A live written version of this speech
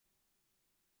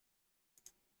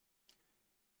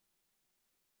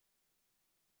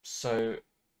So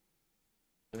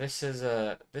this is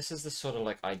the sort of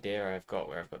like idea I've got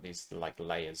where I've got these like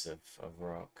layers of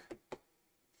rock.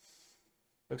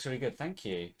 Looks really good. Thank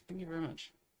you. Thank you very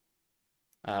much.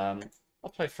 I'll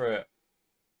play through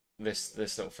this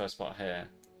little first part here.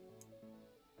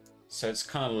 So it's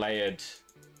kind of layered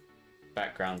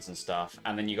backgrounds and stuff,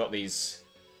 and then you got these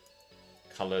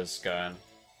colors going.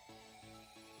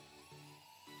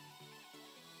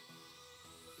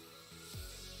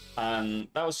 And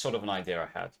that was sort of an idea I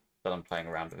had that I'm playing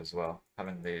around with as well,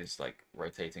 having these like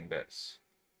rotating bits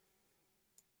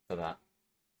for that.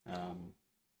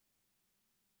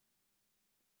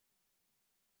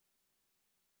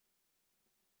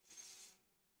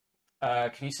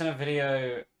 Can you send a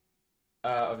video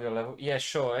of your level? Yeah,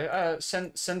 sure.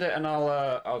 Send it, and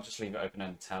I'll just leave it open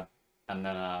in a tab, and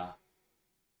then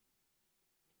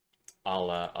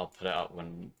I'll put it up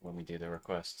when we do the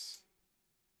requests.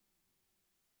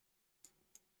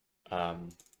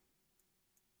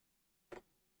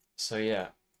 So yeah,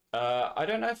 I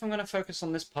don't know if I'm going to focus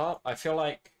on this part. I feel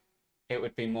like it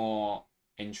would be more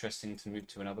interesting to move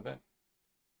to another bit,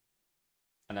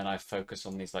 and then I focus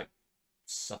on these like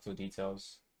subtle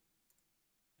details.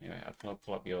 Anyway, I'll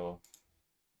pull up your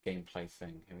gameplay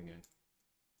thing. Here we go.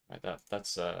 Right,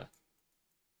 that's open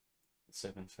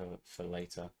for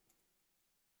later.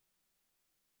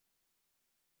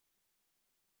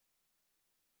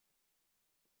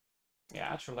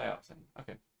 Yeah, actual layout thing.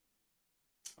 Okay.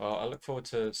 Well, I look forward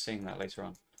to seeing that later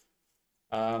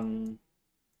on.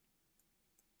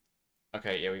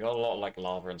 Okay, yeah, we got a lot of like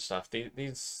lava and stuff.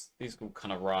 These will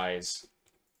kind of rise.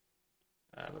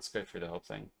 Let's go through the whole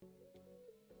thing.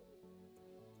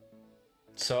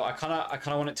 So I kind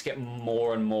of want it to get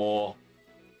more and more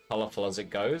colorful as it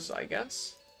goes, I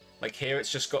guess. Like here,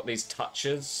 it's just got these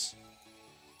touches.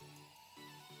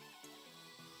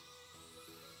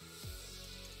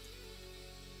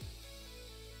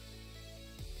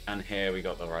 And here we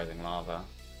got the rising lava.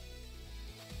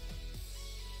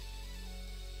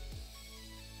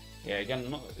 Yeah, again,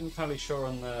 I'm not entirely sure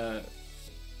on the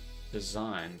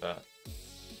design, but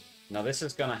now this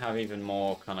is gonna have even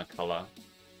more kind of color.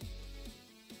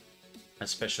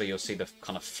 Especially you'll see the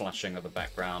kind of flashing of the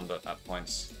background at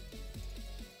points.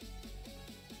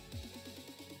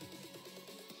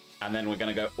 And then we're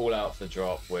gonna go all out for the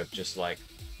drop with just like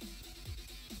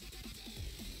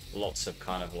lots of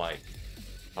kind of like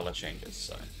color changes,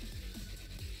 so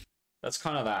that's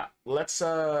kind of that. Let's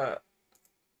okay,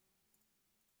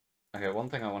 one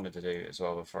thing I wanted to do as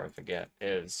well before I forget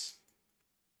is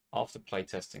after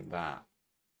playtesting that,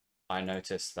 I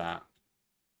noticed that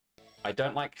I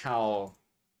don't like how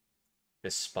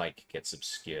this spike gets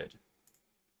obscured.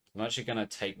 I'm actually gonna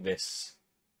take this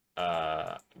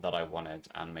that I wanted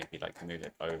and maybe like move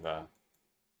it over.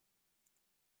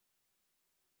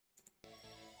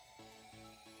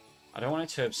 I don't want it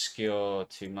to obscure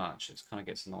too much. It kind of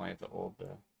gets in the way of the orb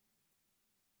there.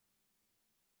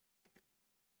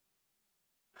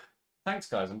 Thanks,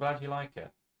 guys. I'm glad you like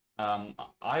it.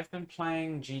 I've been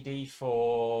playing GD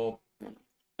for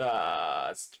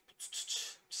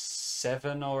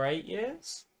 7 or 8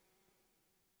 years.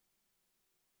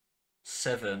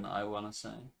 7, I want to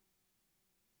say.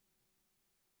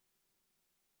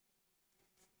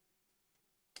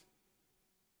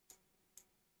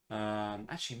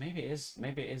 Actually, maybe it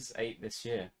is 8 this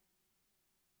year,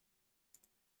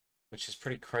 which is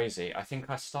pretty crazy. I think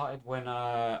I started when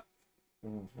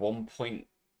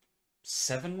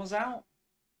 1.7 was out.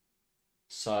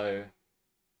 So,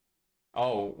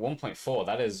 oh, 1.4.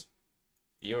 That is,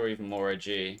 you're even more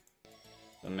OG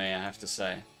than me, I have to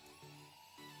say.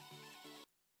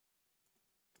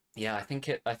 Yeah, I think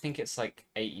it's like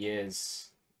 8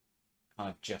 years, kind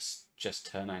of just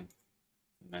turning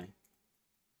for me.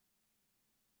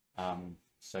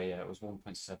 So yeah, it was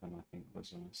 1.7, I think,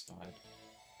 was when I started.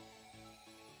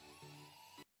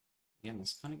 Again,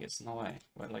 this kind of gets in the way.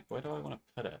 Where do I want to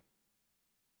put it?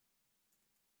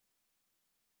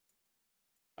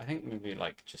 I think maybe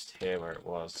like just here where it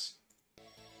was.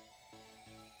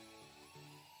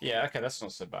 Yeah, okay, that's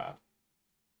not so bad.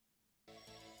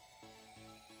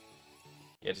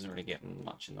 Yeah, it doesn't really get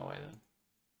much in the way then.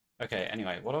 Okay,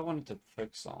 anyway, what I wanted to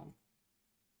focus on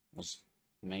was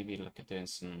maybe look at doing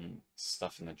some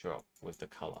stuff in the drop with the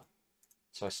color.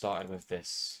 So I started with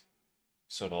this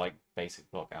sort of like basic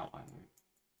block outline.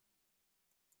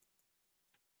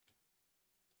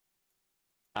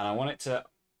 And I want it to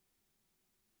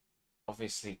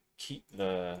obviously keep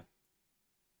the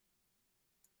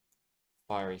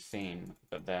fiery theme,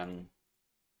 but then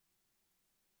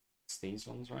it's these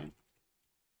ones, right?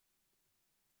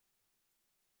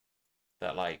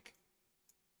 That like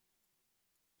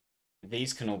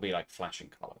these can all be like flashing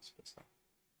colors, but stuff.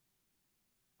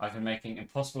 I've been making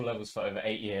impossible levels for over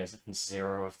 8 years, and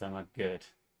 0 of them are good.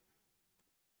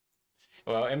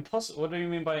 Well, impossible. What do you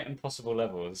mean by impossible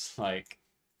levels? Like,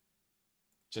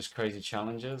 just crazy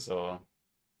challenges, or?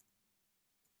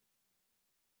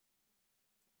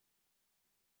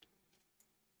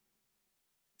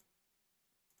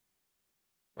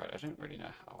 Right, I don't really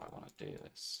know how I want to do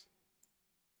this.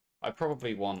 I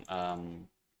probably want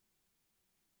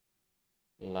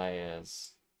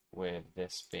layers with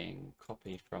this being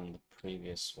copied from the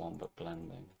previous one but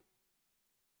blending.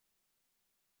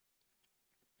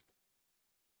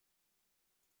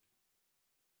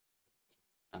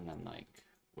 And then like,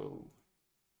 whoa.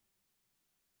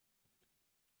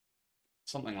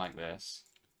 Something like this.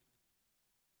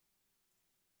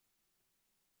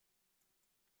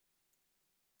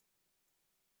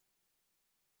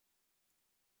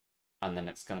 And then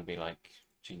it's going to be like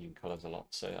changing colors a lot.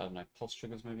 So I don't know, pulse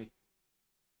triggers maybe?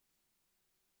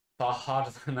 Far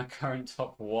harder than the current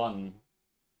top 1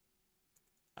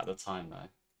 at the time though.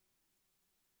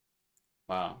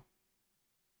 Wow.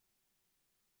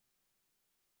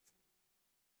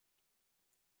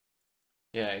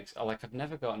 Yeah, like I've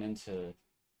never gotten into kind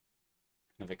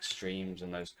of extremes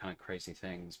and those kind of crazy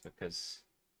things because,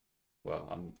 well,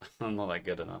 I'm not that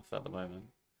good enough at the moment.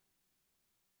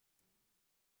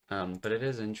 But it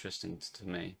is interesting to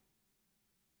me.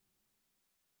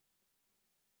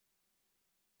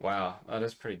 Wow, that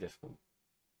is pretty difficult.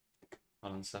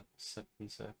 On 7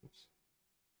 circles.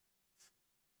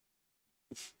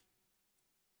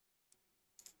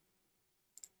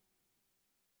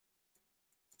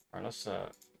 Alright, let's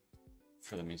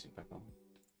throw the music back on.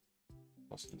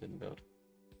 Boston didn't build.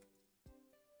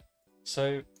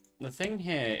 So the thing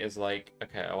here is like,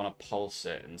 okay, I want to pulse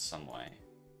it in some way.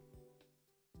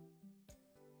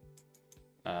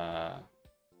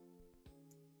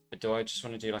 But do I just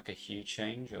want to do like a hue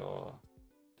change or?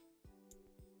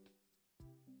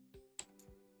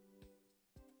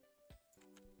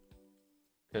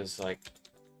 Because like,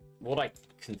 what I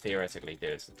can theoretically do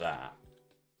is that.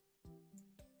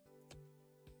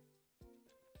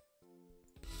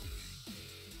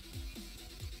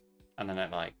 And then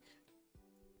it like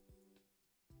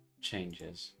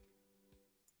changes.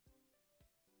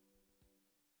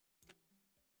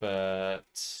 But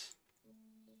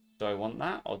do I want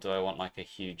that, or do I want like a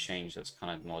hue change that's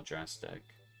kind of more drastic?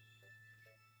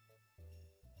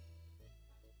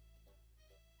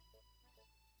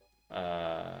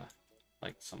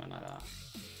 Like something like that.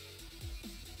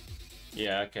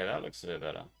 Yeah, okay, that looks a bit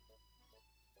better.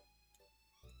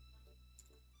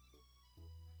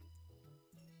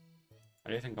 I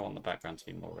do think I want the background to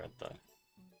be more red though.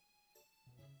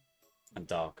 And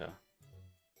darker.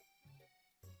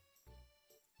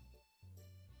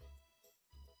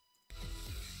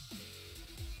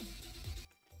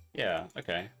 Yeah,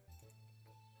 okay.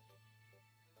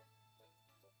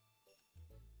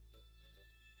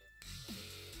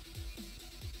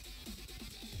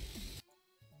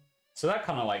 So that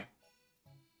kind of like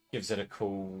gives it a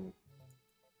cool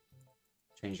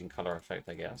changing color effect,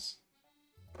 I guess.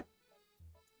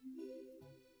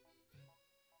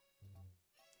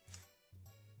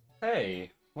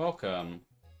 Hey, welcome.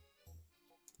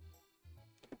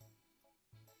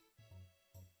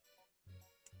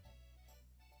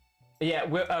 Yeah,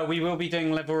 we will be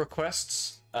doing level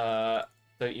requests.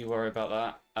 Don't you worry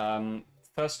about that.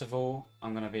 First of all,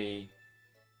 I'm going to be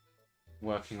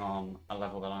working on a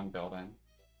level that I'm building.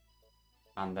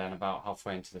 And then about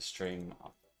halfway into the stream,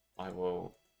 I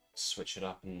will switch it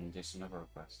up and do some level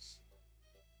requests.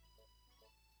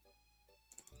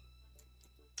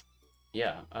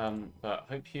 Yeah, but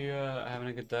hope you are having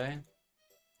a good day.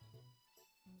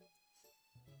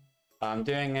 I'm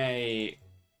doing a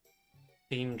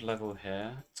themed level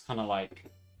here. It's kind of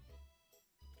like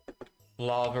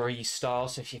lava-y style,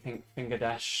 so if you think Finger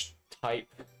Dash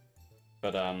type,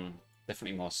 but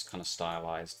definitely more kind of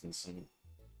stylized and some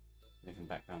moving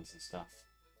backgrounds and stuff.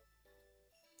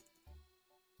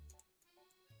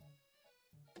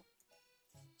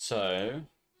 So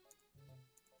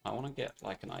I want to get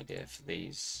like an idea for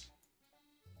these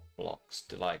blocks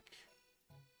to like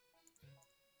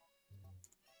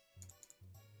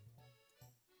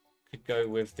could go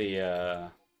with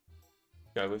the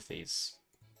go with these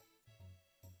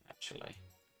actually.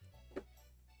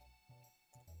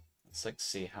 Let's like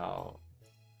see how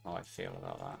I feel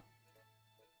about that.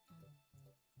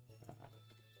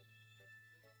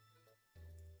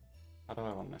 How do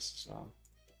I want this as well?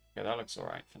 Okay, that looks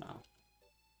alright for now.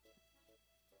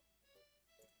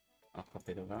 I'll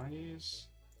copy the values.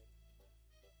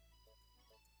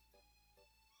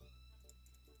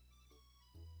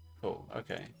 Cool,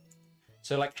 okay.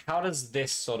 So, like, how does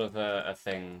this sort of a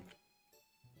thing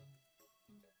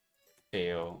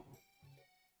feel?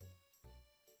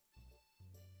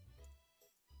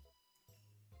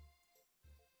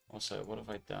 Also, what have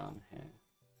I done here?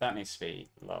 That needs to be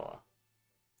lower.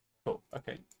 Cool,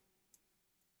 okay.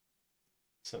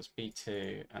 So it's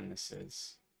B2, and this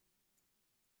is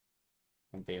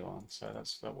B1, so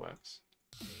that works.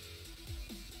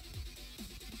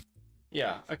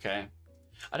 Yeah, okay.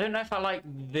 I don't know if I like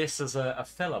this as a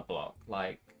filler block,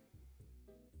 like...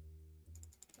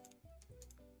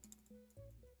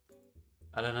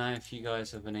 I don't know if you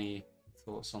guys have any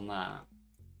thoughts on that.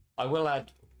 I will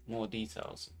add more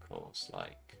details, of course,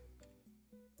 like...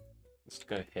 Let's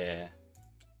go here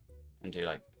and do,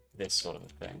 like, this sort of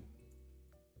a thing.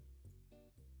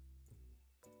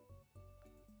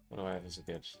 What do I have as a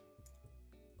good...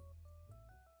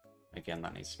 Again,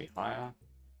 that needs to be higher.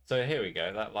 So here we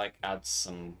go, that, like, adds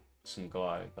some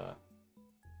glow, but...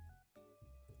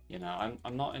 You know,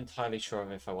 I'm not entirely sure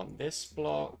of if I want this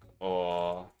block,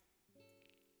 or...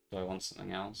 Do I want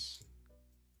something else?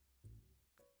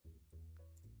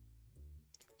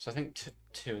 So I think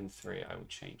 2 and 3 I would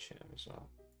change here as well.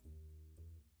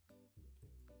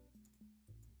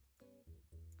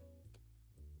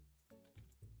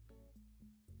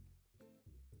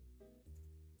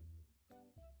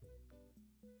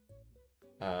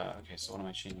 Okay, so what am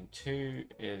I changing? 2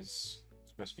 is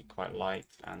supposed to be quite light,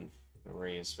 and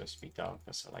 3 is supposed to be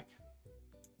darker, so like...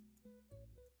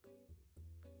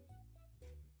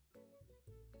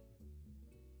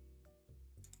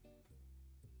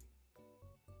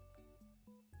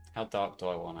 How dark do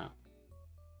I want it?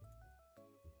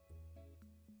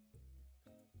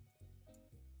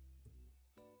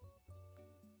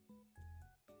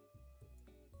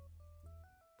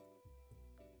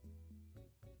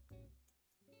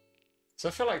 So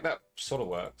I feel like that sort of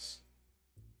works.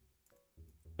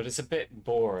 But it's a bit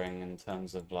boring in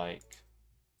terms of like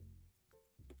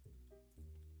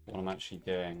what I'm actually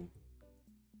doing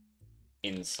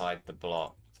inside the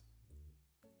block.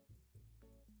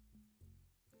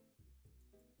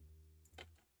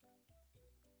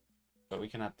 But we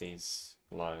can add these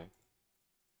glow.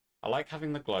 I like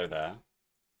having the glow there.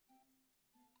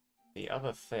 The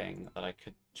other thing that I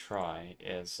could try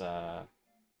is, I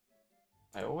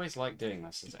always like doing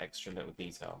this as extra little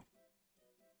detail,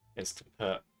 is to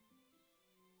put,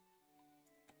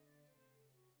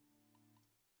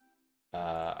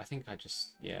 I think I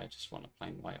just want a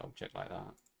plain white object like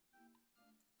that.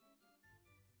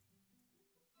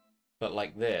 But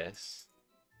like this,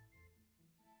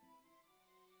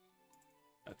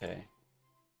 okay.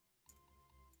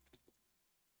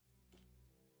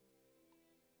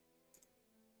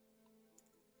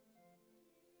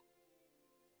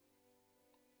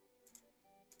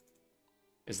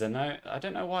 Is there no... I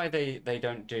don't know why they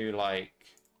don't do, like,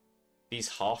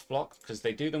 these half blocks, because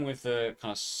they do them with the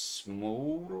kind of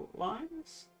small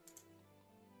lines.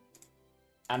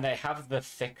 And they have the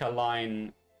thicker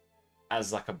line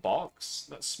as, like, a box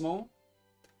that's small.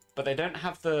 But they don't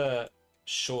have the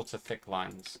shorter, thick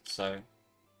lines, so...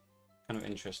 Kind of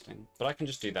interesting. But I can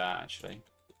just do that, actually.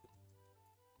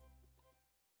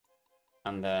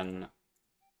 And then...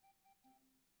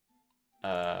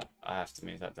 I have to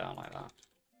move that down like that.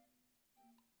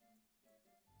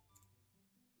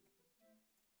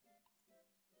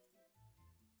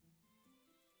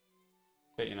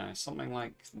 But, you know, something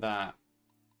like that.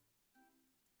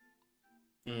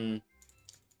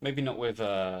 Maybe not with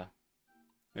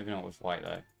white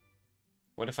though.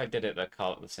 What if I did it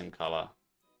the same color?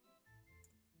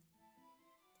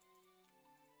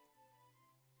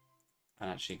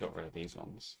 And actually got rid of these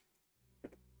ones.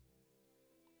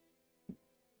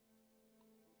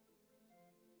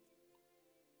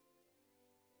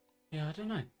 Yeah, I don't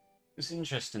know. It's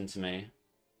interesting to me.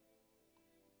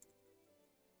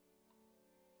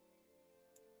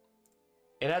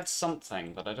 It adds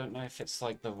something, but I don't know if it's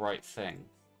like the right thing.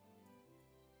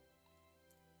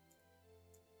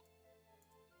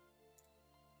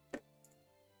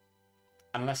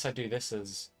 Unless I do this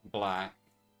as black,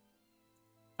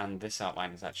 and this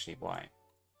outline is actually white.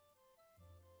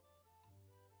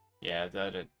 Yeah,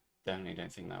 I definitely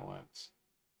don't think that works.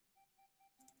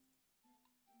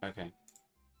 Okay.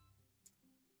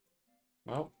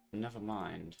 Well, never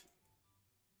mind.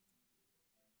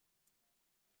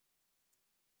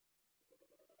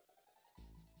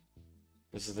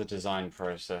 This is the design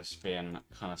process being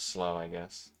kind of slow, I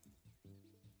guess.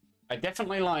 I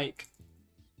definitely like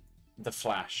the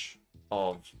flash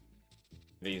of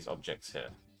these objects here.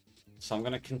 So I'm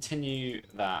going to continue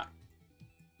that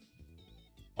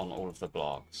on all of the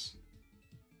blocks.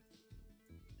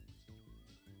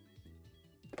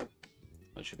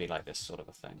 which would be like this sort of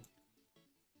a thing.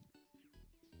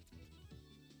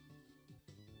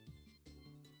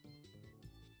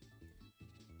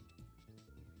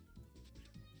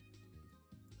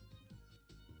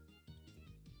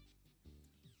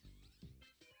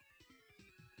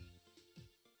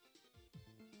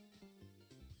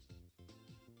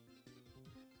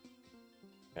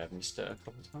 I've missed it a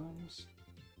couple times.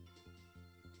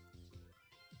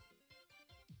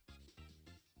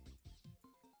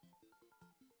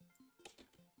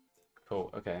 Cool,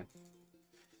 okay.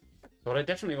 So what I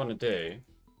definitely want to do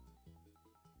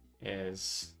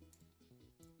is,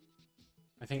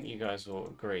 I think you guys will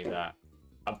agree that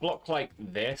a block like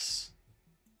this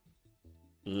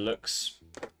looks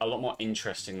a lot more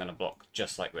interesting than a block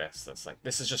just like this. That's like,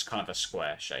 this is just kind of a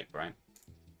square shape, right?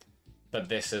 But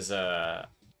this is a,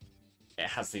 it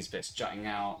has these bits jutting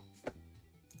out.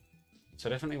 So I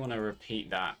definitely want to repeat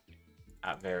that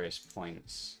at various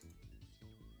points.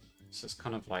 So it's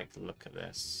kind of like, look at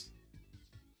this.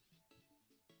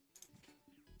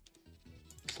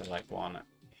 So like one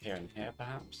here and here,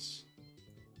 perhaps.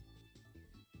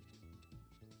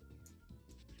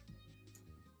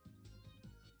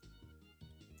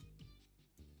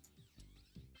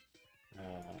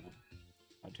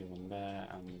 I'll do one there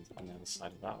and on the other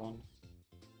side of that one.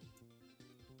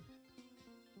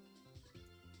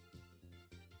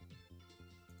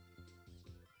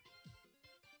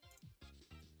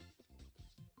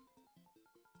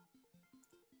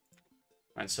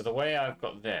 Right, so the way I've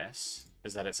got this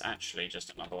is that it's actually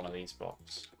just another one of these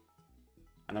blocks.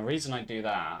 And the reason I do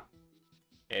that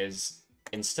is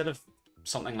instead of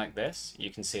something like this,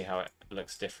 you can see how it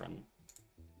looks different.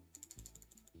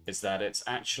 Is that it's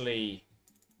actually,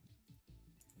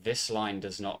 this line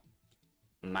does not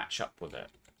match up with it.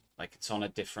 Like it's on a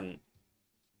different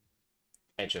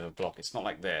edge of a block. It's not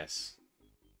like this.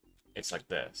 It's like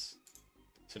this.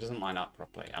 So it doesn't line up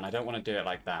properly. And I don't want to do it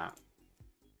like that,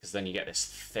 because then you get this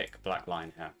thick black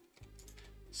line here.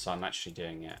 So I'm actually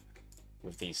doing it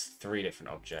with these 3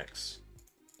 different objects.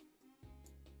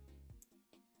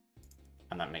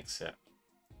 And that makes it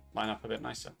line up a bit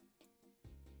nicer.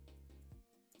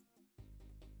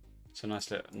 So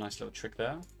nice little trick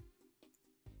there.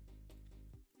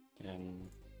 You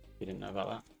didn't know about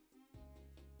that?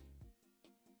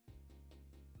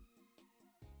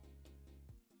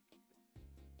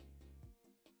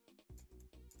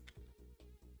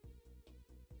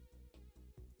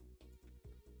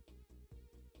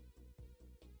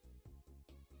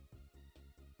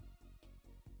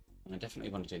 And I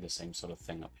definitely want to do the same sort of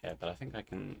thing up here, but I think I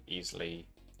can easily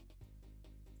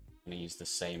use the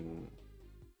same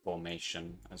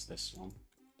formation as this one.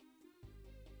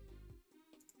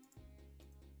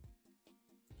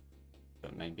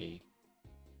 But maybe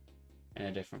in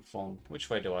a different form. Which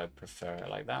way do I prefer it?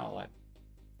 Like that or like...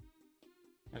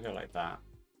 I'll go like that.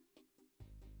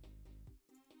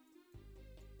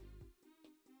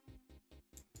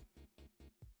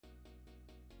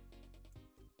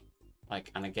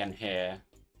 Like, and again here,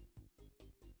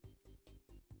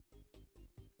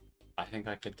 I think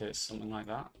I could do something like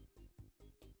that.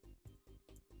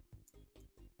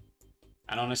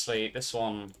 And honestly, this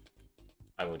one,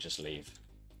 I will just leave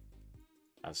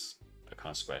as a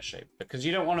kind of square shape, because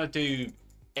you don't want to do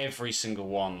every single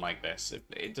one like this.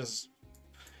 It does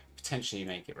potentially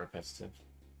make it repetitive.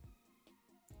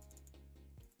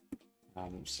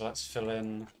 So let's fill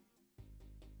in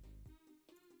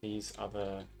these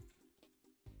other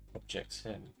objects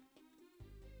here.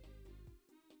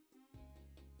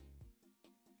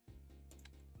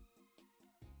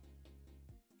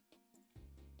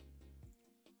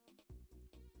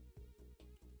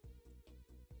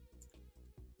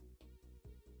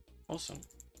 Awesome.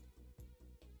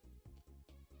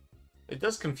 It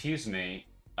does confuse me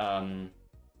when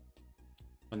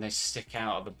they stick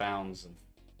out of the bounds of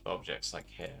objects like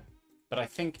here. But I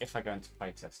think if I go into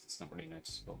playtest, it's not really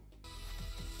noticeable.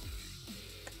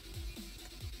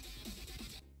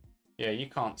 Yeah, you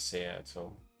can't see it at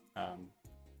all. I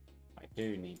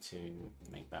do need to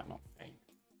make that not fade.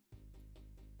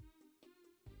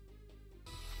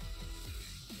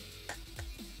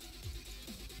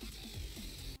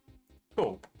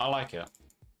 Cool, I like it.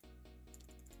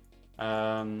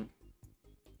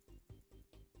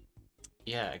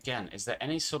 Yeah, again, is there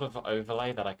any sort of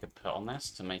overlay that I could put on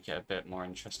this to make it a bit more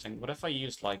interesting? What if I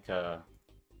used like a...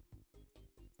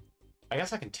 I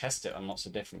guess I can test it on lots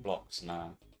of different blocks and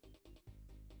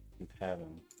compare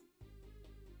them.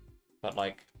 But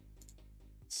like,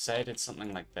 say I did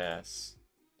something like this.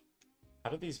 How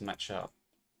do these match up?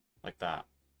 Like that.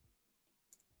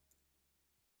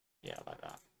 Yeah, like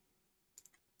that.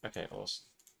 Okay, awesome.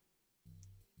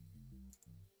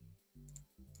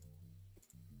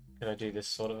 Could I do this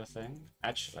sort of a thing?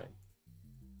 Actually,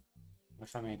 what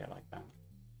if I made it like that?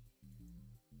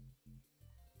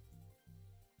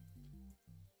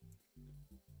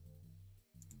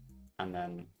 And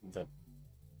then the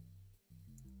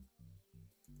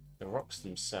rocks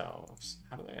themselves,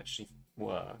 how do they actually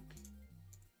work?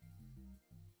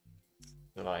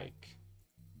 They're like,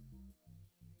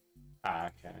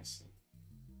 okay, I see.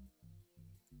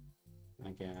 And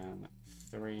again,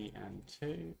 3 and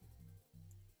 2.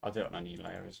 I'll do it on a new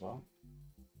layer as well.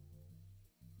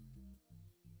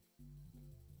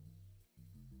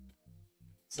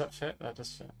 Does that fit? That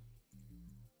does fit.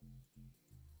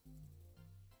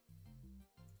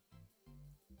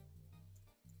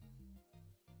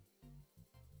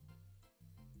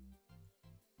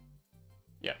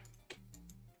 Yeah.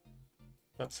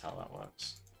 That's how that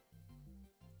works.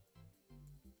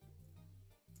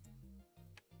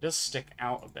 It does stick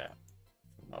out a bit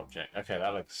from the object. Okay,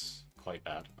 that looks quite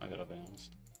bad, I gotta be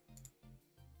honest.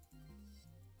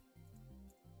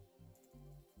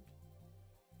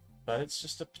 But it's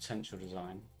just a potential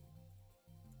design.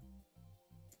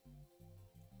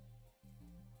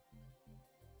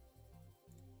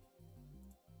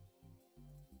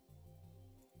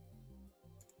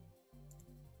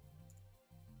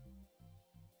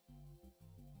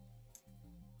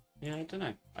 Yeah, I don't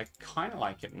know. I kind of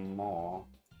like it more.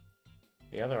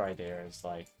 The other idea is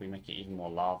like we make it even more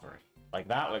lava-y. Like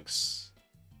that looks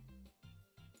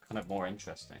kind of more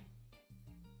interesting.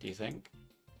 Do you think?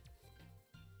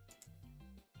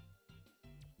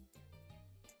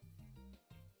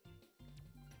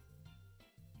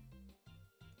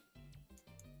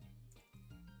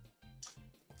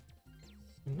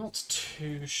 I'm not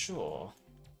too sure.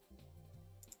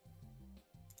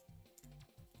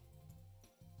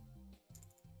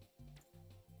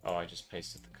 Oh, I just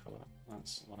pasted the color.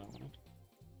 That's what I wanted.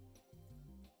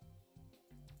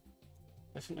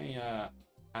 Definitely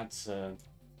adds a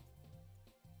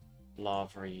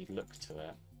lava-y look to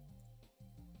it.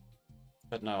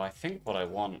 But no, I think what I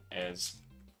want is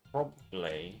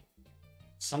probably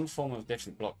some form of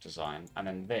different block design, and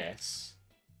then this,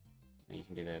 and you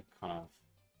can do the kind of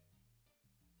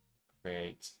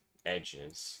create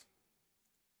edges.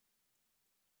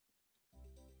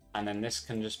 And then this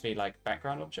can just be like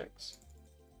background objects.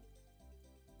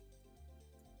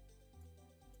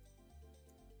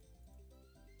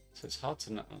 So it's hard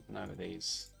to know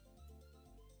these.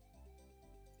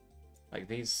 Like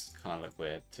these kind of look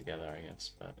weird together, I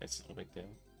guess, but it's not a big deal.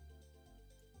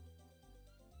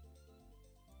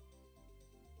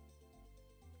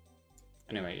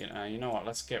 Anyway, you know what?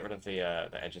 Let's get rid of the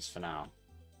edges for now.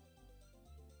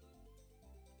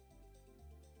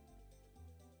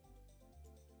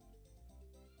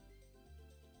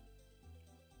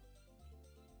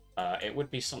 It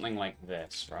would be something like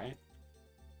this, right?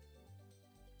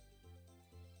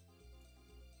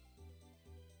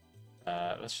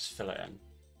 Let's just fill it in.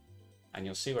 And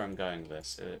you'll see where I'm going with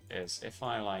this. It is if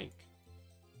I like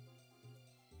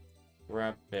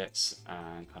grab bits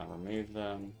and kind of remove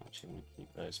them. Actually, I'm going to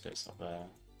keep those bits up there.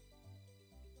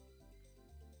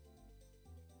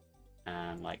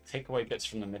 And like take away bits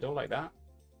from the middle like that.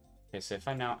 Okay, so if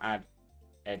I now add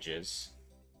edges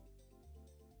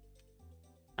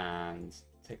and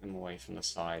take them away from the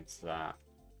sides that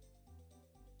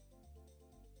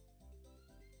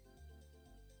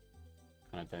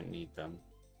kind of don't need them.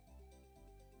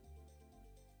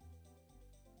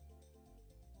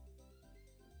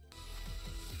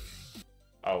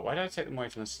 Oh, why did I take them away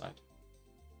from the side?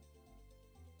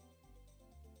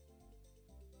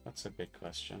 That's a big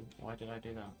question. Why did I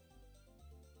do that?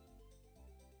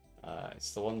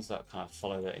 It's the ones that kind of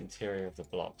follow the interior of the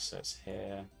block, so it's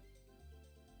here,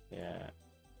 here,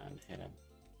 and here.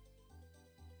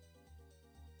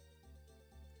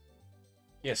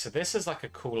 Yeah, so this is like a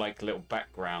cool, like, little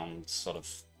background sort of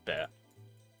bit,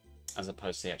 as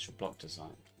opposed to the actual block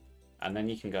design. And then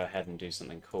you can go ahead and do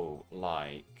something cool,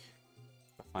 like,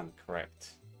 if I find the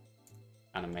correct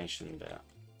animation bit.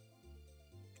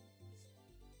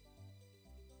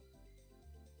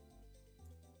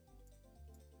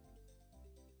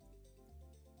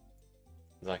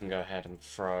 I can go ahead and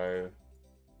throw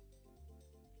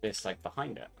this like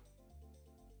behind it.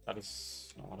 That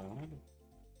is not what I wanted.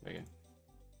 There you go.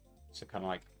 So kind of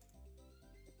like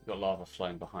you've got lava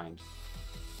flowing behind.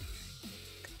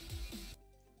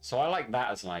 So I like that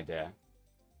as an idea,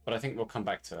 but I think we'll come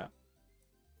back to it.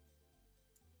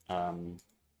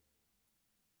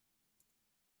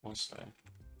 Also,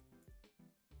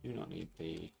 do not need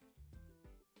the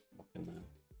block in there.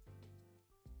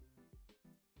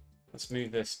 Let's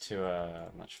move this to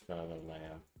a much further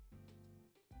layer.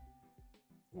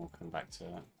 We'll come back to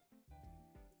it.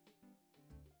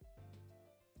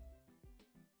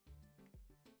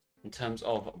 In terms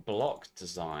of block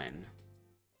design,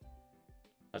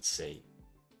 let's see.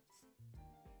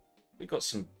 We've got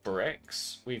some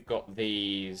bricks. We've got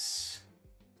these.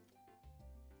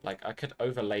 Like, I could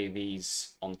overlay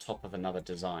these on top of another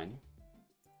design.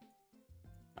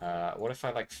 What if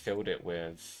I, like, filled it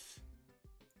with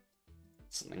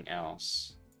something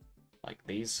else? Like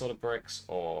these sort of bricks,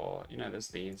 or, you know, there's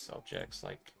these objects,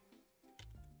 like...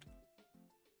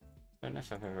 I don't know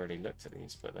if I've ever really looked at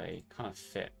these, but they kind of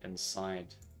fit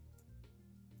inside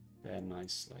there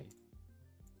nicely.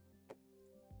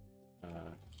 I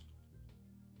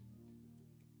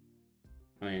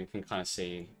mean, you can kind of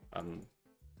see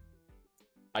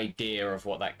idea of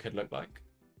what that could look like.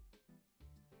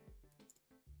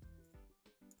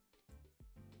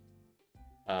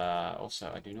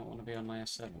 Also, I do not want to be on layer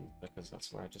 7 because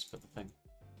that's where I just put the thing.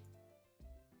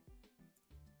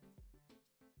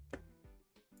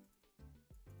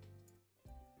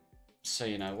 So,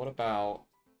 you know, what about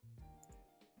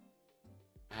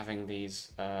having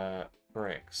these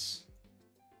bricks?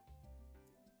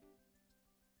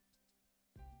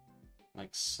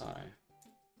 Like so.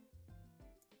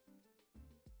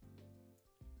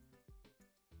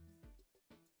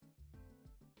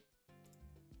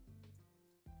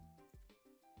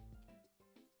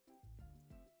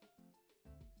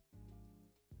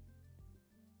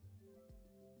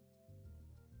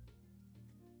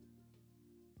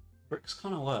 Bricks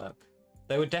kind of work.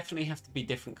 They would definitely have to be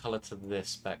different color to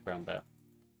this background bit.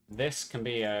 This can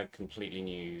be a completely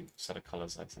new set of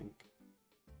colors, I think.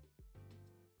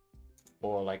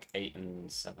 Or like 8 and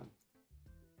 7.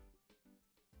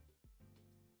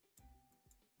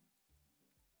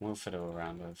 We'll fiddle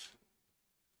around with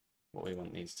what we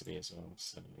want these to be as well.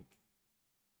 So like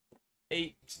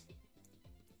 8,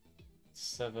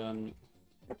 7.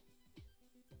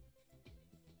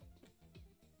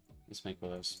 Let's make all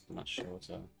those much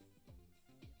shorter.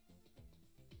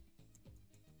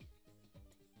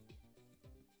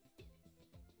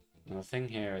 Now the thing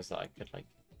here is that I could like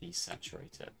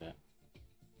desaturate it a bit.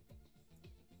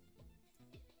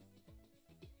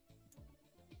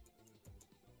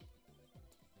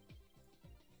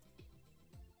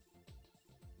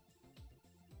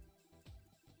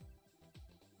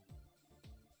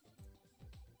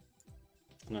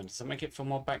 No, does that make it for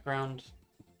more background?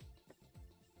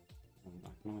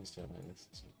 I can always do it like this.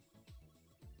 So.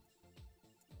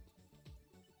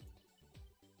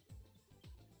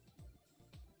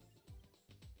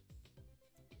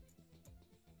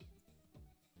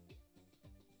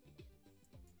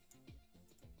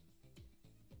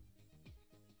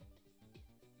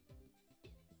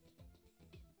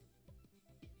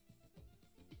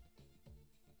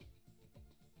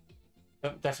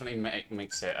 That definitely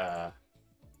makes it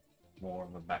more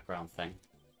of a background thing.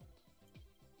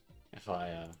 If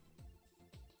I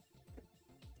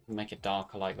make it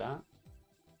darker like that.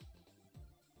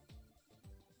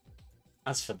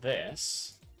 As for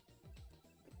this,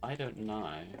 I don't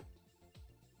know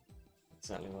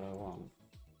exactly what I want.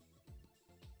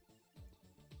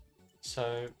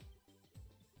 So,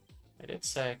 I did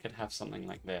say I could have something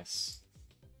like this.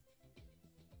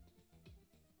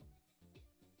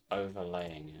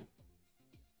 Overlaying it.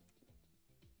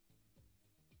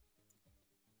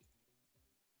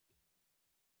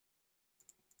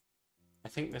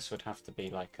 I think this would have to be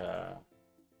like a...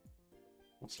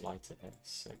 What's lighter here?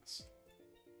 6.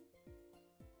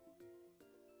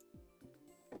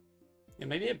 Yeah,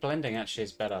 maybe a blending actually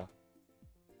is better.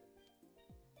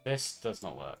 This does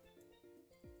not work.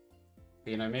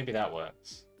 But, you know, maybe that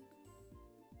works.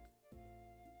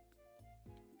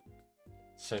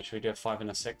 So should we do a 5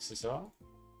 and a 6 as well?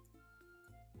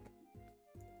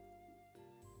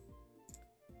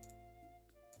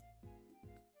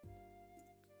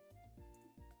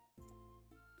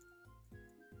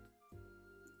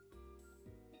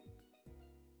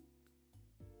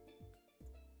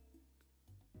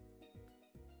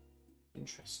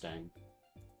 Interesting.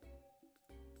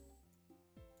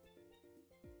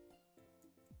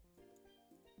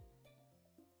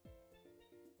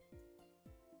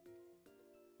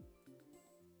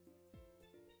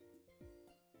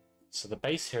 So the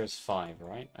base here is 5,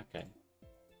 right? Okay.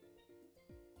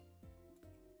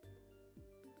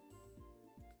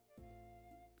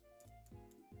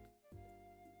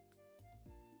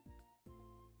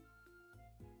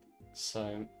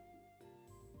 So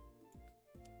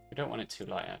we don't want it too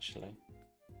light, actually.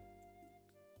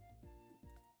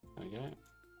 There we go.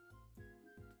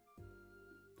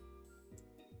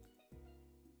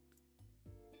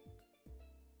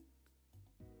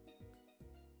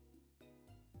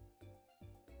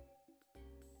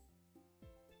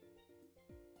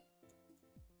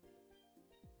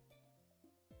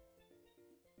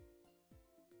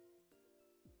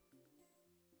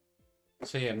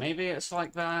 So yeah, maybe it's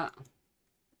like that.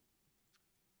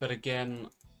 But again,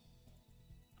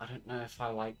 I don't know if I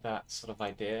like that sort of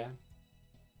idea.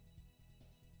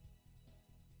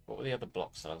 What were the other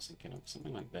blocks that I was thinking of?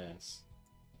 Something like this.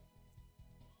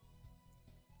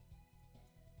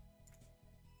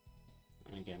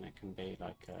 And again, it can be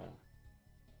like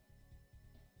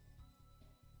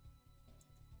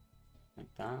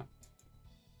that.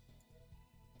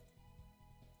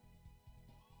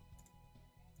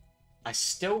 I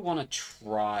still want to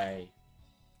try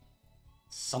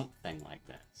something like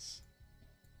this.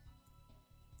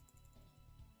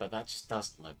 But that just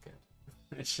doesn't look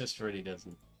good. It just really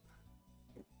doesn't.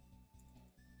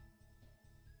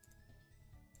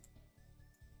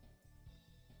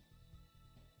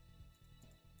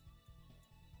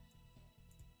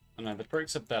 I know the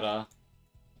bricks are better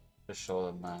for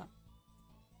sure than that.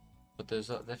 But there's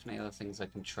definitely other things I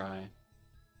can try.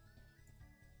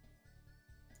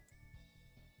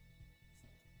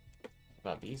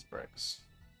 What about these bricks?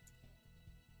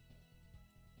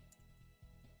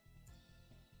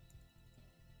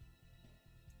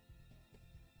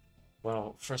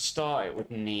 Well, for a start, it would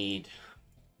need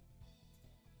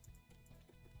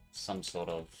some sort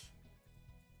of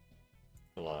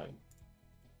glow.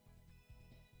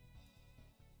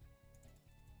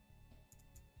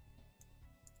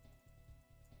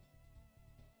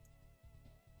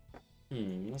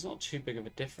 There's not too big of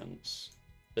a difference.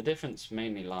 The difference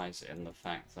mainly lies in the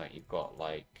fact that you've got,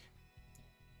 like,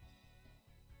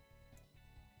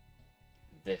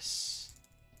 this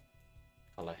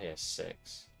color here,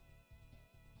 6.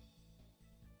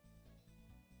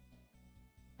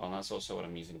 Well, that's also what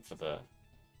I'm using for the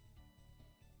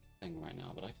thing right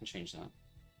now, but I can change that.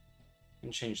 I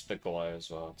can change the glow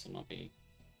as well to not be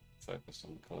focused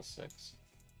on color 6.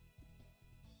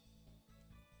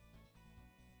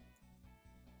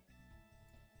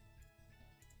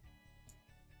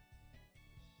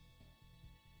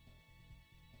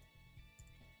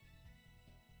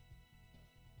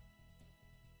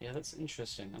 Yeah, that's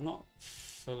interesting. I'm not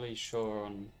fully sure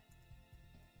on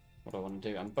what I want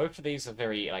to do. And both of these are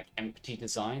very, like, empty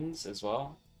designs as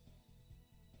well.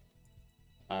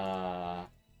 I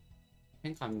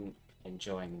think I'm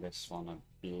enjoying this one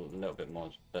a little bit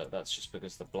more, but that's just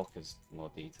because the block is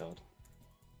more detailed.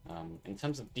 In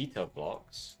terms of detailed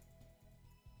blocks,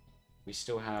 we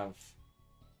still have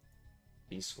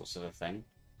these sorts of a thing.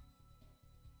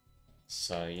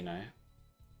 So, you know,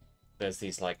 there's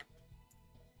these, like,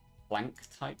 plank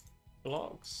type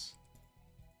blocks.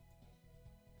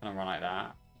 Kind of run like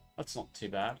that. That's not too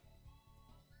bad.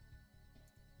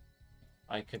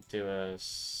 I could do a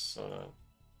sort of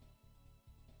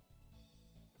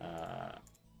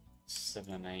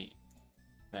 7 and 8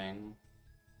 thing.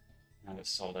 And it's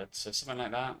solid. So something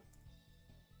like that.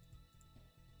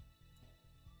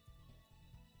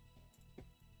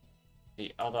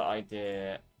 The other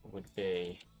idea would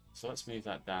be, so let's move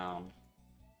that down.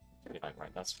 Be like,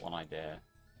 right, that's one idea.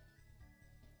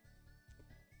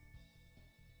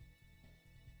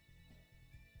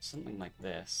 Something like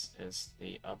this is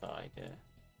the other idea.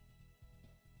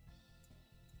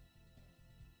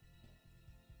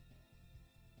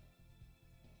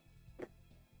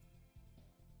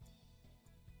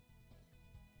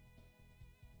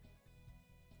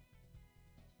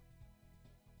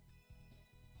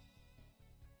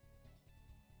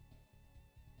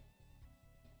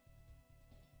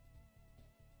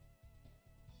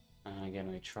 And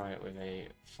again, we try it with a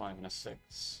 5 and a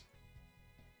 6.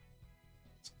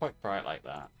 It's quite bright like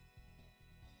that.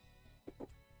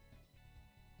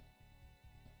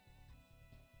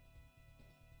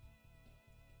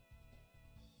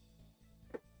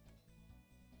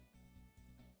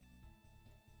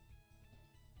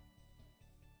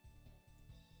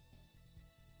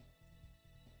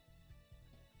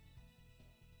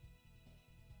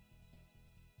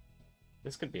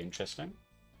 This could be interesting.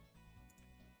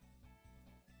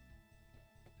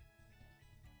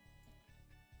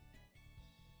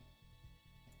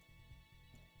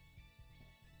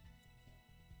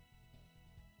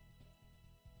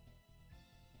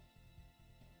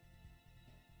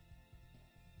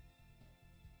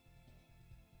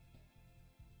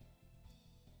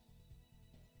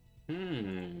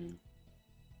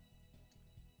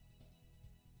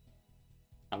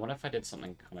 And what if I did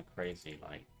something kind of crazy,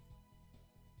 like...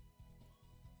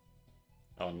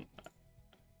 Oh,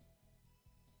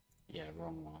 yeah,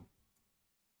 wrong one.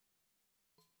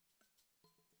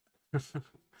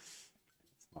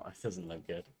 It doesn't look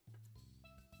good.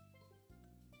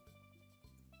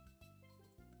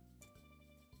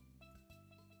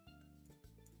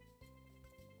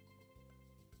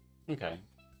 Okay.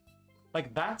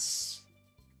 Like, that's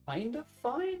kind of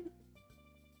fine.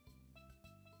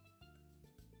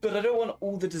 But I don't want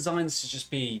all the designs to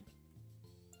just be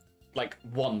like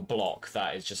one block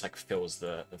that is just like fills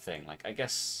the thing. Like, I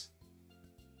guess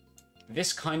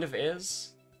this kind of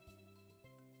is.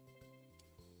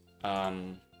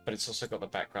 But it's also got the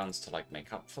backgrounds to like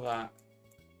make up for that.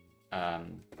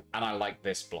 And I like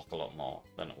this block a lot more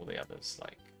than all the others.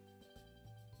 Like,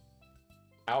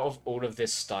 out of all of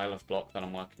this style of block that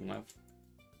I'm working with,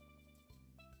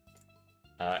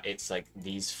 it's like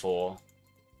these four,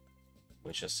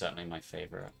 which are certainly my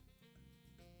favorite.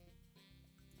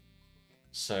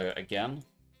 So again,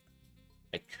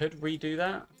 I could redo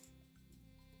that.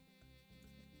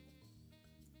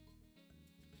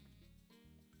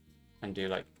 And do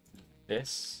like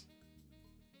this.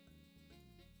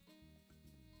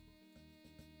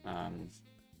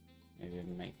 Maybe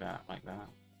make that like that.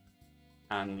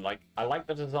 And like, I like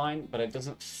the design, but it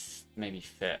doesn't maybe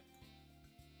fit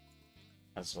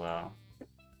as well.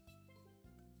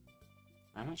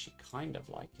 I'm actually kind of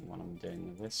liking what I'm doing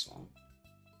with this one.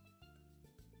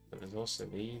 But there's also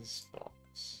these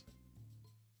blocks,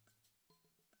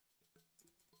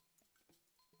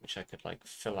 which I could like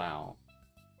fill out.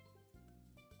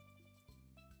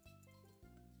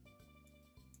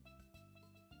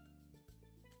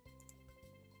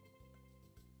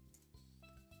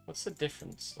 What's the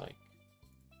difference? Like,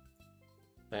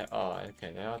 there are,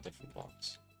 okay, they are different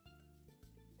blocks.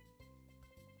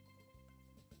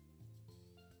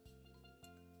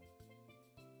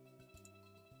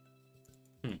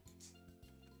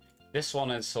 This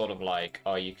one is sort of like,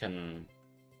 oh, you can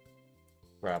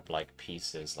grab like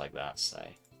pieces like that,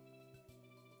 say.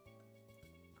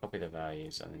 Copy the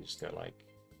values and then just go like,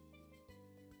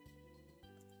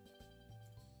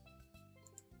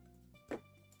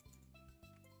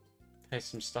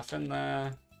 paste some stuff in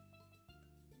there.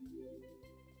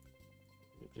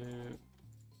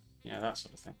 Yeah, that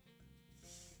sort of thing.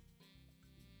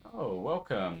 Oh,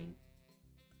 welcome.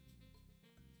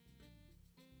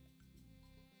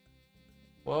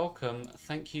 Welcome.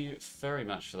 Thank you very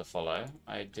much for the follow.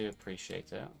 I do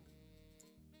appreciate it.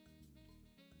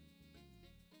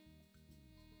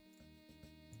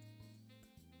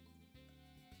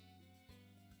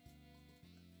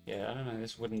 Yeah, I don't know,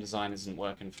 this wooden design isn't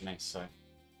working for me, so.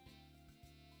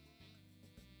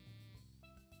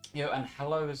 Yo, and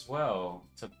hello as well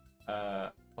to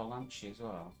Balanchi as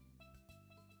well.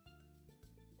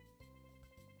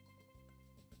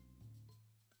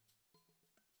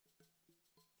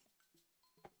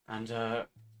 And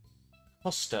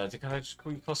Costa, can I just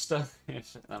call you Costa?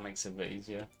 If that makes it a bit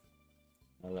easier.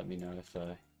 Let me know if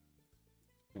you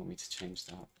want me to change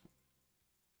that.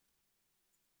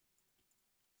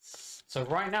 So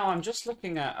right now I'm just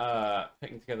looking at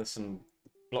putting together some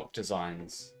block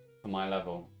designs for my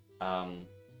level. And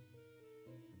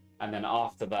then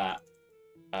after that,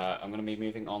 I'm going to be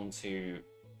moving on to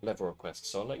level requests.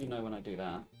 So I'll let you know when I do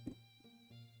that.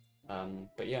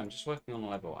 But yeah, I'm just working on a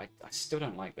level. I still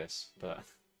don't like this, but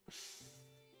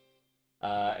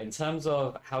in terms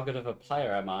of how good of a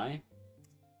player am I?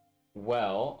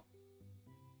 Well,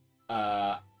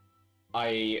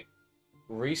 I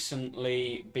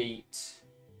recently beat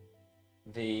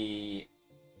the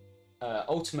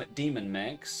Ultimate Demon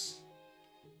mix,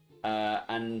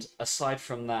 and aside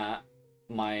from that,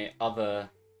 my other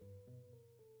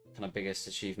kind of biggest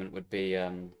achievement would be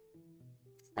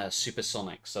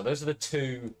Supersonic. So those are the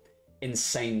two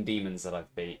insane demons that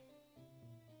I've beat.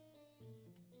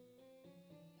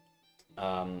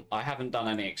 I haven't done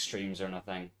any extremes or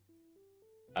anything.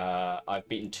 I've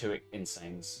beaten two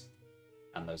insanes,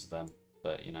 and those are them.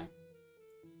 But, you know,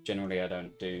 generally I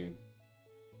don't do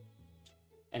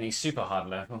any super hard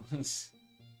levels.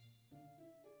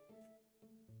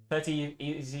 30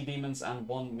 easy demons and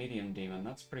 1 medium demon.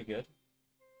 That's pretty good.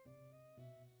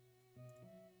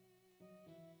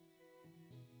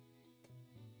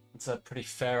 It's a pretty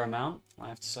fair amount, I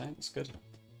have to say. It's good.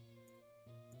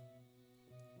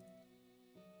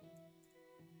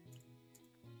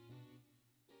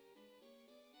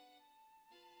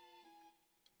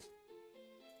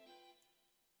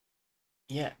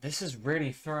 Yeah, this is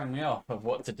really throwing me off of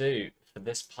what to do for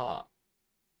this part.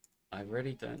 I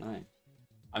really don't know.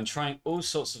 I'm trying all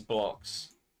sorts of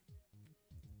blocks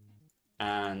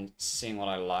and seeing what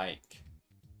I like.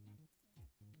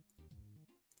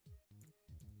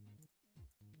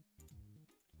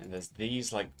 And there's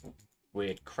these like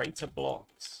weird crater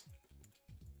blocks.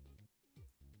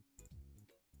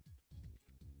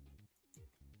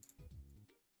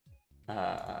 No,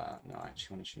 I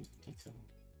actually want to choose detail.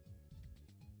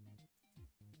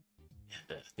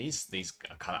 Yeah, these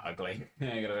are kind of ugly.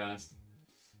 I gotta be honest.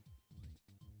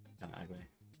 kind of ugly.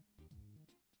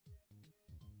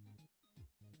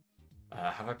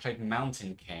 Have I played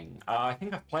Mountain King? I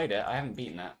think I've played it. I haven't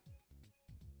beaten it.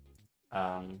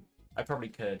 I probably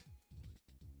could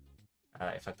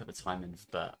if I put the time in,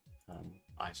 but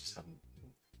I just haven't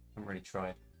really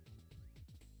tried.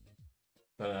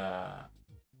 But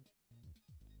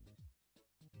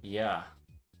yeah.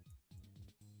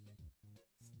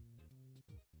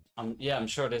 Yeah, I'm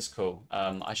sure it is cool.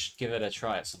 I should give it a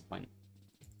try at some point.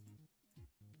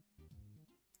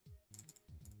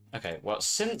 Okay, well,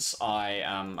 since I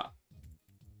am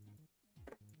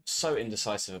so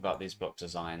indecisive about these block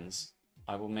designs,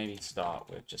 I will maybe start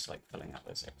with just like filling out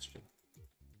those extra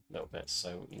little bits.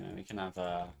 So, you know, we can have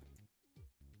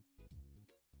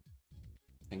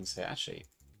things here. Actually,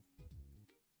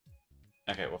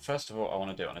 okay, well, first of all, I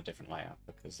want to do it on a different layout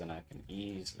because then I can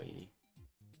easily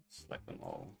select them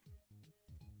all.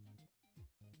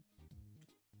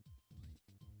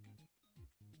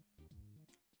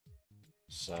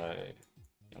 So,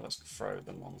 yeah, let's throw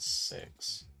them on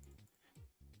 6.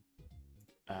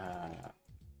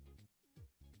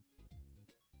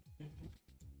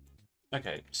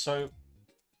 Okay, so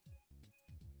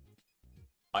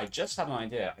I just had an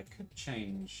idea. I could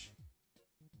change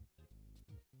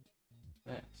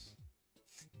this.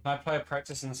 Can I play a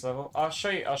practice in this level? I'll show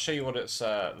you. I'll show you what it's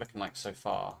looking like so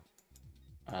far.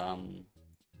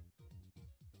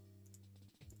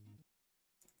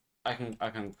 I can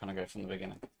kind of go from the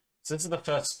beginning. So this is the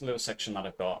first little section that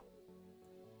I've got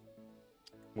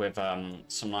with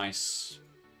some nice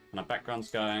kind of backgrounds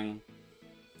going.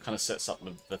 Kind of sets up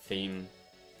the theme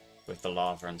with the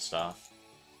lava and stuff.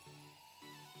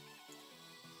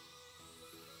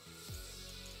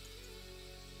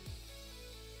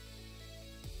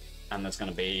 And there's going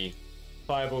to be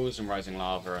fireballs and rising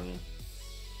lava and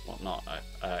whatnot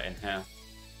in here.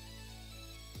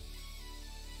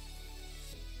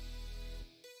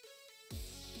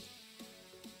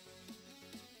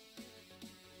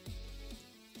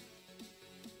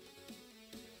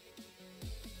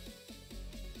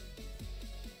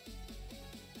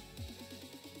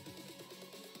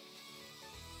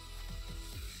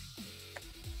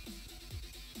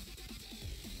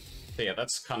 So yeah,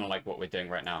 that's kind of like what we're doing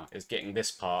right now, is getting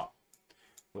this part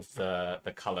with the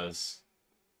colors.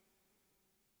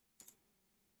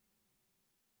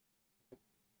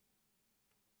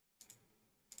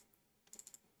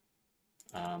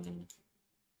 I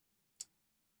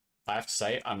have to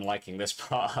say, I'm liking this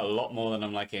part a lot more than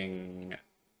I'm liking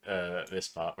this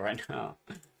part right now.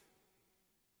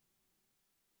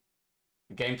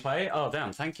 Gameplay? Oh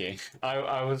damn, thank you.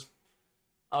 I was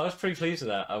pretty pleased with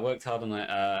that. I worked hard on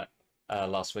it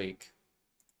last week.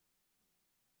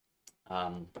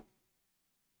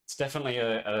 It's definitely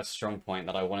a strong point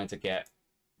that I wanted to get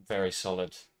very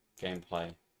solid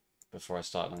gameplay before I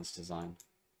start on this design.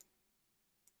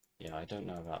 Yeah, I don't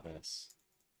know about this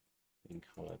being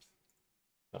colored,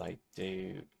 but I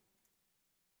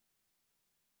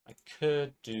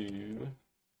could do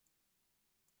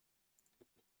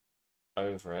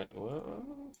over it.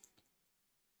 Whoa.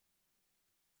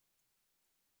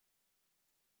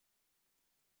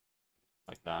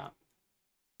 Like that.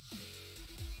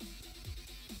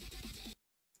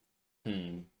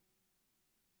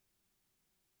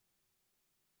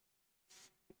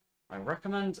 I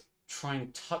recommend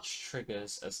trying touch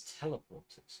triggers as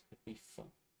teleporters. Could be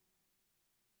fun.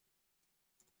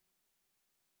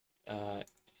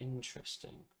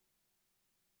 Interesting.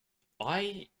 Are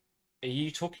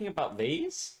you talking about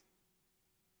these?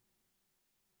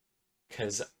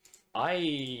 Because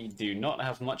I do not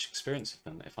have much experience with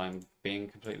them, if I'm being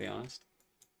completely honest.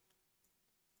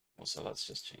 Also, let's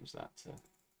just change that to...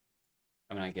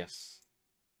 I mean, I guess...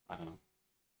 I don't know.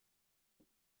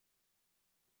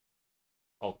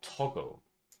 Oh, toggle.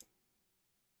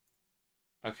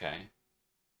 Okay.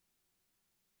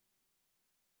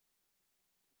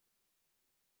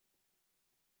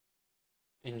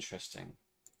 Interesting.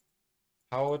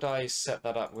 How would I set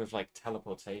that up with, like,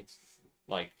 teleportate?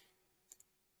 Like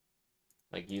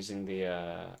using the,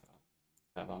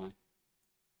 tab on it?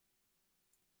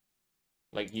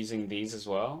 Like, using these as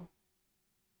well?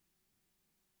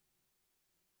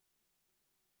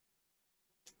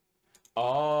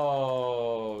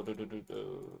 Oh,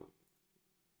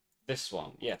 this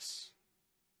one, yes.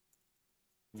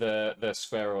 The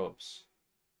square orbs,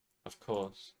 of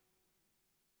course.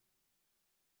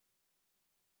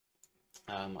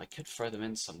 I could throw them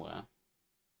in somewhere.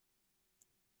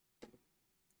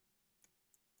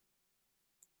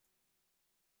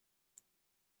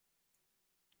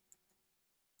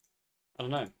 I don't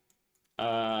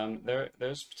know.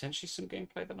 There's potentially some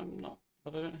gameplay that I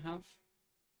don't have.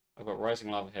 I've got rising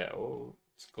lava here. Oh,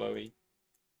 it's glowy.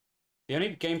 The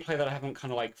only gameplay that I haven't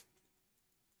kind of like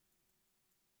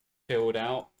filled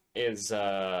out is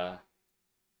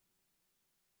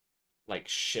like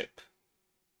ship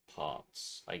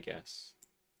parts, I guess.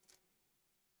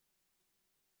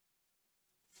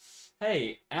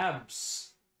 Hey,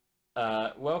 Abs,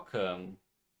 welcome.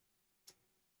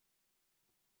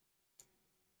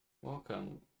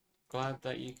 Welcome. Glad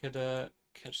that you could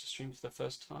catch the stream for the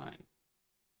first time.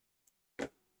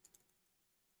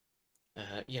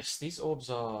 Yes, these orbs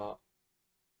are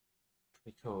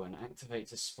pretty cool. And activate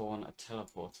to spawn a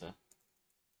teleporter.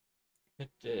 Could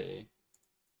do.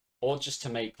 Or just to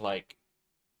make, like,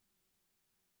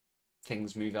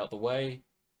 things move out the way.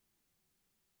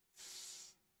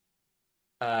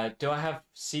 Do I have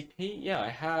CP? Yeah, I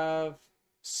have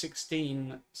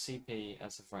 16 CP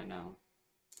as of right now.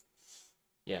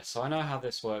 Yeah, so I know how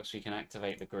this works. We can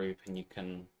activate the group and you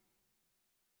can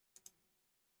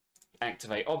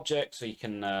activate objects, or you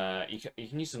can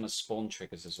use them as spawn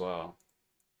triggers as well.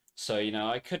 So, you know,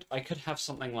 I could have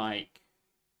something like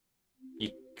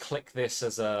you click this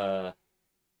as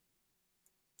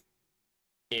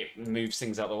it moves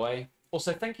things out of the way.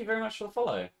 Also, thank you very much for the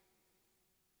follow.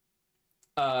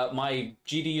 My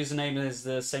GD username is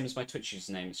the same as my Twitch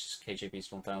username. It's just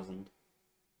KJbeastVODS.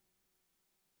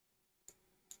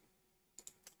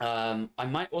 I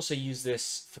might also use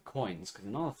this for coins, because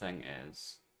another thing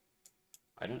is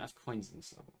I don't have coins in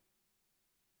this level.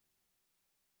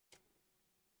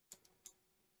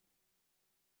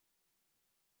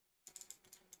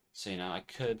 So, you know, I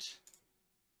could...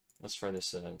 Let's throw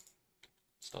this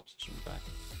stop session back.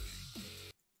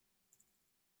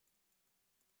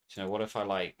 So, you know, what if I,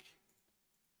 like,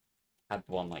 had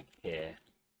one, like, here?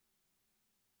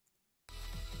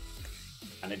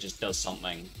 And it just does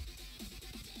something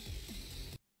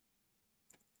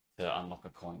to unlock a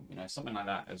coin. You know, something like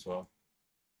that as well.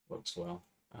 Works well.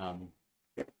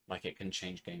 Like, it can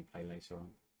change gameplay later on.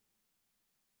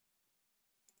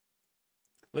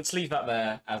 Let's leave that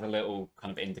there as a little kind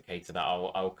of indicator that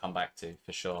I'll come back to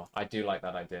for sure. I do like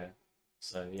that idea.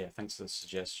 So yeah, thanks for the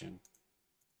suggestion.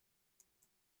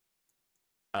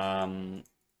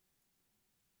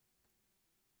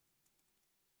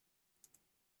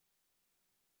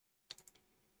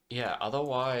 Yeah,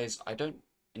 otherwise I don't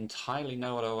entirely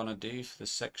know what I want to do for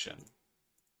this section.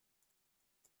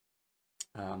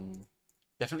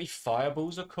 Definitely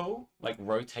fireballs are cool, like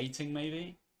rotating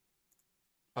maybe.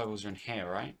 Fireballs are in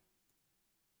here, right?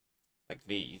 Like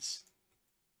these.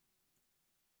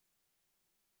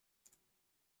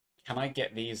 Can I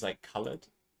get these like colored?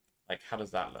 Like how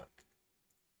does that look?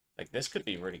 Like this could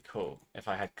be really cool if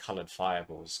I had colored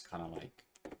fireballs kind of like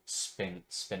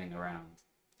spinning around.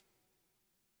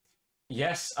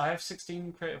 Yes, I have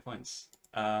 16 creative points.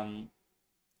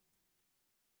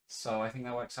 So I think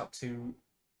that works out to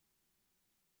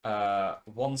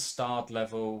 1 starred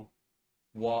level,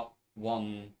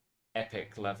 1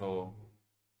 epic level,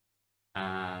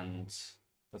 and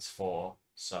that's 4.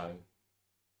 So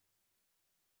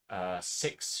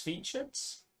 6 featured.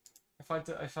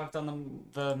 If I've done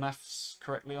the maths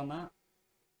correctly on that.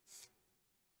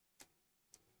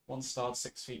 1 starred,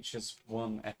 6 features,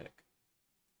 1 epic,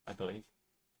 I believe.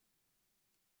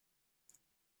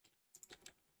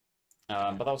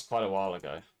 But that was quite a while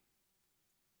ago.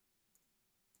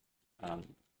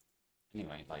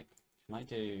 Anyway, like, can I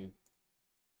do...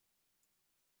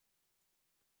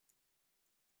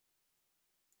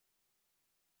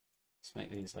 Let's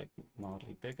make these, like,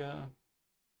 mildly bigger.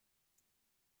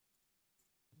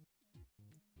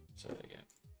 So, there you go.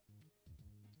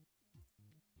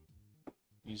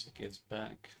 Music is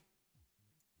back.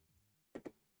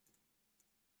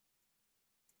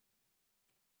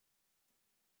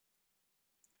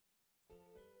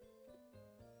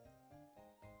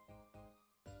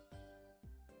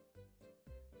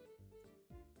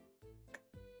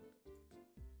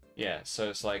 Yeah, so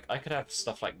it's like, I could have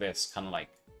stuff like this kind of like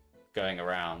going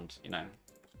around, you know.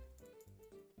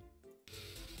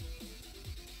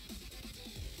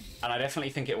 And I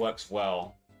definitely think it works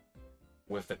well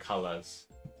with the colors.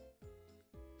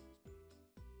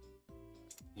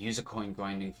 User coin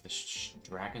grinding for the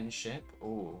dragon ship?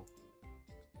 Ooh.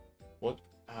 What?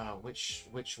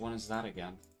 Which one is that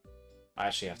again? I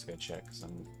actually have to go check because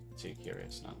I'm too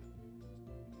curious now.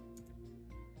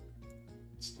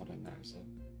 It's not in there, is it?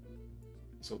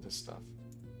 It's all this stuff.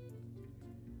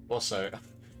 Also,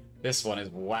 this one is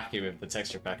wacky with the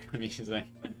texture pack I'm using.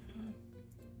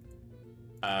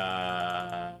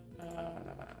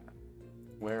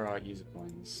 Where are user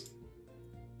coins?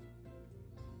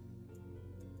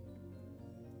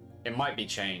 It might be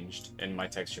changed in my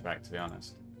texture pack, to be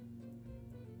honest.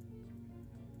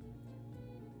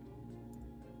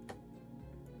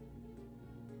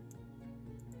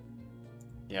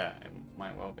 Yeah, it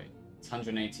might well be. It's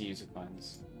 180 user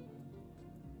coins.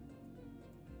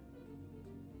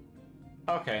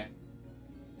 Okay.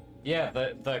 Yeah,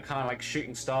 the kind of like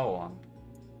shooting star one.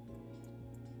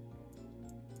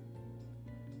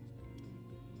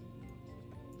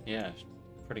 Yeah,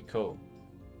 pretty cool.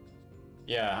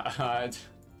 Yeah,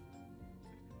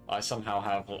 I somehow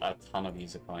have a ton of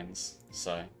user coins,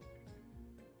 so...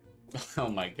 Oh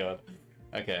my god.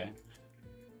 Okay.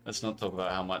 Let's not talk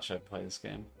about how much I play this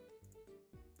game.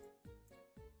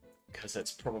 Because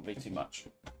it's probably too much.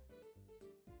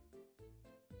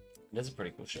 It is a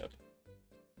pretty cool ship.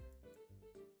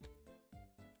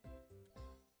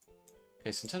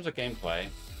 Okay, so in terms of gameplay...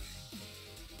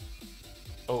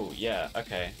 Oh, yeah,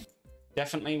 okay.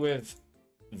 Definitely with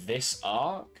this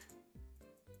arc,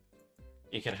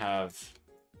 you could have...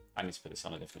 I need to put this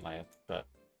on a different layer, but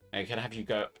you could have you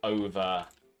go over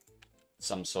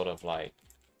some sort of, like,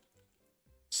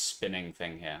 spinning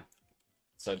thing here.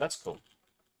 So that's cool.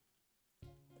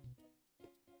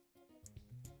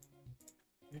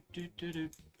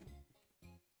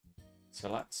 So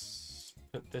let's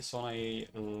put this on a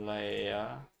layer.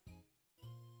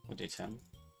 We'll do 10.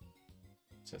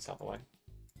 So it's out the way.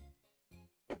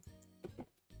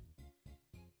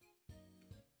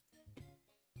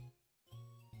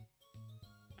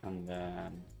 And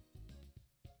then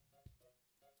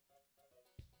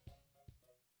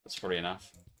that's probably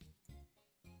enough.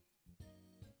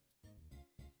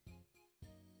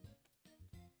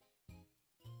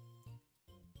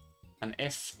 And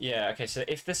if, yeah, okay, so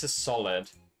if this is solid,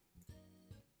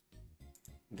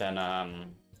 then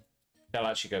they'll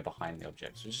actually go behind the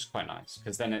objects, which is quite nice,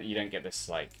 because then you don't get this,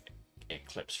 like,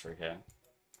 eclipse through here.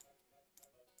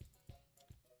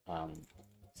 So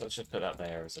let's just put that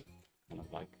there as a kind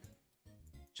of, like,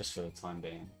 just for the time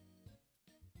being.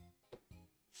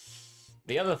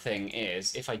 The other thing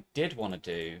is, if I did want to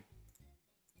do,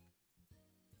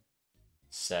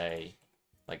 say,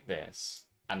 like this,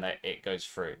 and that it goes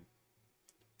through,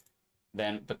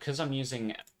 then because I'm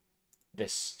using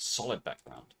this solid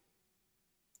background,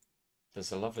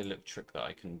 there's a lovely little trick that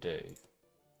I can do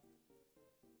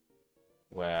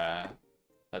where,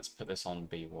 let's put this on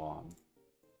B1.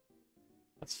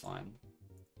 That's fine.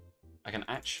 I can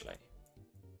actually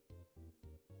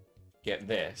get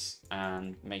this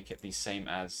and make it the same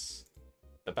as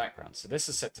the background. So this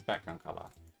is set to background color.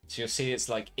 So you'll see it's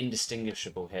like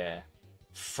indistinguishable here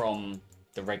from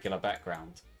the regular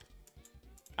background.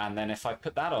 And then if I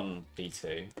put that on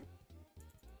B2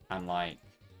 and like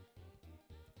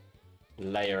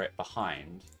layer it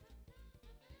behind,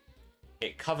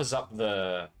 it covers up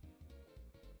the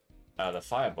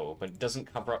fireball, but it doesn't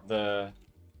cover up the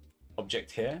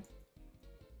object here.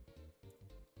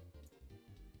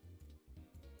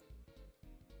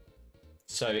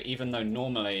 So even though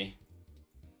normally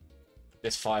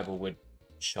this fireball would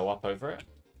show up over it,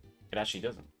 it actually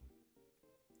doesn't.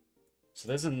 So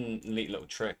there's a neat little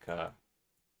trick,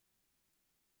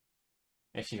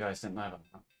 if you guys didn't know about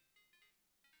that.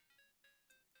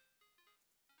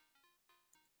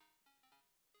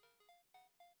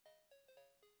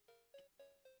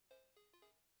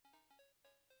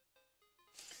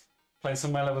 Playing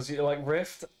some of my levels, you like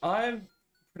Rift? I'm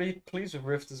pretty pleased with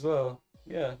Rift as well.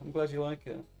 Yeah, I'm glad you like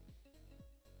it.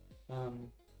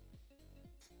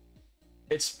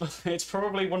 It's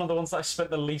probably one of the ones that I spent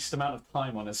the least amount of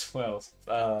time on as well,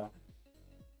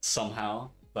 somehow.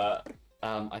 But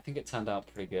I think it turned out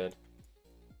pretty good.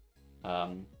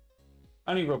 Only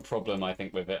real problem I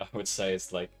think with it, I would say,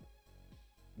 is like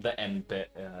the end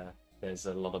bit. There's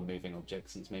a lot of moving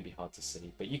objects and it's maybe hard to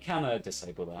see, but you can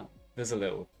disable that. There's a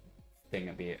little thing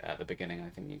at the beginning, I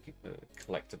think, you can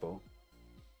collectible.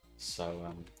 So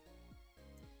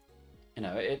you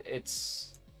know, it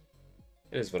is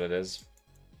what it is.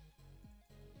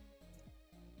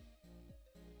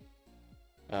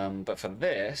 But for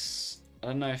this, I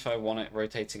don't know if I want it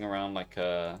rotating around like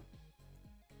a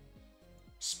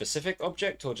specific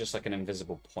object or just like an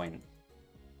invisible point.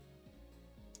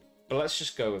 But let's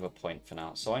just go with a point for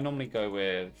now. So I normally go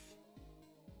with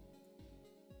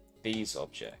these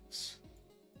objects.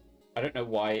 I don't know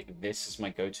why this is my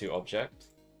go-to object,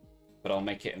 but I'll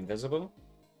make it invisible.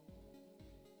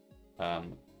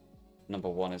 Number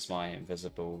 1 is my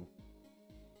invisible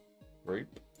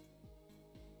group.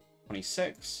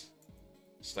 26.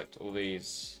 Select all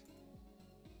these.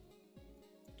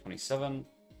 27.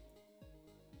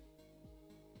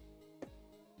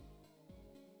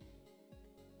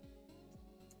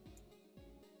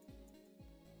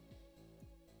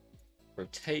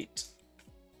 Rotate.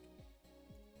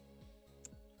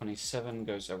 27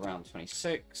 goes around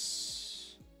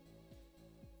 26.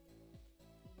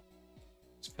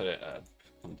 Let's put it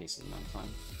on a decent amount of time.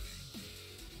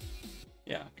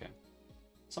 Yeah, okay.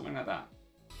 Something like that.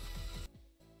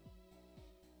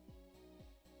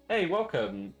 Hey,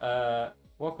 welcome.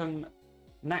 Welcome,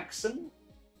 Naxon.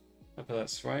 Hope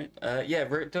that's right. Yeah,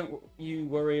 don't you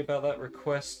worry about that.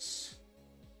 Requests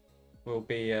will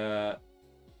be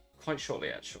quite shortly,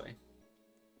 actually.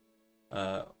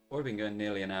 We've been going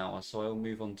nearly an hour, so I'll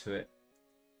move on to it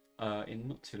in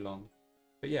not too long.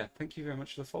 But yeah, thank you very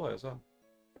much for the follow as well.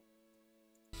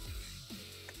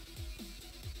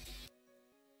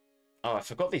 Oh, I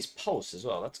forgot these pulse as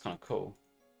well. That's kind of cool.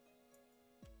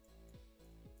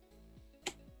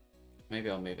 Maybe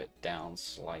I'll move it down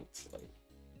slightly.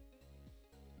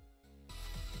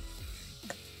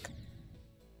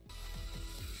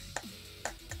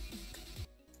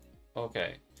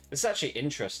 Okay, this is actually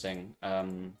interesting. I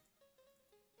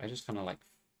just kind of like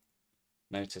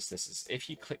noticed this is if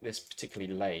you click this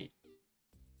particularly late,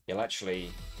 you'll actually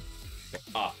go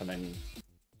up and then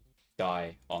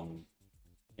die on,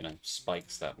 you know,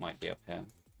 spikes that might be up here.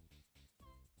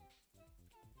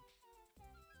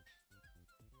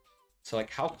 So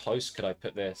like, how close could I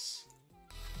put this?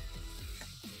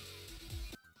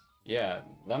 Yeah,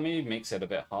 that maybe makes it a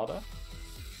bit harder.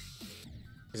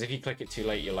 Because if you click it too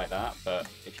late, you're like that, but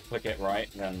if you click it right,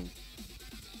 then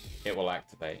it will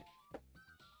activate.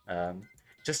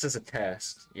 Just as a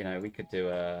test, you know, we could do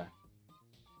a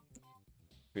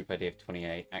group ID of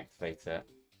 28, activate it.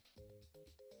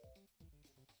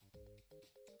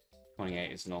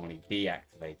 28 is normally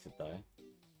deactivated though.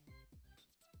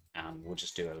 And we'll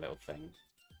just do a little thing.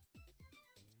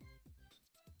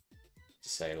 To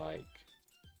say like...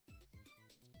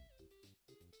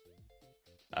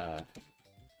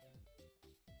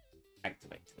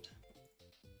 activated.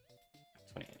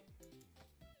 28.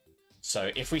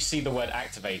 So if we see the word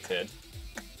activated,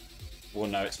 we'll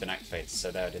know it's been activated. So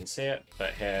there I didn't see it,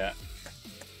 but here...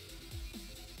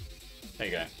 There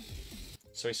you go.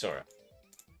 So we saw it.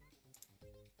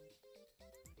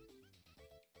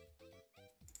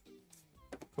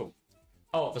 Cool.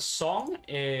 Oh, the song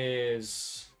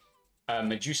is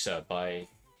Medusa by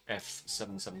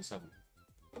F777.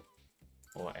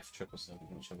 Or F777,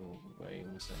 whichever way you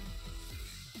want to say.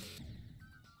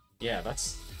 Yeah,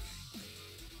 that's...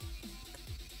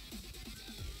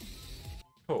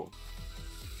 Cool.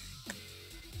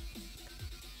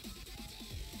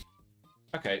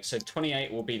 Okay, so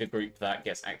 28 will be the group that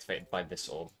gets activated by this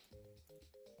orb.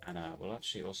 And we'll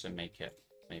actually also make it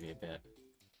maybe a bit...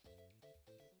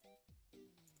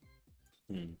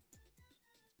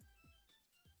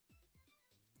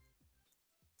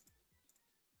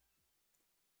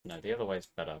 No, the other way's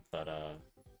better, but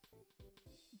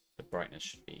the brightness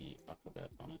should be up a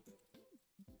bit on it.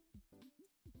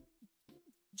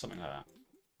 Something like that.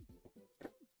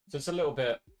 So it's a little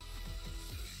bit...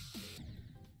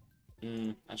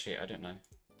 actually, I don't know.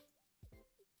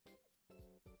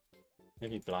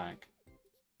 Maybe black.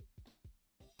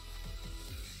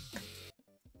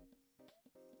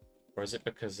 Or is it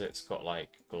because it's got,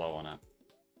 like, glow on it?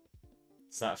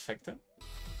 Does that affect it?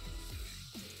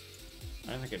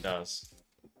 I don't think it does.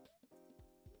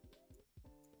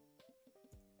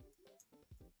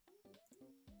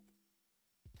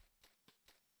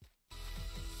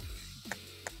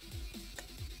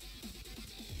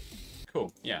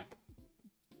 Cool, yeah.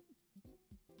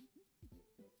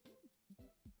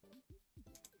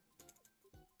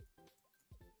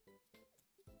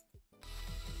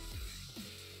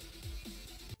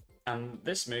 And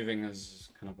this moving is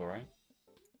kind of alright.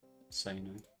 So, you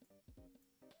know.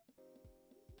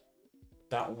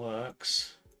 That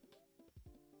works.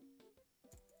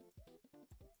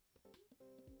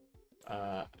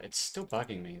 It's still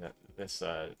bugging me that this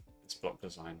block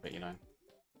design, but you know,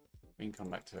 we can come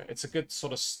back to it. It's a good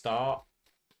sort of start,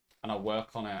 and I'll work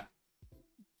on it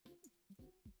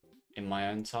in my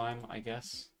own time, I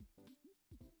guess.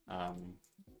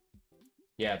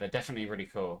 Yeah, they're definitely really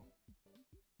cool.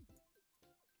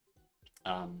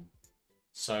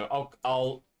 So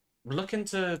I'll look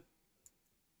into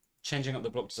changing up the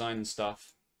block design and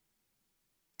stuff.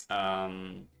 But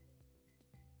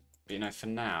you know, for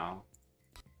now,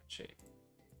 actually,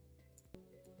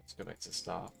 let's go back to the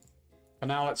start. For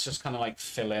now, let's just kind of like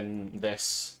fill in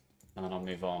this, and then I'll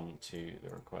move on to the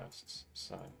requests.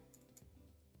 So.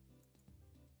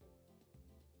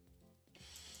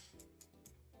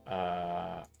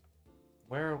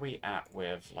 Where are we at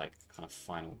with like kind of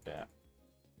final bit?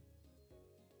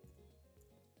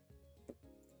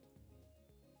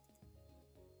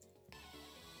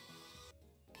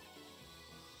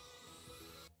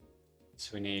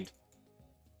 So we need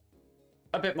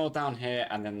a bit more down here,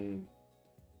 and then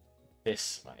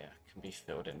this layer. can be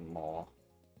filled in more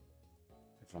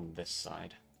over on this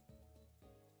side.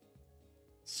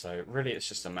 So really it's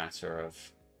just a matter of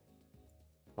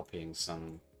copying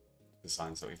some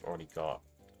designs that we've already got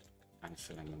and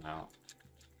filling them out.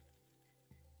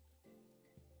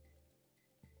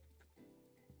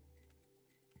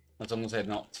 As long as they're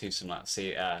not too similar.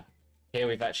 See, here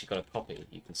we've actually got a copy.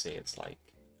 You can see it's like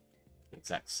the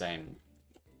exact same.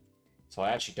 So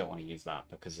I actually don't want to use that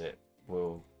because it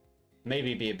will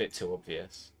maybe be a bit too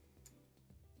obvious.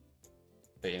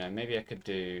 But, you know, maybe I could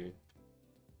do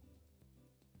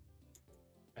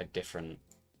a different...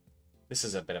 This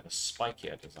is a bit of a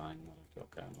spikier design that I've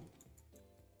got going on.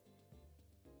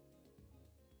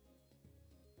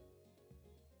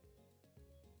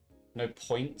 No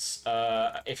points.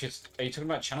 If you're, are you talking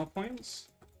about channel points?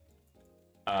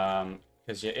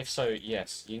 Because yeah, if so,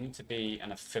 yes, you need to be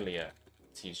an affiliate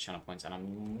to use channel points, and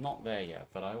I'm not there yet,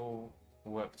 but I will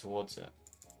work towards it.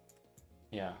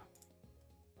 Yeah.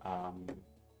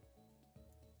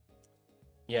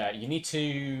 Yeah, you need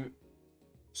to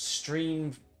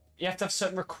stream. You have to have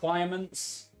certain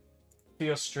requirements for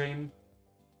your stream.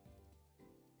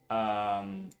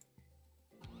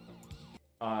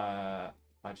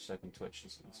 I just opened Twitch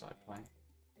and started playing.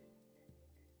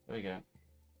 There we go.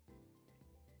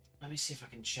 Let me see if I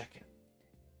can check it.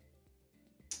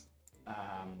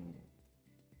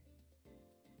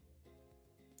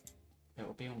 It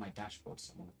will be on my dashboard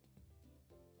somewhere.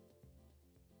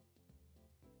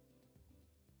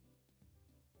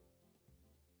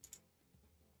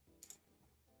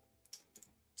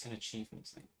 It's an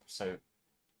achievements thing. So,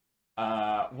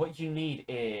 what you need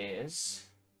is...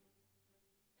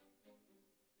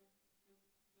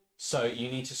 So you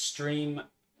need to stream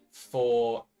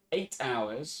for 8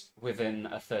 hours within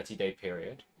a 30-day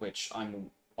period, which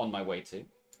I'm on my way to,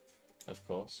 of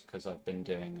course, because I've been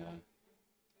doing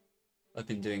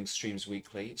streams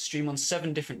weekly. Stream on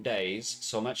 7 different days,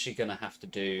 so I'm actually going to have to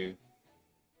do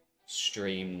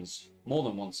streams more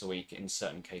than once a week in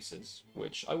certain cases,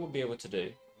 which I will be able to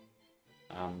do.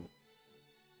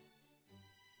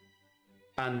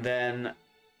 And then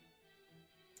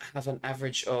have an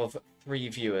average of 3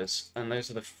 viewers, and those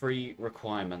are the 3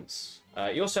 requirements.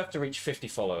 You also have to reach 50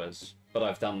 followers, but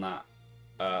I've done that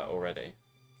already.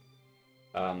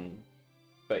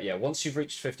 But yeah, once you've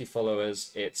reached 50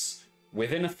 followers, it's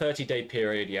within a 30-day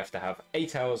period, you have to have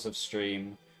 8 hours of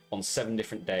stream on 7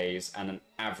 different days and an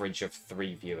average of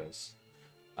 3 viewers,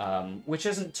 which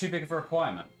isn't too big of a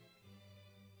requirement.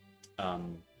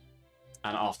 And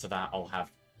after that, I'll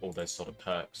have all those sort of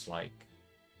perks, like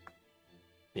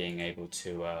being able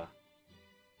to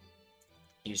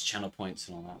use channel points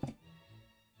and all that.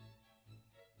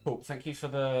 Cool, thank you for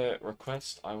the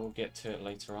request. I will get to it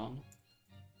later on.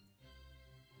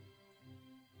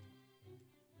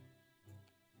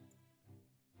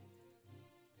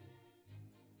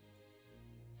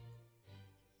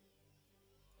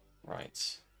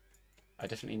 Right. I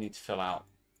definitely need to fill out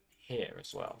here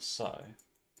as well, so...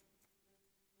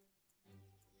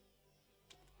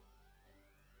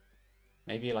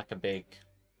 Maybe like a big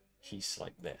piece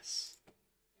like this.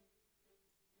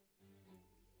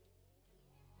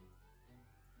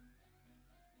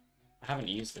 I haven't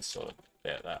used this sort of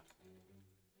bit that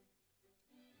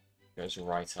goes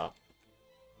right up.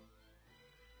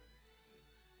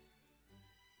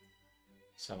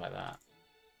 So like that.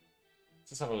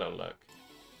 Let's have a little look.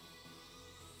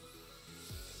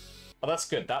 Oh, that's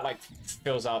good. That like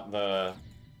fills out the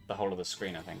whole of the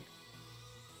screen, I think.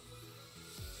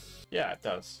 Yeah, it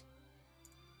does.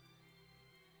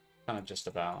 Kind of just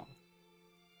about.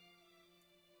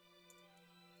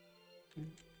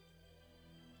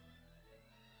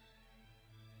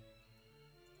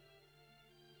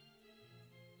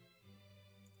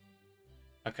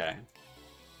 Okay.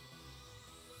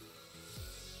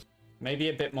 Maybe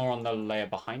a bit more on the layer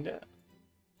behind it.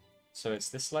 So it's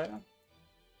this layer?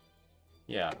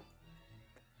 Yeah.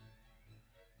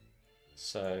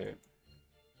 So...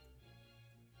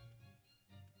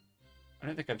 I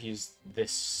don't think I've used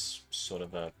this sort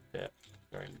of a bit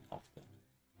very often.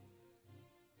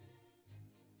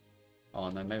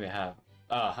 Oh, no, maybe I have.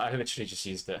 Ah, I literally just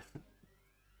used it.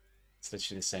 It's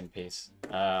literally the same piece.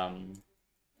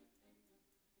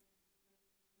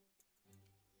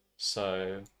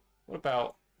 So, what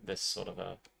about this sort of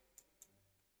a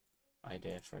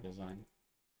idea for a design?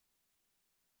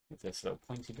 With this little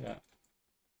pointy bit.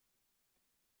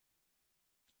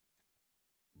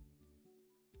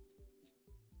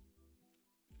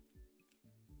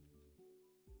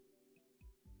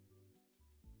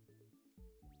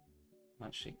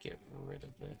 Actually get rid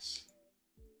of this.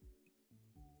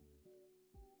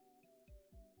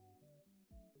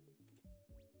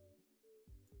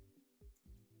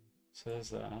 So there's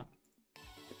that.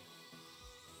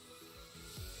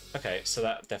 Okay, so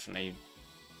that definitely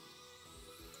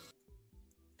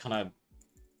kind of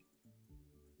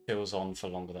feels on for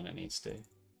longer than it needs to.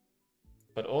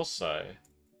 But also,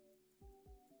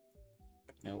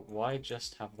 you know, why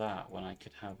just have that when I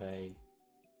could have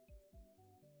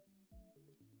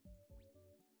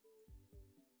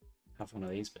one of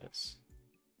these bits?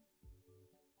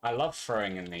 I love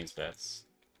throwing in these bits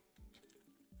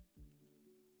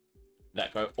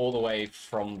that go all the way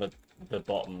from the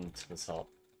bottom to the top.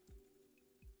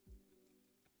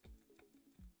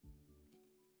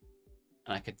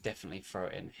 And I could definitely throw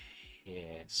it in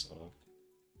here, sort of.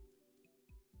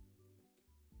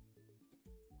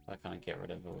 I kind of get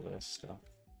rid of all this stuff.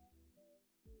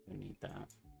 We need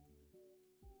that.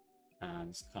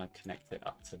 And just kind of connect it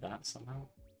up to that somehow.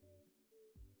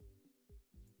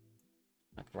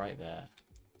 Like right there.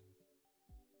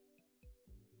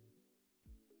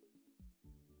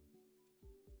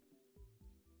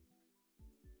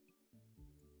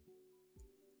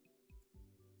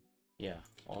 Yeah,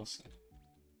 awesome.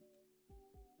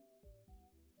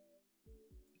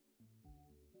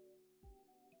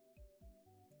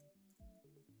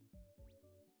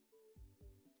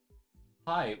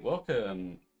 Hi,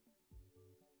 welcome.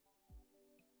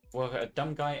 Welcome,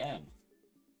 Dumb Guy M.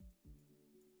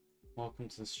 Welcome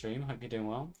to the stream. Hope you're doing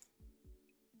well.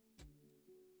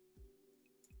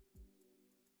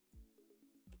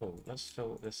 Cool. Let's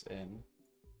fill this in.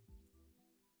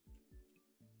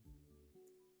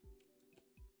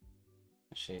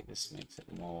 Actually, this makes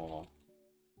it more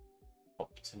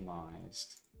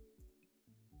optimized.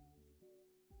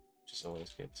 Which is always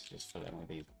good to just fill it in with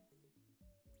these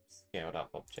scaled up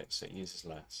objects so it uses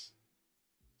less.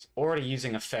 It's already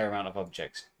using a fair amount of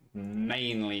objects,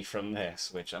 mainly from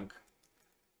this, which I'm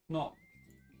not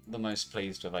the most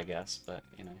pleased with, I guess, but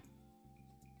you know.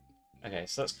 Okay,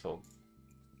 so that's cool.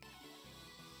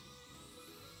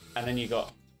 And then you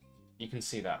can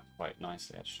see that quite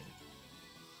nicely, actually.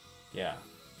 Yeah.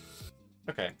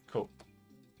 Okay, cool.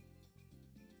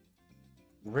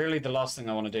 Really, the last thing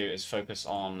I want to do is focus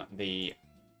on the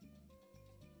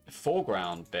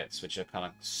foreground bits, which are kind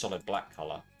of solid black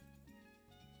color.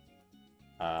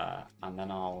 And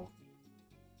then I'll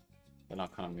kind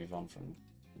of move on from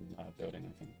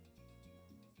building, I think.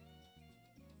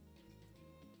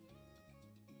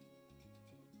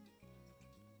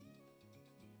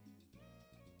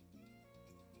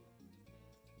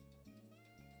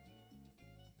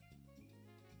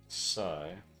 So,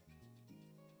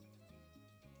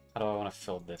 how do I want to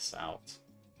fill this out?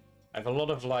 I have a lot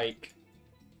of, like,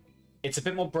 it's a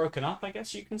bit more broken up, I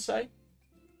guess you can say.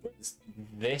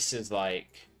 This is,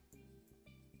 like,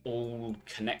 all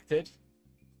connected.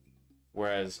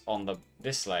 Whereas on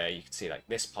this layer, you can see, like,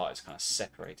 this part is kind of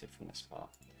separated from this part.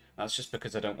 That's just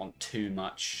because I don't want too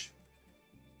much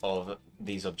of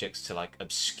these objects to, like,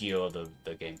 obscure the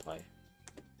gameplay.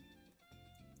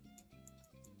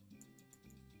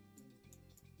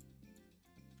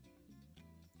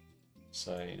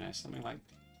 So, you know, something like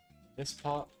this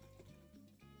part,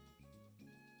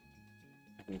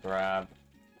 I can grab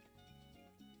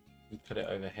and put it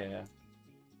over here.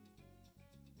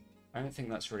 I don't think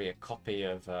that's really a copy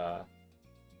of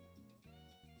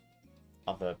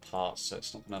other parts, so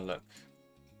it's not going to look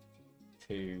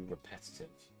too repetitive.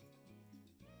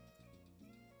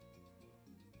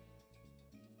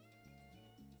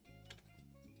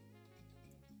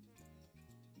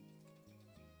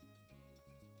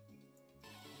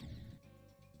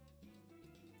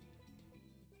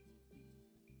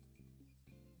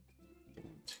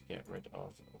 To get rid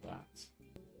of that.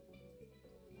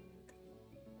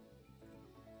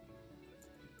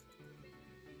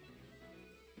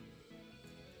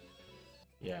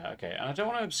 Yeah, okay, and I don't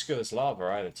want to obscure this lava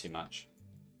either too much.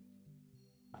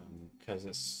 Because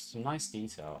it's some nice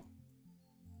detail.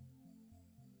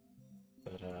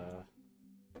 But,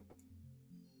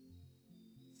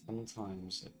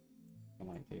 sometimes I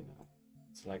might do that.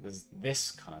 So, like, there's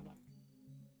this kind of, like,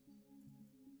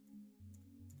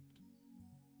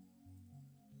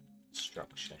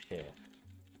 structure here.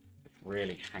 It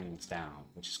really hangs down,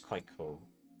 which is quite cool.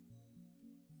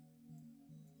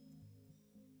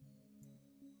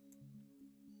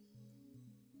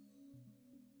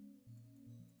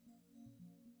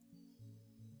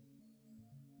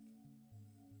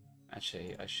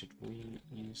 Actually, I should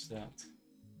reuse that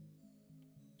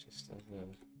just as a...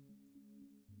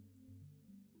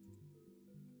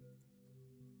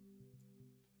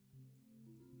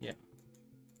 Yeah.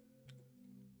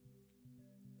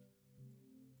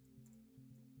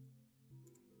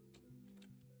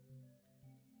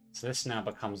 So this now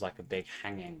becomes like a big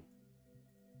hanging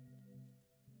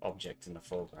object in the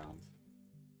foreground,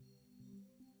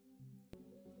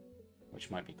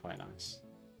 which might be quite nice,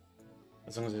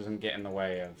 as long as it doesn't get in the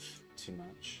way of too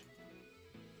much.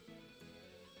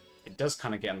 It does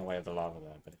kind of get in the way of the lava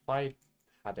there, but if I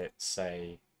had it,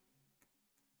 say,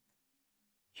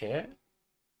 here,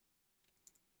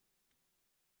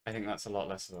 I think that's a lot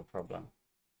less of a problem,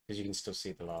 because you can still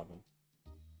see the lava.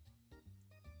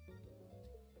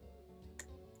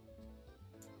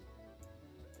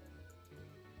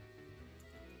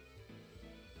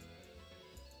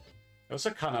 It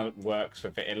also kind of works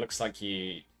with it. It looks like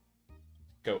you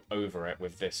go over it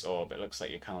with this orb. It looks like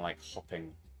you're kind of like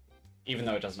hopping, even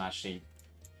though it doesn't actually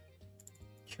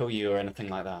kill you or anything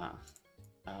like that.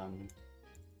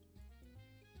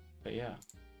 But yeah.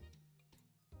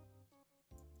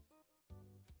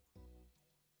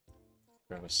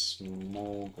 Grab a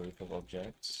small group of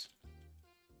objects.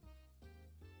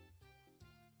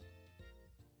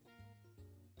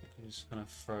 Just gonna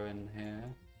throw in here.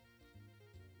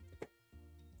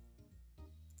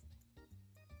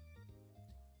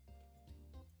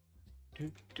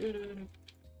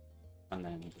 And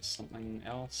then just something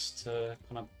else to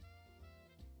kind of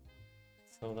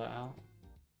fill that out.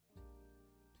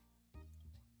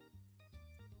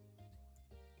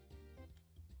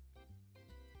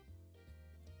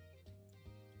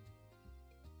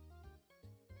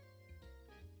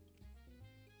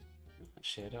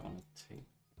 Actually, I don't want to take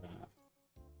that.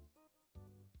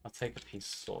 I'll take a piece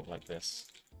sort of like this.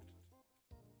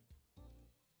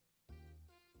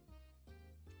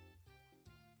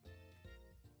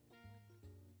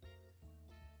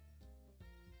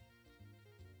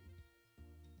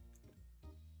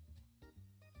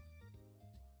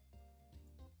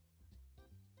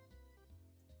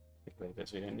 Take away the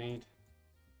bits we don't need.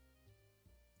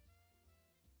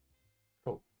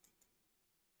 Cool.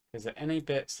 Is there any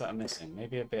bits that are missing?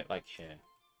 Maybe a bit like here.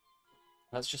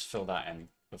 Let's just fill that in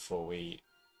before we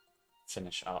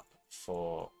finish up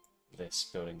for this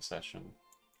building session.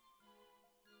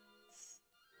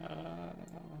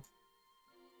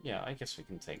 Yeah, I guess we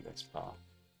can take this part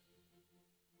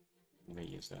and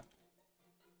reuse it.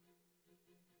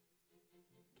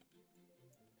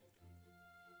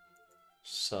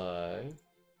 So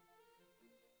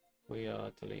we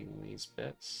are deleting these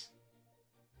bits.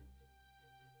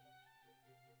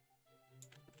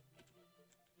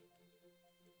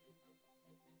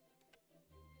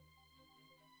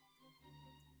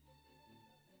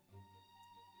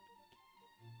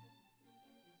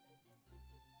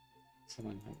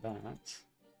 Something like that.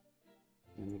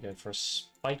 And then we go for a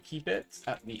spiky bit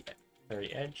at the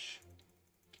very edge.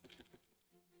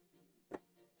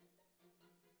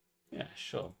 Yeah,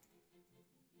 sure.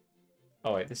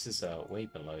 Oh wait, this is way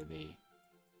below the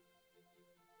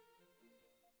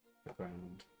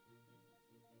ground.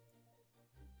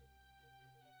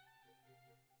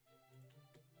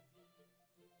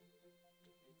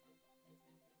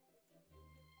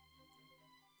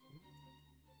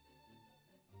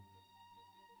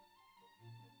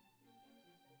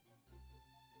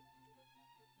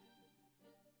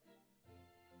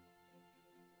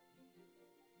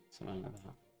 Something like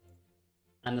that.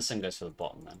 And the same goes for the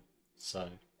bottom then. So,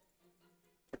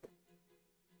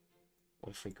 what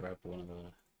if we grab one of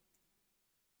the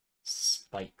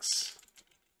spikes?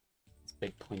 This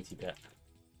big pointy bit.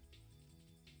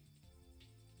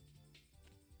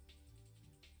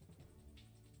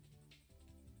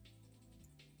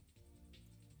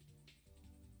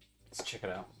 Let's check it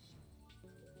out.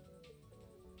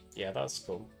 Yeah, that's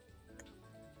cool.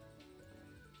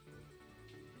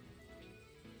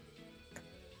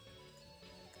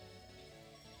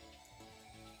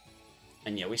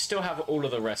 And yeah, we still have all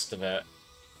of the rest of it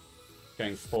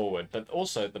going forward, but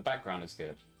also the background is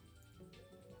good.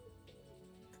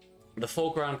 The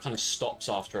foreground kind of stops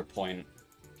after a point.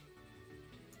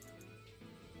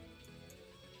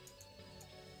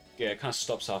 Yeah, it kind of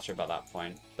stops after about that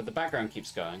point, but the background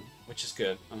keeps going, which is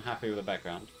good. I'm happy with the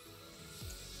background.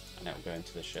 And it will go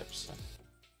into the ship, so.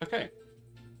 Okay.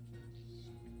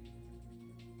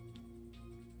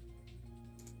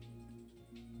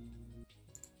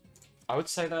 I would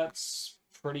say that's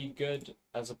pretty good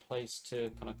as a place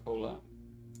to kind of call it.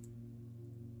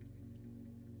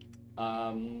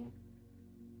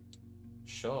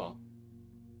 Sure.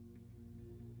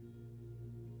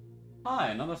 Hi,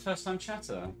 another first-time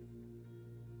chatter.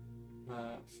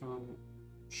 From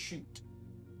Shoot.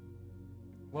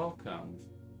 Welcome.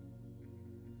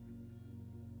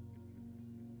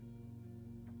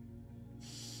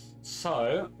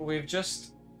 So, we've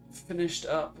just finished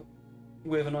up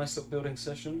with a nice little building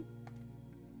session.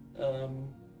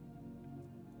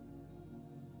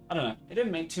 I don't know. It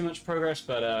didn't make too much progress,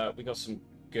 but we got some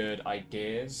good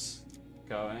ideas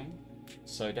going.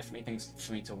 So definitely things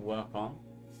for me to work on.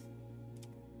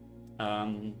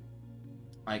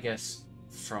 I guess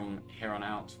from here on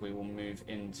out, we will move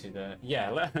into the...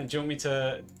 Yeah, do you want me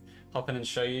to hop in and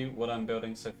show you what I'm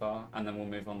building so far? And then we'll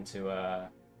move on to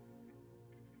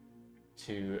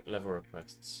level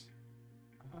requests.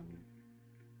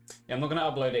 Yeah, I'm not going to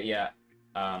upload it yet.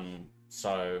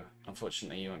 So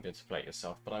unfortunately you won't be able to play it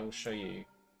yourself, but I will show you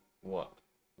what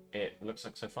it looks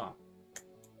like so far.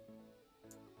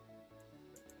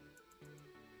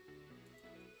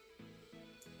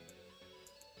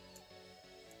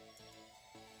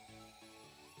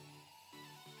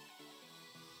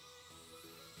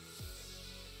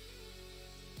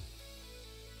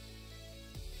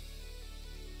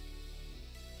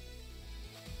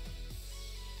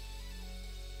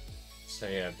 So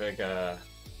yeah, big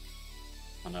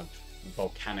kind of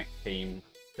volcanic theme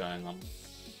going on,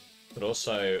 but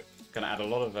also going to add a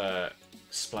lot of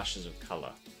splashes of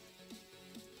color.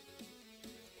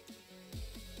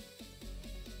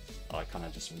 Oh, I kind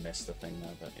of just missed the thing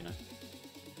there, but you know.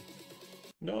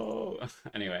 No.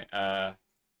 Anyway, yeah,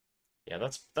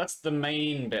 that's the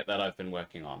main bit that I've been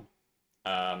working on.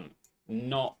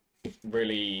 Not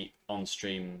really on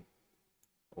stream.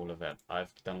 All of it.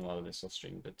 I've done a lot of this off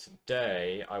stream, but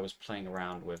today I was playing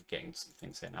around with getting some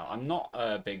things here. Now, I'm not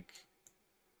a big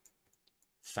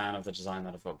fan of the design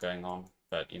that I've got going on,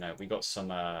 but you know, we got some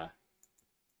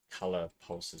color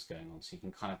pulses going on, so you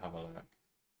can kind of have a look.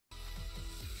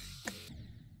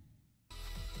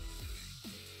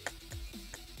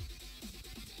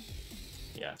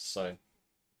 Yeah, so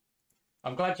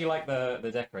I'm glad you like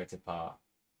the decorated part.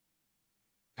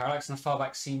 Parallax in the far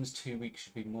back seems too weak,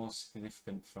 should be more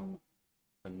significant from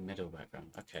the middle background.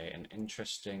 Okay, an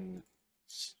interesting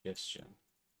suggestion.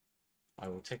 I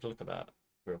will take a look at that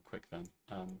real quick then.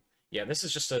 Yeah, this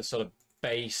is just a sort of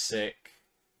basic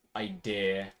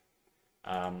idea.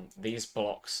 These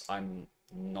blocks, I'm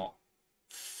not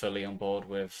fully on board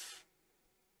with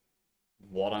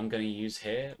what I'm going to use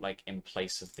here, like in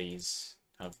place of these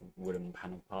kind of wooden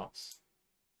panel parts.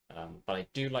 But I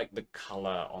do like the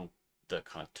color on the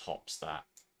kind of tops that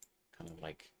kind of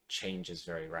like changes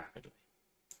very rapidly.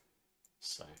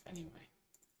 So anyway,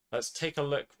 let's take a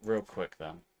look real quick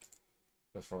then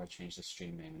before I change the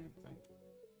stream name and everything.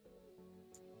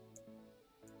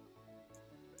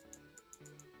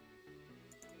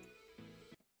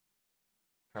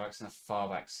 Parallax in the far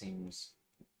back seems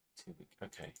too big.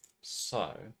 Okay,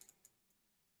 so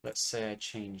let's say I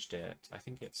changed it. I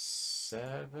think it's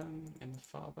 7 in the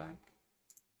far back.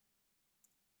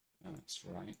 Oh, that's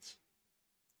right.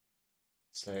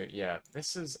 So yeah,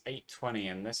 this is 820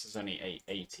 and this is only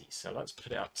 880. So let's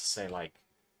put it up to say like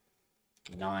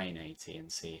 980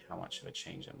 and see how much of a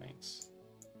change it makes.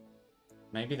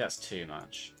 Maybe that's too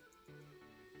much.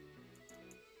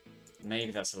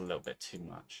 Maybe that's a little bit too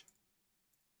much.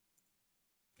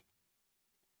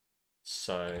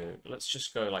 So let's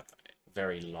just go like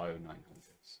very low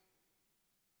 900s.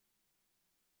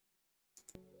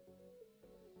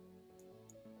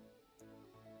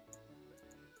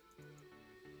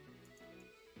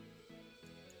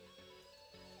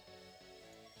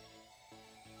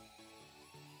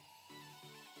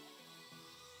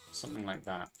 Something like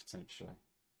that, potentially.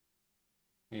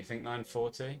 You think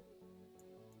 940?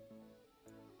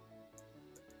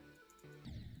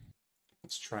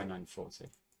 Let's try 940.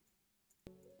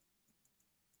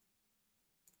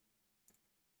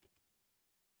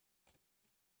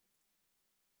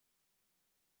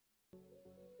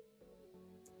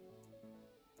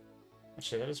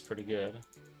 Actually, that is pretty good.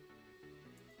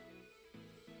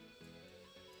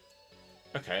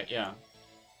 Okay, yeah.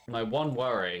 My one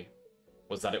worry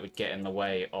was that it would get in the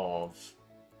way of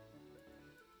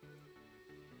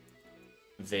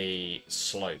the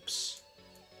slopes,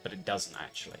 but it doesn't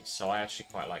actually, so I actually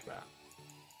quite like that.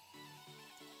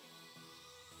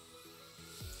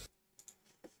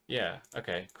 Yeah,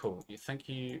 okay, cool. Thank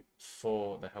you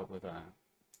for the help with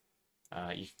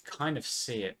that. You kind of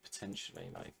see it potentially,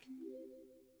 like...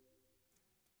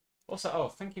 Also, oh,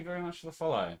 thank you very much for the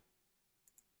follow.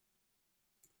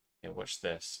 Yeah, watch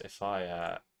this. If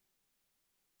I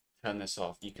turn this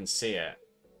off, you can see it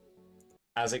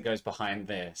as it goes behind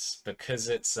this, because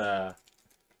it's it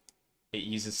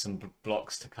uses some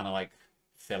blocks to kind of like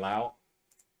fill out.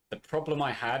 The problem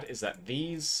I had is that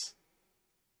these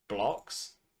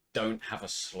blocks don't have a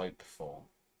slope form,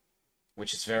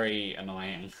 which is very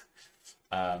annoying.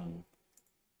 But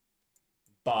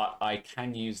I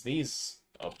can use these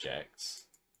objects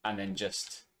and then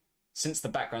just, since the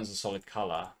background's a solid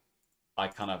color, I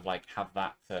kind of like have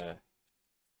that to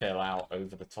fill out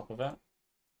over the top of it.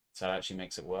 So that actually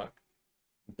makes it work.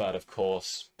 But of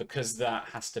course, because that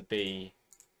has to be,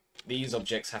 these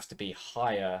objects have to be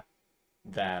higher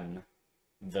than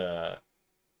the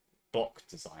block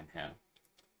design here.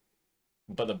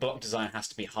 But the block design has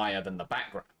to be higher than the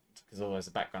background, because otherwise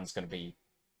the background's going to be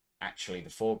actually the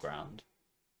foreground.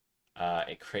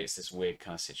 It creates this weird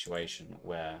kind of situation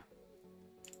where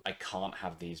I can't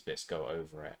have these bits go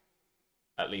over it.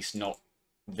 At least not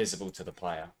visible to the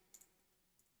player.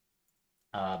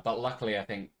 But luckily, I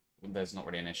think there's not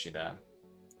really an issue there,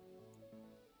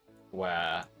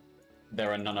 where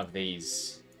there are none of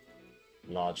these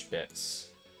large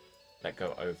bits that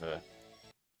go over.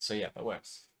 So yeah, that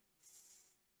works.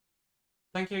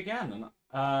 Thank you again.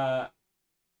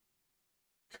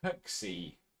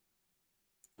 Cooksy.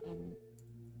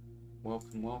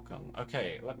 Welcome, welcome.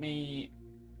 Okay, let me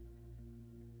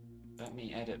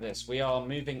edit this. We are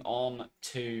moving on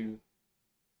to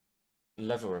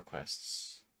level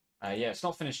requests. Yeah, it's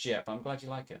not finished yet, but I'm glad you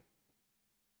like it.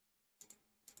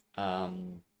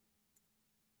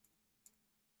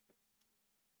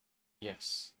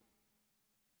 Yes.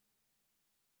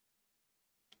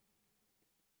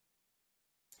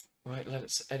 Right,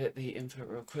 let's edit the info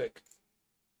real quick.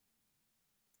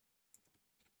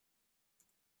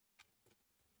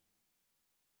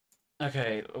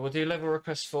 Okay, we'll do level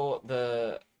requests for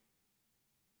the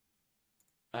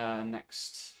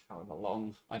next however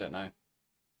long. I don't know.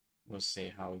 We'll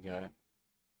see how we go.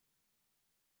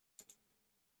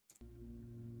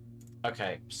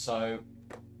 Okay, so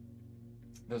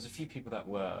there's a few people that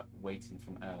were waiting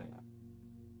from earlier.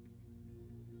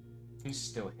 Who's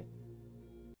still here?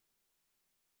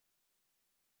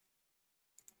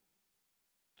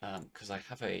 Because I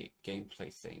have a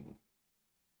gameplay thing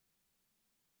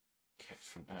kept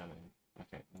from earlier.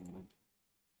 Okay, never mind.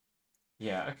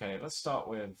 Yeah, okay, let's start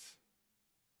with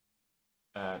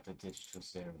the Digital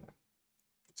Zero.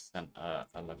 Sent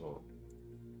a level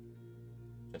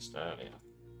just earlier.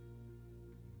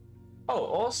 Oh,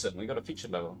 awesome! We got a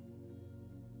featured level.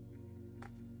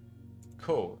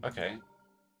 Cool, okay.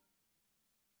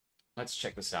 Let's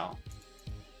check this out.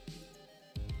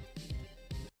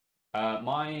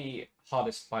 My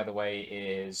hardest, by the way,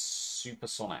 is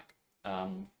Supersonic.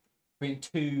 Between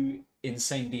two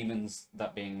insane demons,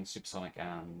 that being Supersonic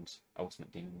and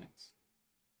Ultimate Demon Mix,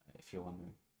 if you're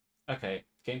wondering. Okay,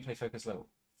 gameplay focus level.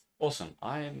 Awesome,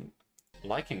 I'm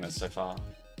liking this so far.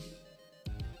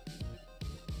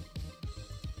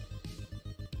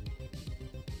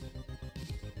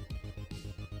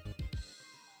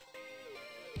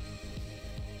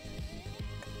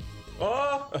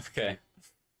 Oh, okay.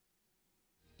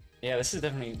 Yeah, this is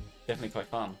definitely quite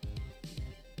fun.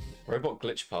 Robot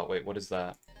glitch part. Wait, what is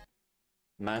that?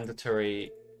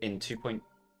 Mandatory in 2.2?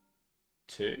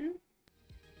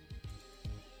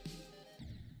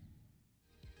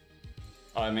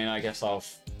 I mean, I guess I'll...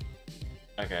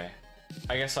 Okay.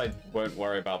 I guess I won't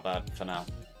worry about that for now,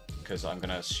 because I'm going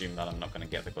to assume that I'm not going to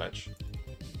get the glitch.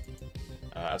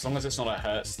 As long as it's not a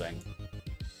Hertz thing,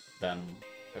 then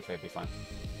hopefully it'll be fine.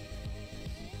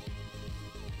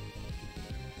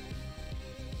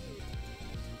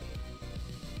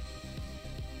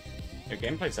 Your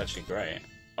gameplay's actually great.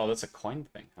 Oh, that's a coin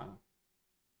thing, huh?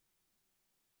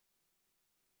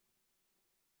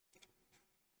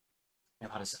 Yeah,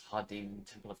 how does it? Hard Demon,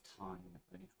 Temple of Time,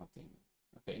 only Hard Demon.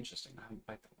 Okay, interesting. I haven't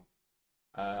played that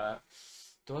one.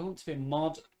 Do I want to be a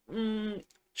mod?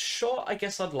 Sure, I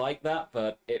guess I'd like that,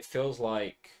 but it feels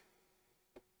like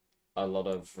a lot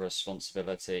of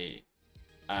responsibility,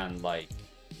 and like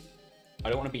I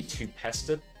don't want to be too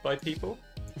pestered by people,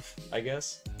 I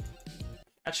guess.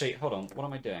 Actually, hold on. What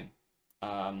am I doing?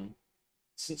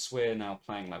 Since we're now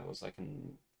playing levels, I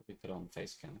can probably put on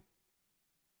face cam.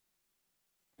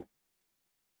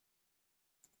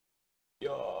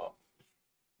 Yeah.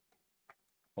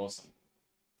 Awesome.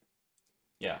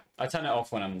 Yeah, I turn it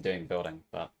off when I'm doing building,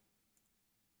 but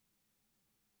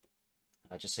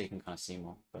just so you can kind of see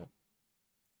more. But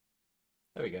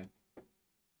there we go.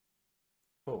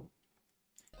 Cool.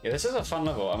 Yeah, this is a fun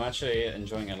level. I'm actually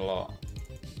enjoying it a lot.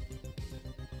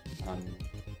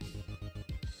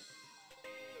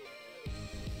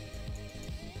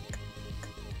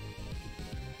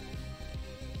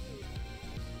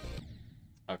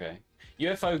 Okay.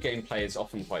 UFO gameplay is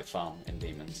often quite fun in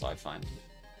Demons, I find.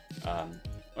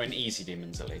 Or in easy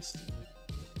Demons, at least.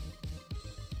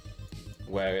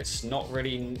 Where it's not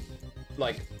really,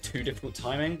 like, too difficult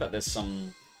timing, but there's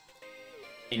some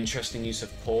interesting use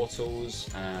of portals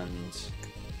and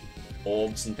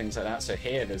orbs and things like that. So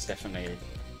here, there's definitely...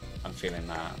 I'm feeling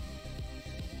that.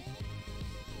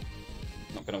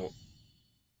 Not gonna...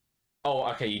 Oh,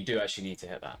 okay, you do actually need to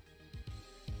hit that.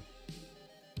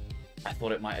 I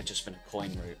thought it might have just been a coin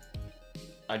route.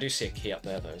 I do see a key up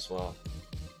there though as well,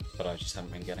 but I just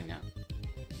haven't been getting it.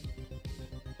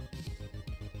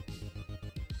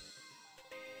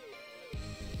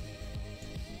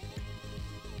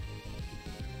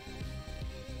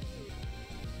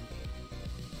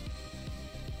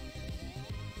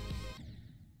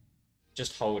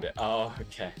 Just hold it. Oh,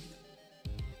 okay.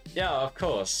 Yeah, of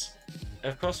course.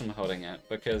 Of course I'm holding it,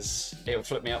 because it will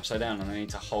flip me upside down and I need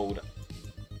to hold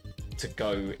to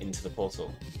go into the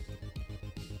portal.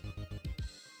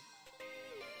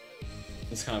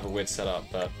 It's kind of a weird setup,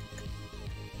 but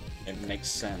it makes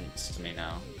sense to me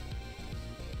now.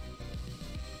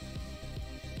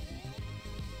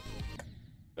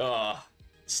 Oh,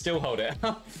 still hold it.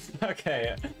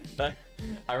 Okay,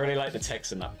 I really like the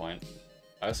text in that point.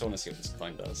 I also want to see what this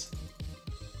coin does.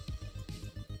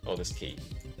 Or this key.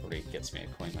 Probably gets me a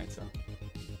coin later.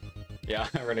 Yeah,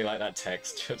 I really like that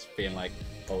text, just being like,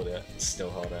 hold it, still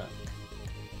hold it.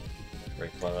 Very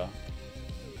clever.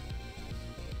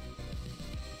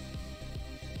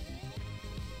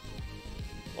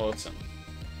 Awesome.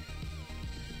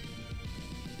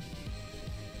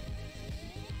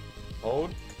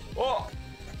 Hold. Oh!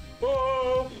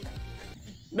 Oh!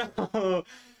 No!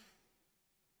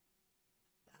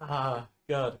 Ah,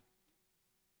 God.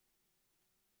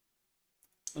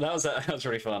 That was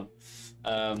really fun.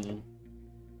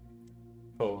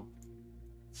 Cool.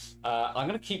 I'm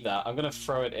gonna keep that. I'm gonna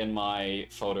throw it in my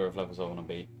folder of levels I want to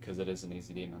beat because it is an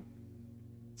easy demon.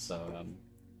 So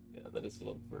yeah, that is a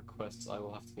lot of requests. I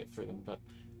will have to get through them, but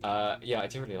yeah, I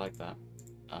do really like that.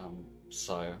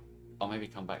 So I'll maybe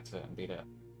come back to it and beat it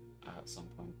at some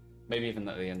point. Maybe even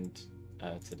at the end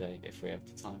today if we have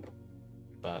the time.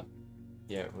 But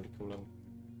yeah, really cool level.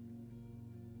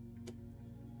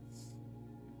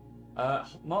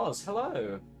 Moz,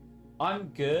 hello. I'm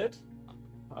good.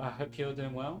 I hope you're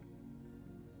doing well.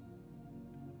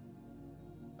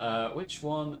 Which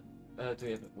one do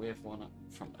we have? We have one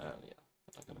from earlier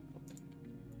that I gotta put in.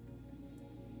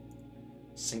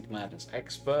 Sync Madness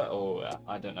expert, or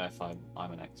I don't know if I'm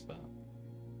an expert,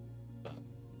 but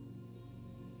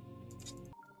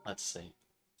let's see.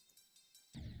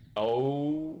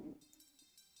 Oh.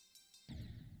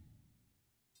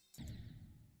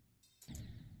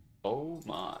 Oh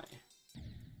my.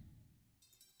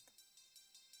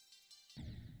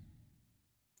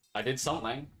 I did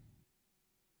something.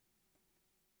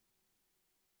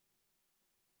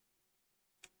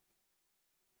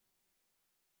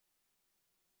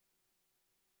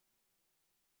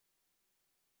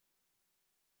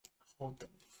 Hold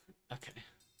on. Okay.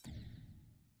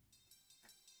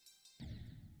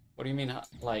 What do you mean,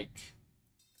 like...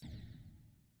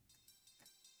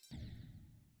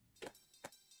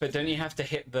 But don't you have to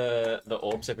hit the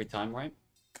orbs every time, right?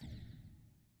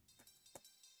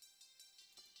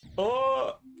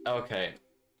 Oh! Okay.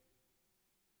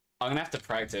 I'm gonna have to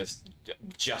practice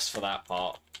just for that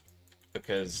part.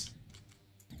 Because...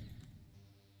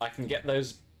 I can get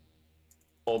those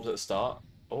orbs at the start.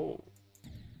 Oh.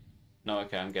 No,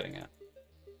 okay, I'm getting it.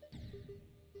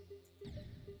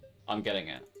 I'm getting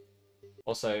it.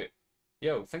 Also,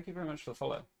 yo, thank you very much for the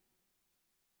follow.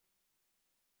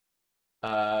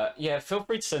 Yeah, feel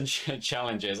free to send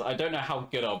challenges. I don't know how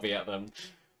good I'll be at them,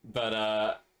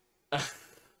 but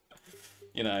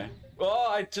you know. Oh,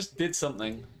 I just did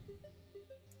something.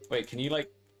 Wait, can you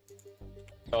like?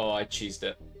 Oh, I cheesed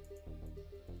it.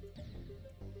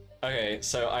 Okay,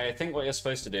 so I think what you're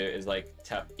supposed to do is like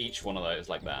tap each one of those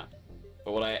like that.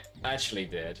 But what I actually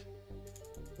did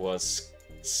was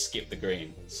skip the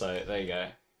green. So there you go.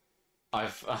 I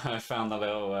found a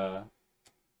little.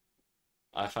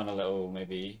 I found a little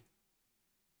maybe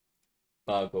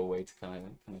bug or way to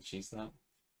kind of cheese that.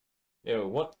 Yo,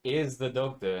 what is the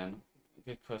dog doing?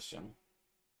 Good question.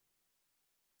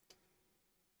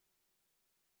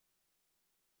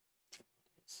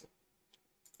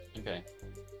 Okay.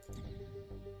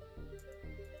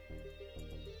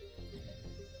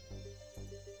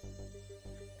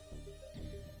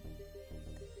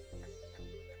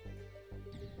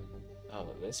 Oh,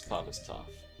 this part is tough.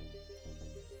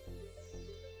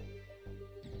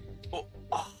 Oh.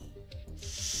 Oh.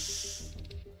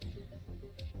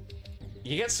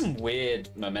 You get some weird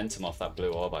momentum off that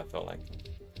blue orb, I feel like.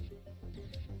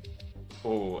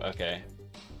 Oh, okay.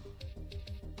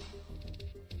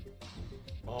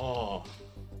 Oh,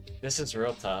 this is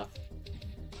real tough.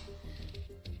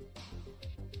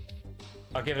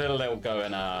 I'll give it a little go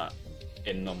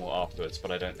in normal afterwards,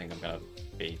 but I don't think I'm gonna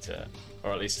beat it.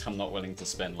 Or at least I'm not willing to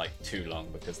spend like too long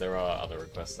because there are other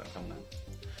requests that come now.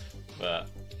 But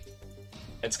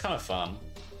It's kind of fun.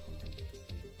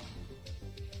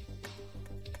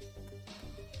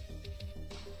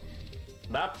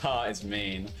 That part is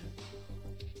mean.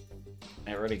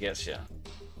 It really gets you.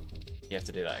 You have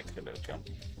to do that extra little jump.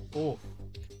 Oh,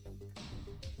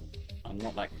 I'm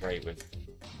not that great with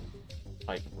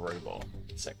like robot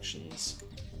sections.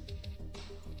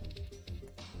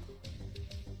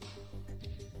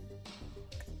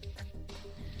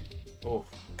 Oh.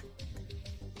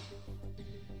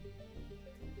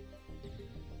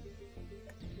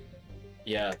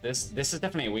 Yeah, this is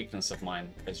definitely a weakness of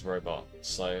mine, is robot,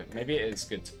 so maybe it is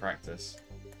good to practice.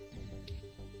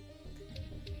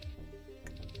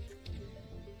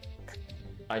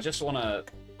 I just wanna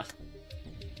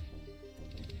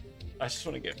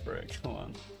get through it, come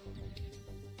on.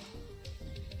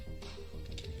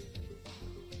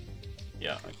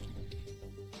 Yeah.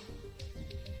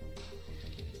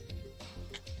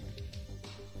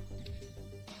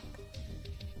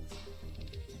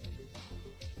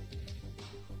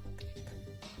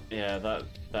 Yeah,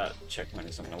 that checkpoint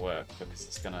isn't gonna work because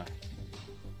it's gonna...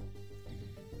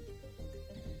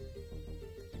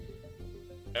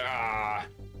 Ah!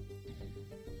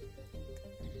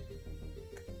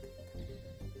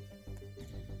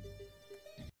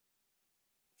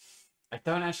 I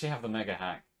don't actually have the mega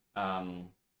hack.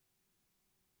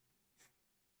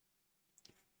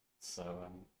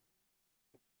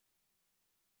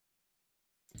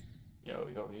 Yo,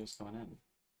 we got reviews coming in.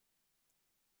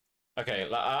 Okay,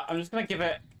 I'm just gonna give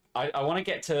it. I want to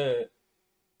get to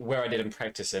where I did in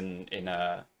practice in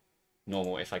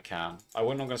normal if I can.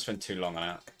 I'm not gonna spend too long on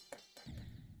it.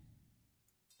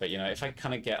 But you know, if I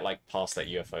kind of get like past that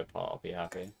UFO part, I'll be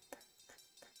happy.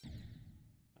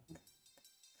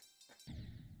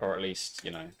 Or at least,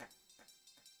 you know,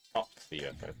 up to the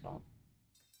UFO part.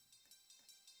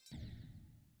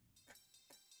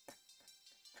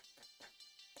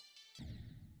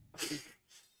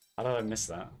 How did I miss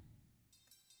that?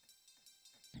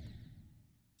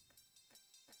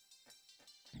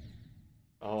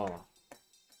 Oh.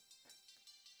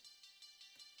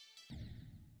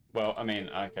 Well, I mean,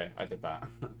 okay, I did that.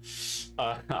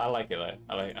 I like it though.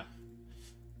 I'll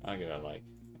give it a like.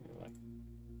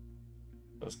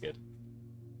 That was good.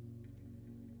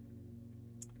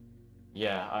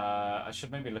 Yeah, I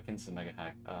should maybe look into Mega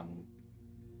Hack.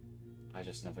 I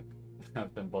just never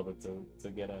have been bothered to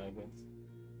get it, I guess.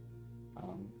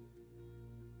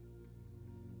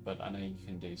 But I know you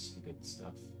can do some good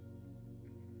stuff.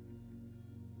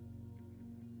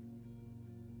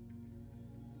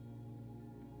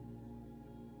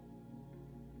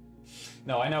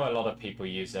 No, I know a lot of people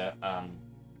use it.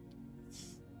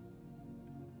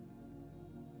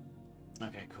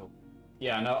 Okay, cool.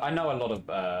 Yeah, I know a lot of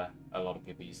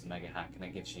people use the Mega Hack, and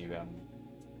it gives you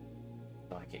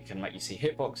like it can let you see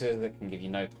hitboxes, it can give you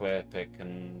no clip, it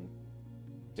can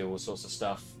do all sorts of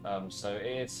stuff. So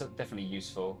it's definitely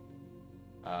useful,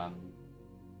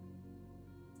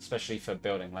 especially for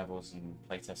building levels and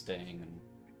playtesting and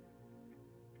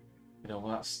all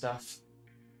that stuff.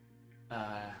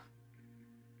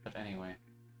 But anyway,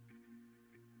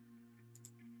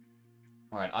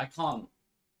 all right, I can't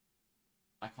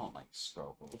like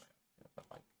scroll all the way up here, but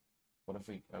like, what if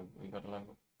we got a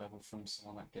level from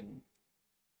someone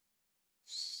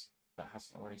that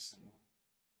hasn't already sent one?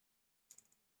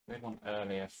 We had one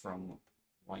earlier from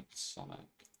White Sonic.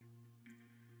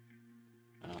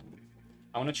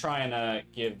 I want to try and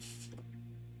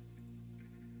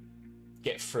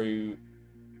get through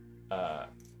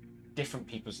different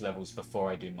people's levels before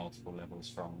I do multiple levels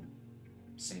from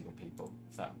single people,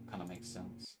 if that kind of makes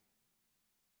sense.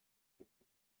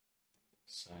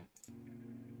 So,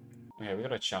 okay, we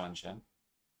got a challenge here.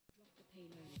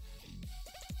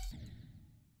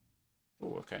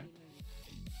 Oh, okay.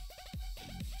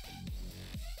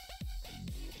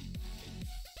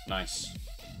 Nice.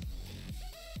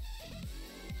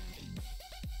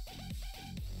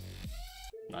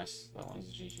 Nice. That one's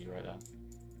a GG right there.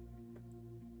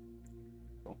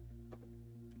 Cool.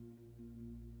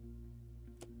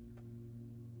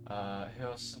 Who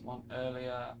else sent one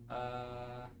earlier?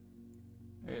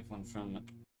 We have one from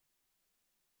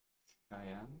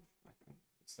Cheyenne, I think.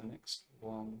 It's the next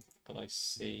one that I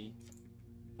see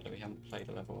that we haven't played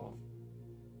a level of.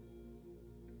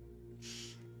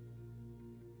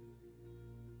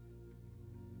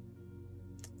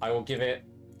 I will give it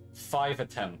 5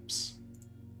 attempts.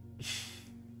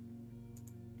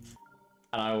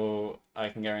 And I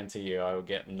can guarantee you I will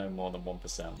get no more than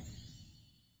 1%.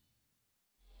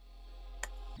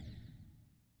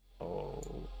 Oh,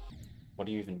 what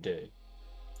do you even do?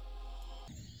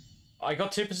 I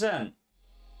got 2%.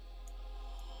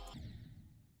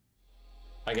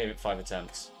 I gave it 5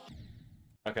 attempts.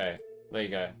 Okay, there you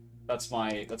go. That's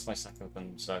my Sack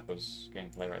Open Circles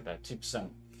gameplay right there. 2%.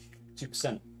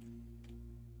 2%.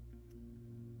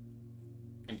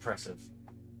 Impressive.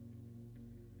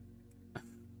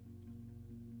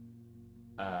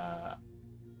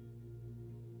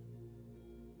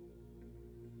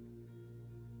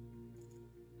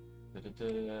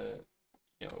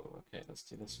 Yo, okay, let's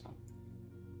do this one.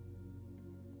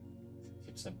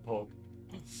 50% pog.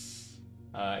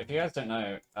 If you guys don't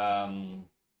know,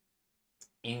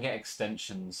 you can get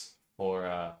extensions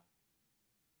for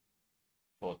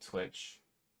Twitch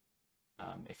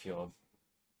if you're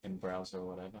in browser or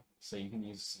whatever. So you can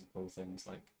use some cool things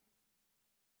like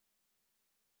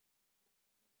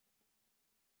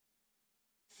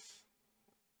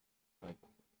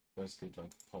basically like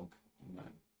pog, you know.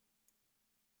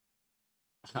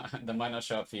 That might not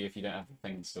show up for you if you don't have the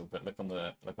thing installed, but look on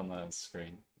the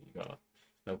screen. You got a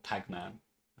little Pac-Man.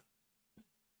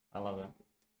 I love it.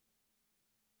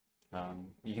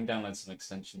 You can download some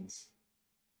extensions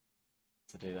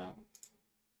to do that.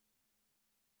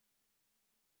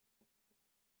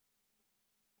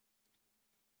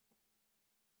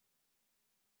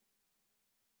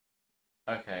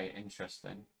 Okay,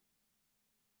 interesting.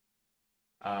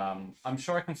 I'm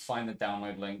sure I can find the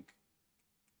download link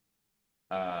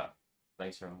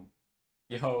later on.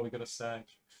 Yo, we got a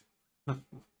search.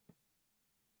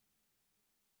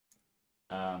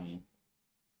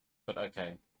 But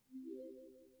okay.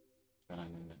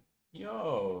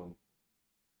 Yo,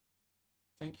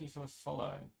 thank you for the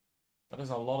follow. That is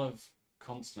a lot of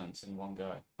consonants in one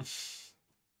go.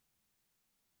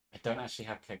 I don't actually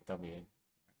have KJW,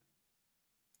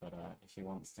 but if he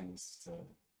wants things to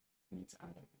need to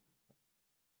add it.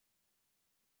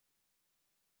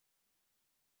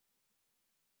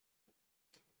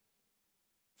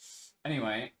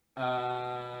 Anyway,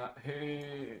 who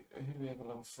do we have a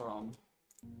level from?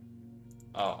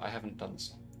 Oh, I haven't done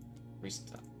this one. Recent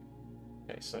tab.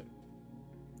 Okay, so.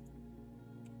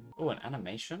 Oh, an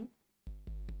animation?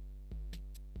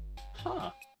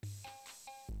 Huh.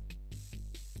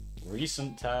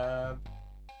 Recent tab.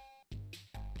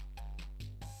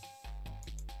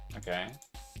 Okay.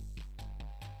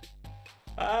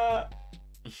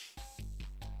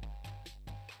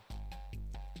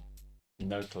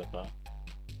 No clipper.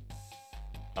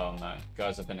 Oh no,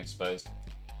 guys have been exposed.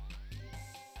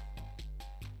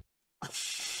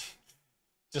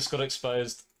 Just got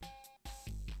exposed.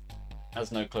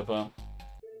 As no clipper.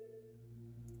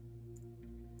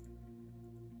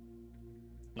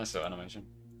 Nice little animation.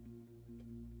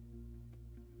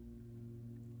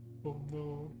 Oh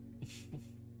no.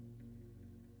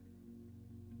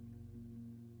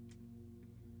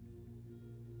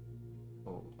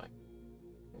 Oh, like,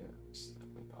 yes, there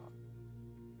we are.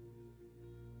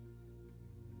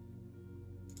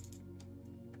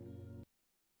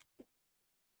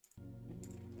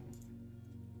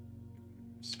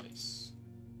 Space.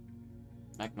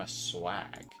 Magma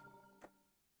swag.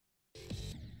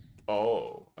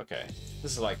 Oh, okay.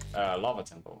 This is like lava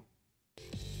temple.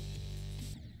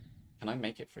 Can I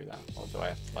make it through that? Or do I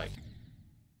have to like...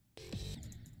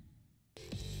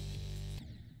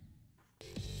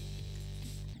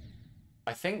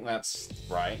 I think that's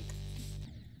right.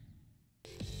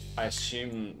 I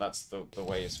assume that's the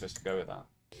way you're supposed to go with that.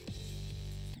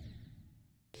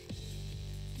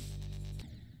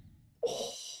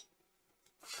 Oh.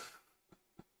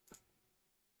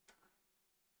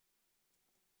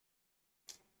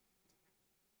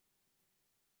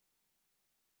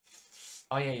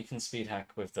 Oh yeah, you can speed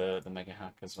hack with the mega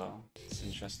hack as well. It's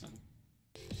interesting.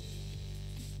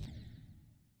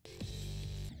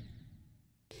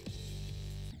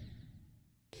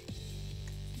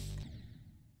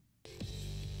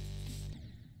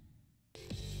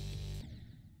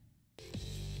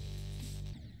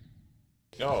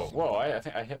 Oh, whoa, I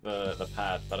think I hit the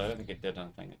pad, but I don't think it did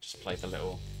anything. It just played the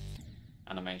little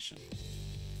animation.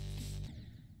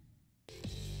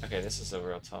 Okay, this is a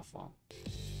real tough one.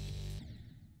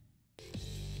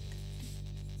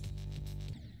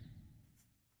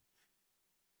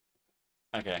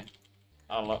 Okay,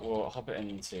 we'll hop it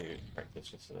into practice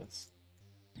just for this.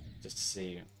 Just to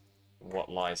see what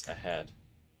lies ahead.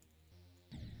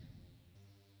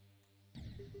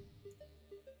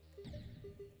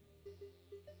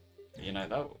 You know,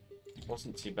 that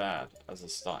wasn't too bad as a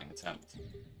starting attempt.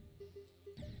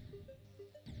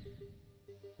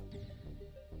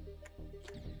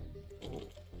 Ooh,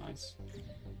 nice.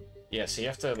 Yeah, so you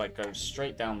have to like go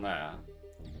straight down there.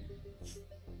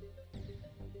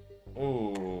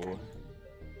 Ooh.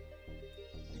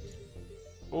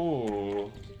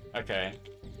 Ooh. Okay.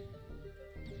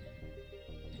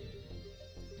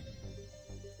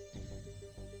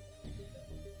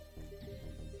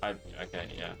 Okay,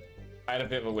 yeah. I had a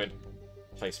bit of a weird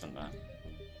placement there.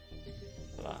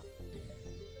 For that.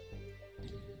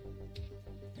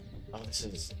 Oh, this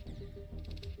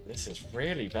is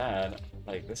really bad.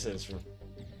 Like, this is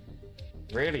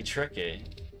really tricky.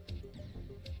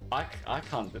 I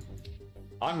can't.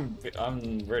 I'm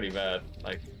really bad.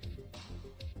 Like,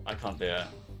 I can't do it.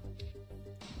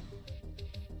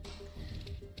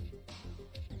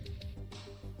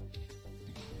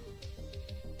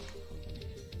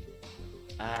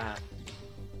 Ah.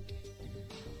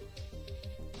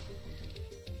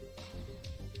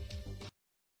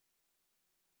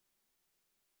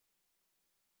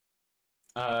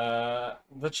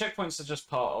 The checkpoints are just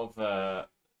part of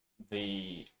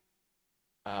the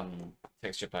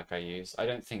texture pack I use. I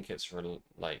don't think it's real,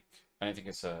 like, I don't think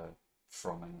it's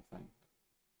from anything.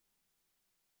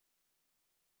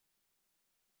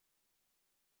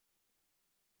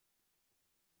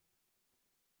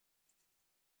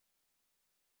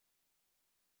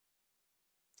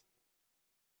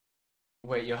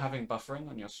 Wait, you're having buffering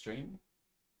on your stream?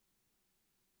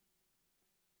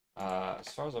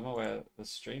 As far as I'm aware, the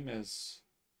stream is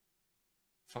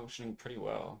functioning pretty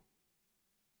well.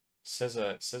 It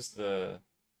says the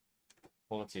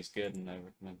quality is good and no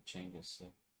recommended changes, so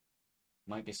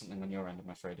might be something on your end, I'm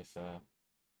afraid, if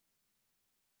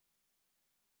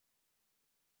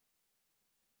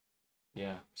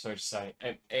yeah, sorry to say.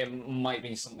 It might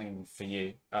be something for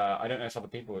you. I don't know if other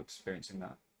people are experiencing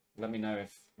that. Let me know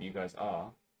if you guys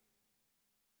are.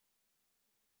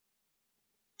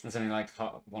 There's only like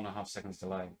 1.5 seconds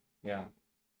delay. Yeah.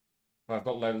 Well, I've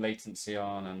got low latency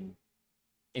on and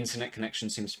internet connection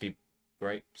seems to be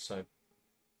great, so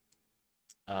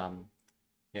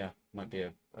yeah, might be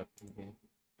a I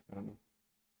don't know.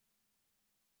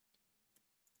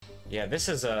 Yeah, this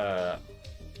is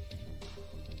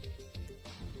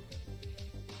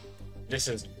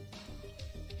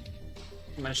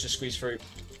managed to squeeze through.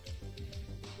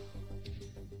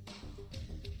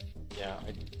 Yeah,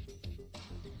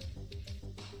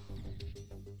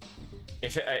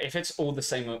 if it's all the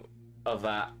same of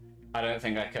that, I don't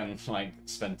think I can like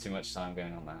spend too much time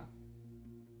going on that.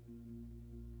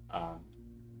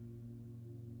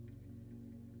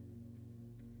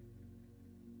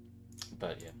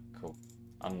 But yeah, cool.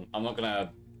 I'm not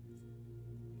gonna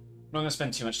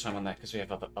spend too much time on that because we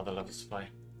have other levels to play.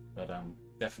 But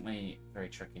definitely very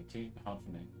tricky, too hard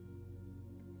for me.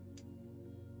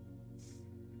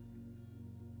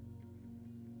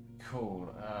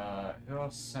 Cool. Who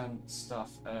else sent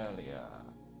stuff earlier?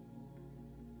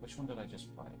 Which one did I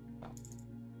just play? Oh.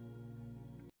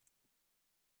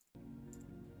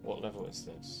 What level is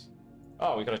this?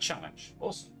 Oh, we got a challenge.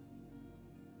 Awesome.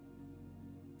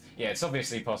 Yeah, it's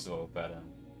obviously possible, but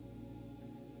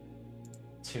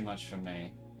too much for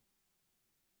me.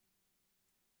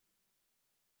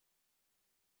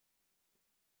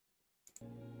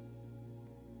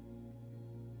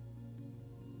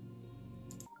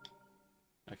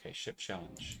 Okay, ship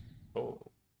challenge. Oh.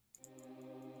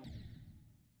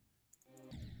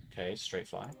 Okay, straight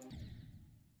fly.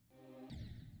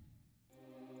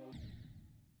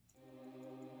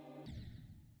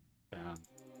 Bam.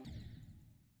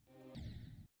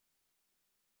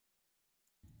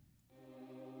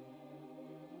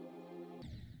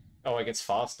 Oh, it gets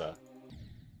faster.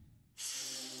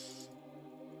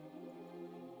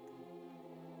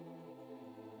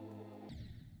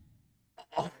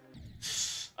 Oh.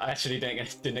 I actually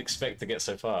didn't expect to get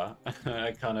so far.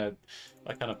 I kind of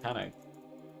panicked.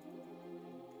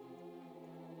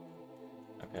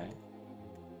 Okay.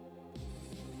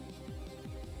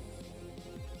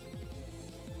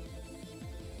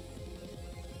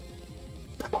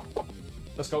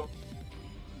 Let's go.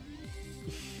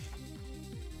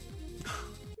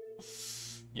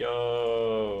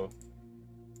 Yo.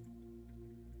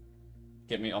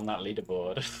 Get me on that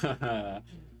leaderboard.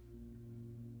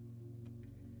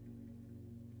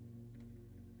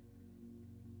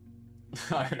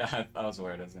 I was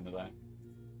worried I was gonna die.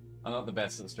 I'm not the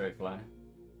best at straight fly.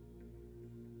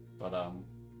 But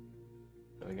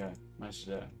there we go. Managed to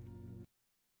do it.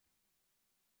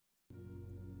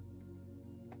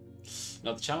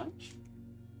 Another challenge?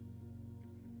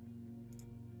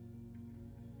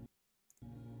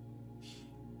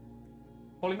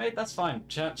 Holy mate, that's fine.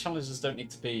 Challenges don't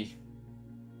need to be...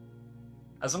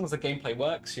 As long as the gameplay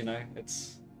works, you know,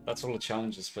 that's all a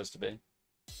challenge is supposed to be.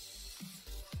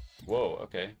 Whoa,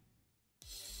 okay.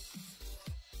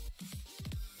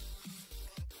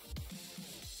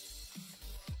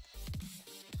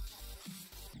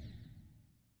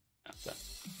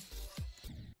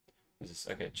 Is this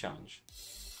okay? Challenge.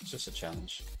 It's just a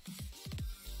challenge.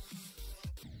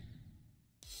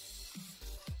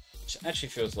 Which actually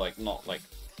feels like not like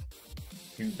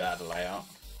too bad a layout.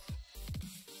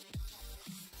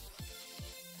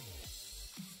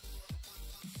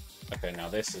 Okay, now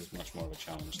this is much more of a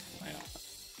challenge than layout.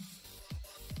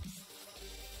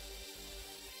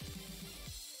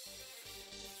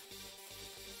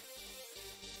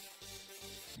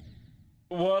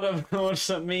 What does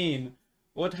that mean?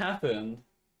 What happened?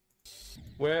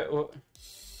 Where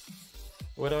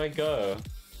do I go?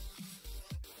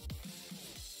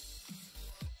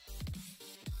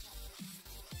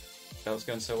 That was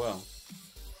going so well.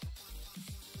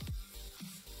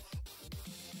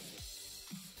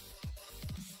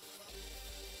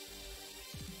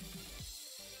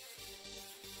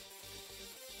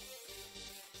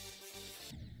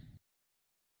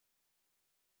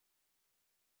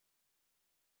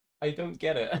 I don't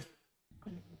get it.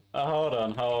 Hold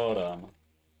on, hold on.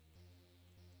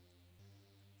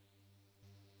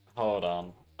 Hold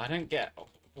on. I don't get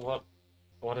what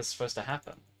is supposed to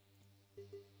happen.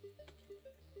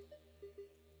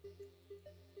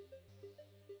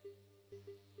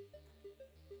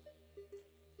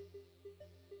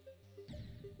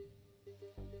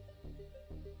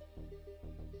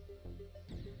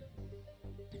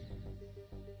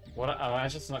 What am I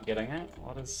just not getting it?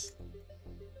 What is...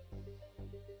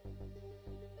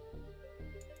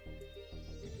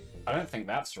 I don't think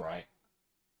that's right.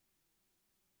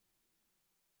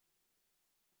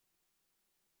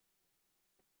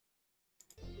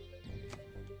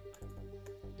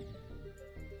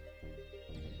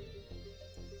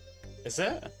 Is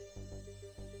it?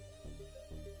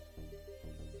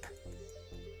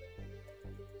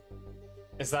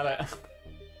 Is that it?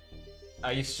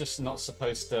 Are you just not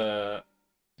supposed to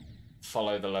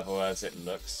follow the level as it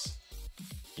looks?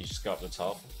 You just go up the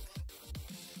top?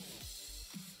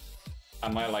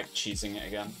 Am I like cheesing it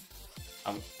again?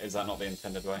 Is that not the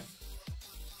intended way?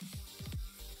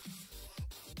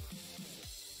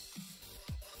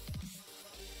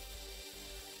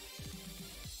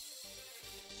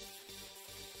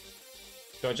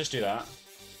 Do I just do that?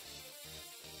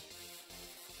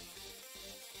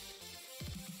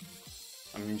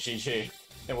 I mean, GG.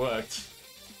 It worked.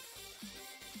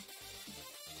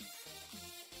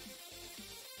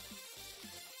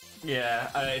 Yeah,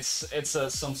 it's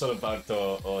some sort of bugged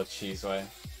or cheese way,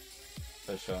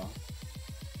 for sure.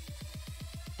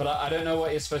 But I don't know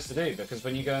what you're supposed to do, because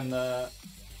when you go in the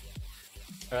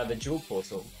dual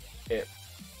portal, it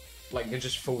like you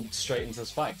just fall straight into the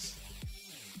spikes.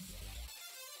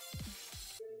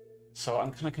 So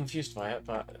I'm kind of confused by it,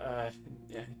 but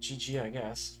yeah, GG I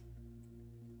guess.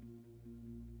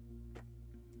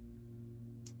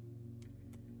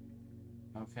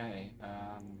 Okay,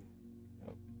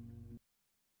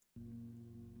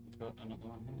 got another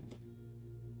one here.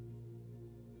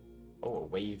 Oh, a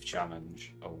wave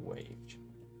challenge. A wave challenge.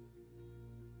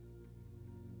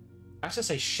 I have to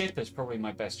say ship is probably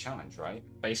my best challenge, right?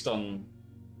 Based on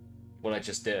what I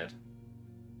just did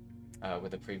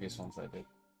with the previous ones I did.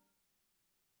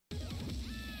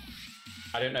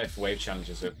 I don't know if wave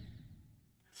challenges are...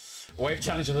 Wave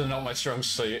challenges are not my strong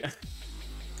suit.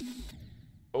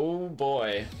 Oh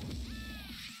boy.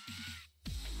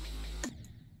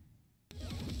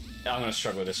 I'm gonna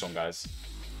struggle with this one, guys.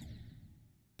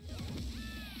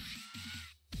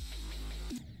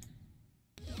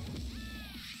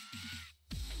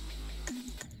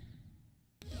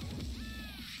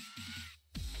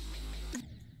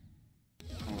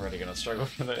 I'm really gonna struggle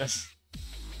with this.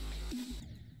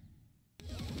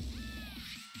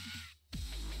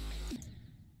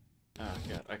 Oh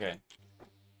god, okay.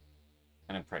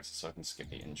 And in practice so I can skip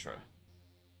the intro.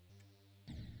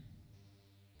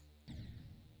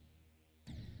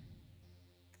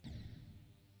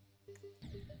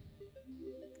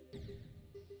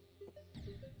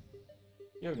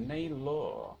 Yo,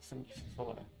 Naylor, thank you for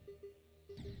following.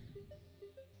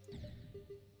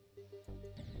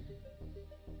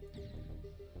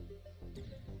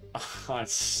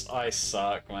 I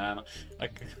suck, man. I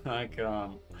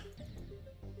can't.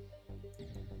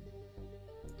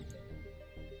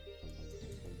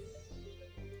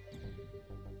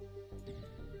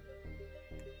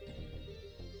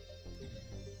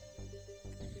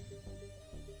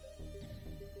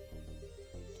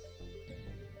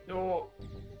 No.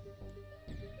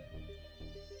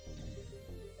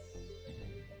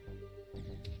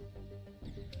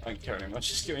 I don't care anymore.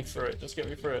 Just get me through it. Just get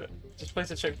me through it. Just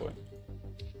place a checkpoint.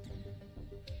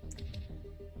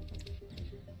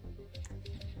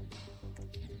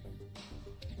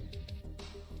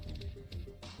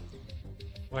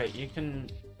 Wait, you can...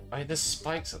 Wait, there's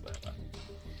spikes up there.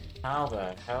 How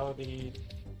the hell do you...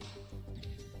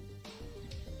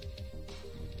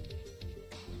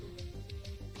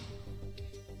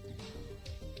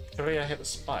 Surely I hit the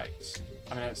spikes.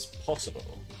 I mean, it's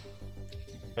possible,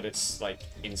 but it's like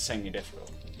insanely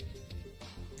difficult,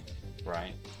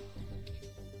 right?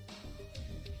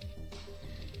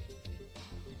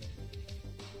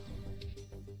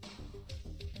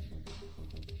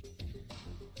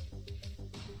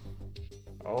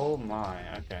 Oh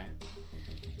my, okay.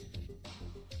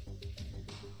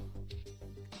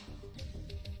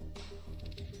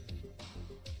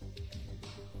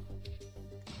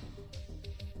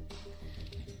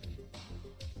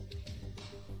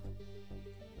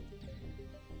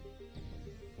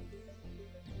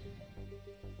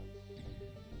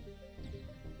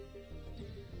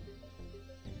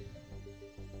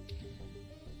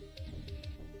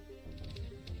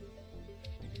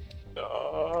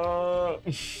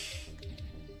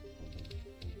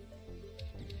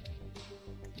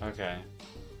 Okay.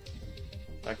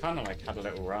 I kind of like had a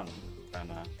little run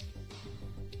and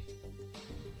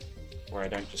where I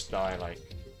don't just die like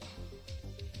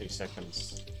 2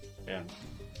 seconds in.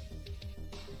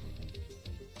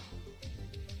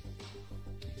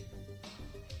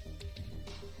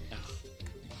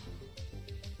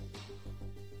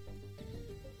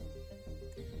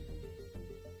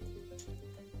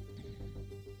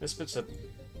 This bit's a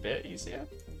bit easier.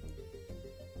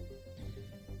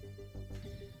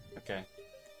 Okay.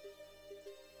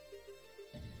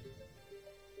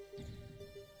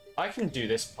 I can do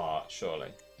this part, surely.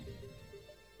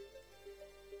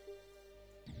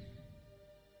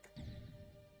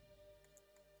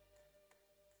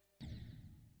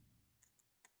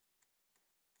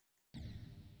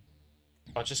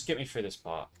 Oh, just get me through this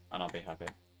part, and I'll be happy.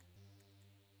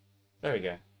 There we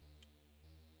go.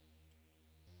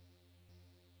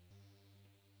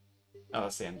 Oh,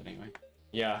 that's the end anyway.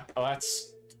 Yeah. Oh,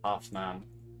 that's tough, man.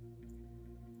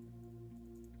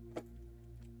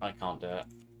 I can't do it.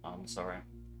 I'm sorry.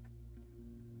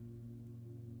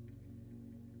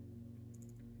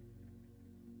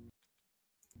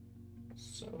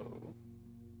 So...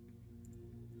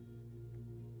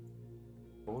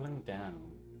 falling down.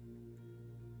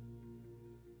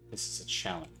 This is a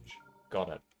challenge. Got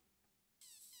it.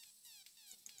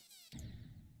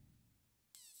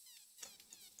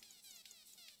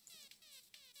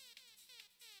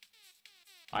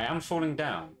 I am falling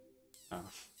down. Oh,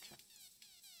 okay.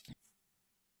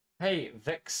 Hey,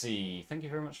 Vexy, thank you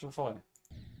very much for the follow.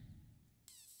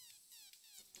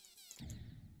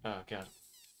 Oh, God.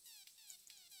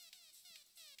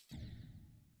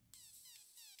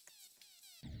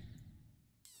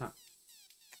 Huh.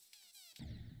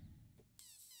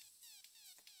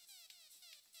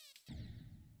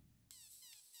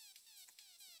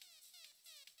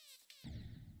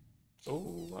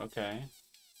 Oh, okay.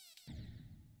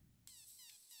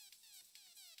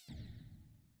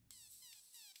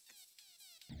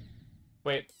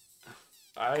 Wait,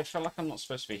 I feel like I'm not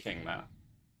supposed to be hitting that.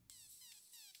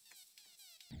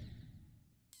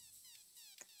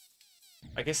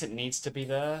 I guess it needs to be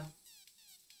there,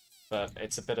 but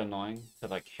it's a bit annoying to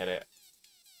like hit it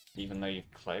even though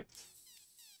you've clicked.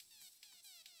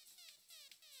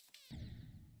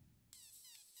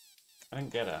 I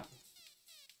didn't get it.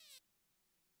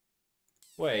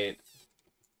 Wait.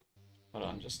 Hold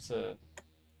on, just so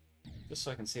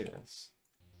I can see this.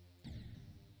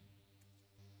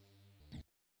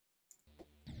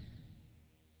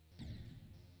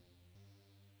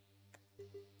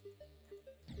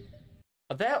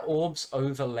 Are there orbs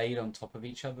overlaid on top of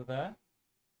each other there?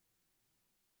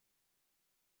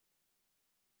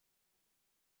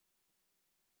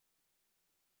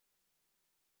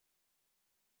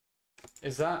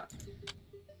 Is that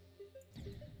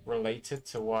related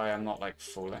to why I'm not, like,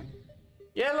 falling?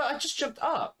 Yeah, look, I just jumped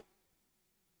up.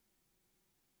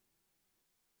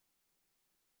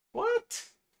 What?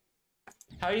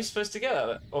 How are you supposed to get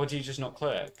that? Or do you just not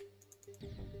click?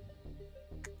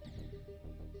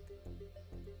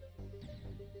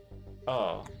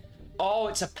 Oh. Oh,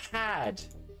 it's a pad!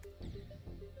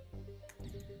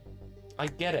 I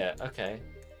get it, okay.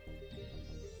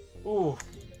 Ooh.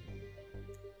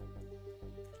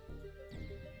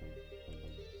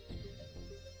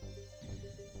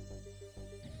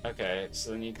 Okay,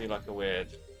 so then you do like a weird...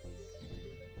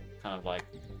 kind of like...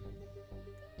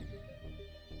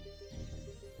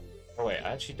 Oh wait, I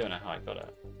actually don't know how I got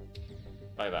it.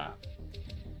 Like that.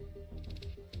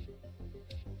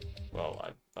 Well, I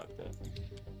fucked it.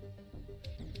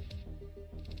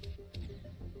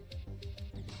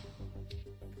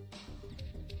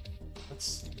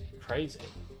 That's crazy.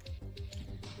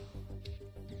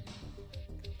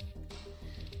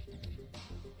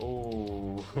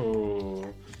 Ooh.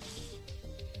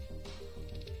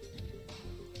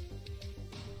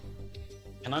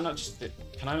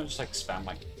 Can I not just like spam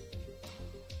like?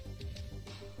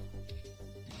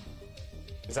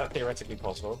 Is that theoretically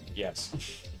possible? Yes.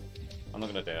 I'm not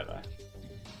gonna do it though.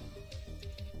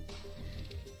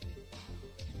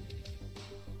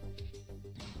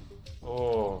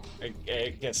 Oh,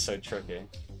 it gets so tricky.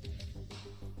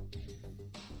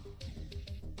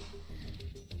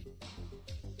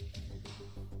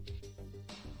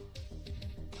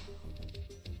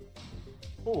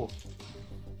 Oh.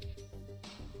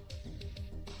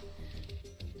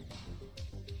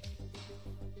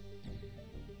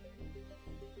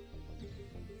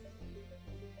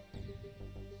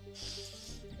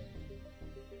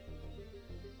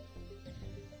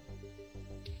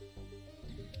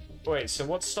 Wait, so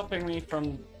what's stopping me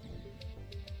from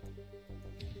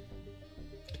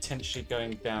potentially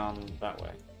going down that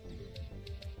way?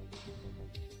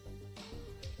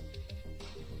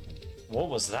 What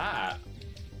was that?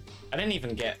 I didn't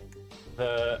even get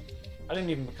the... I didn't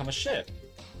even become a ship.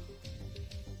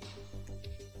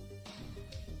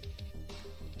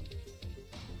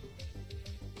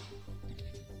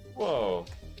 Whoa.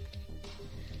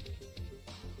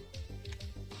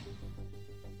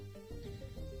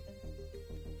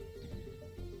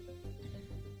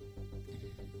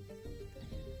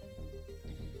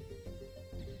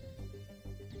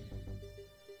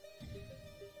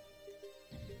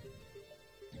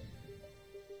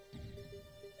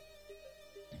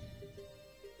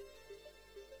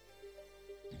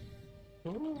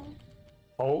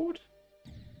 Hold?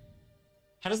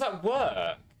 How does that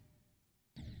work?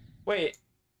 Wait.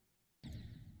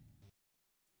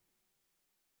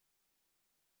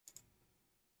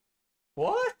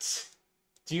 What?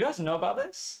 Do you guys know about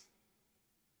this?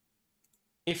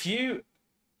 If you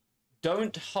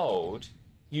don't hold,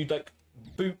 you like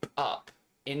boop up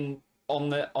on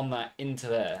that into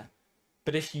there.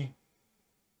 But if you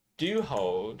do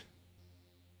hold,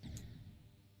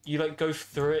 you like go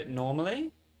through it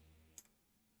normally?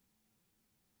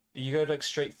 You go like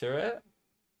straight through it?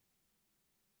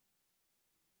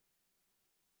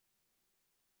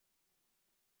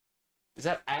 Is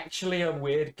that actually a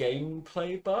weird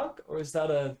gameplay bug, or is that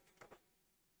a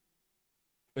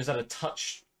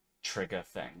touch trigger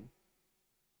thing?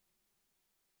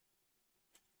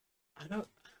 I don't.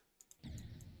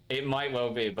 It might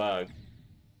well be a bug.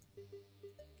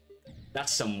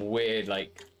 That's some weird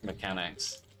like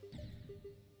mechanics.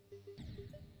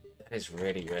 That is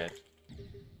really weird.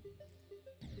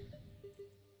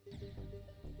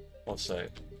 Also,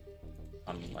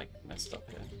 I'm like messed up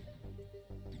here.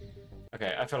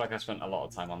 Okay, I feel like I spent a lot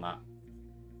of time on that.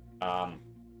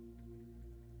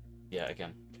 Yeah,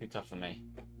 again, too tough for me.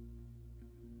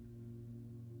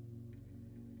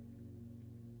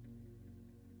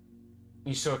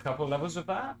 You saw a couple of levels of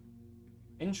that?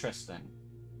 Interesting.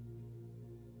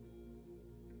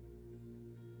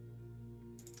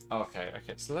 Okay,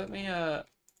 so let me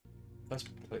let's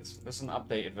this is an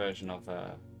updated version of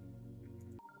oh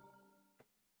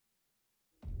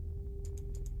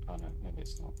no, maybe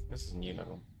it's not. This is a new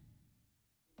level.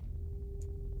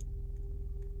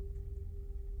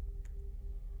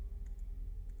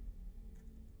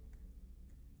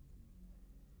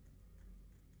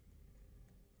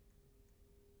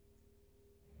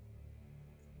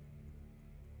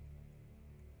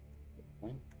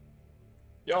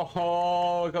 Yo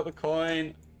ho, I got the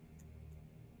coin.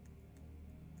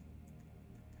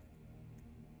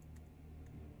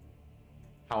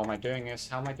 How am I doing this?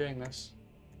 How am I doing this?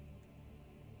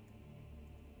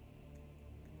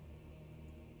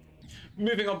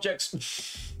 Moving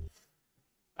objects.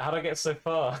 How'd I get so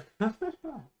far?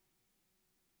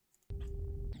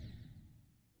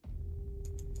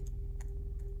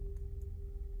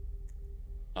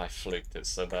 I fluked it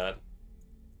so bad.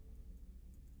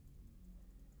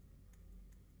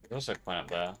 There's also a coin up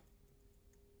there.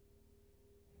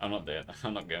 I'm not there.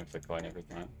 I'm not going for the coin every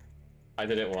time. I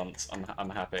did it once. I'm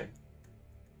happy.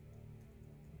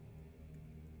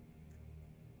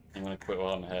 I'm gonna quit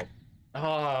while I'm ahead.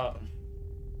 Ah.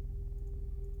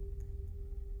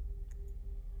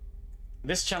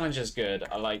 This challenge is good.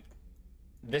 I like.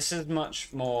 This is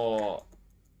much more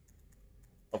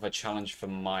of a challenge for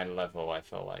my level. I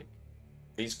feel like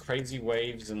these crazy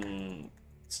waves and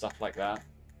stuff like that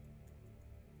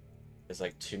is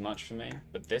like too much for me.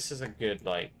 But this is a good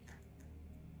like.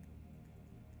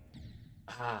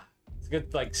 It's a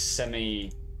good like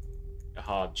semi-hard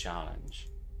challenge.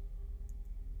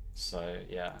 So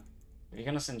yeah, if you're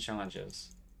gonna send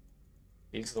challenges,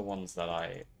 these are the ones that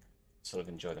I sort of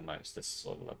enjoy the most. This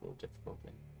sort of level of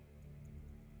difficulty,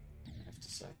 I have to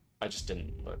say. I just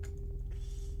didn't look.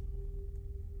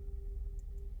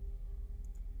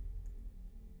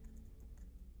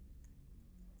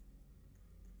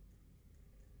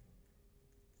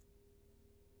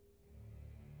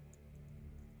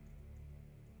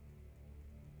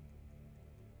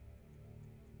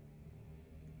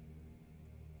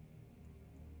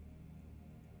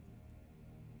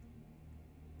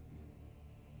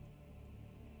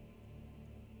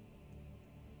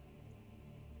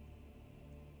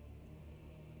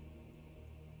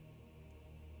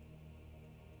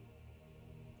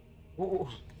 Ooh.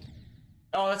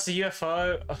 Oh, that's a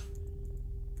UFO.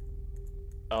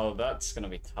 Oh, that's gonna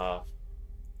be tough.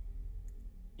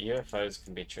 UFOs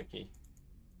can be tricky.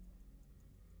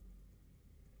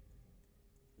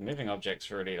 Moving objects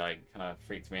really, like, kind of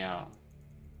freaked me out.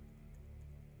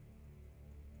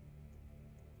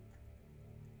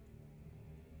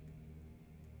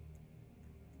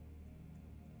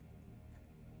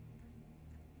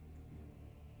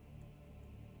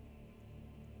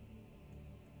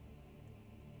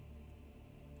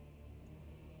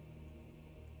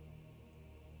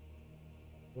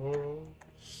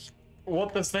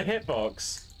 What does the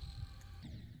hitbox?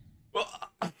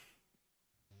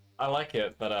 I like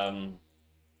it, but I'm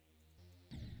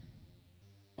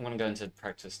gonna go into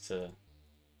practice to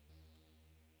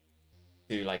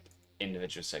do like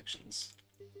individual sections,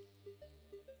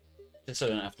 just so I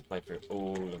don't have to play through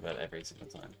all of it every single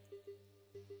time.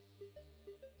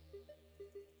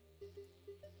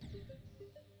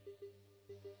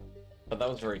 But that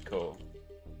was very cool.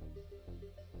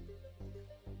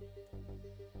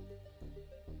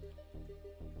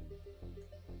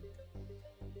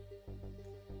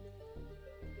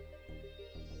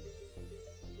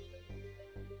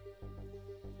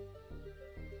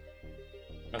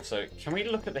 So, can we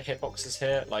look at the hitboxes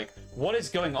here? Like, what is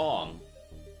going on?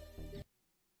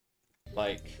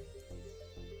 Like...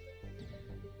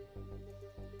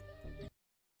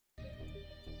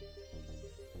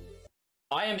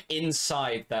 I am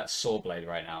inside that saw blade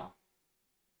right now.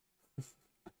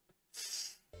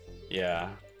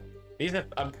 Yeah. These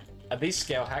are these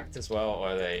scale hacked as well, or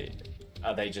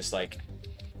are they just like...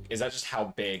 Is that just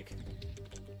how big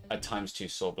a ×2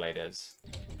 saw blade is?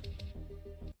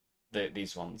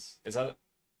 These ones. Is that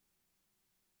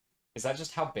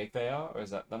just how big they are, or is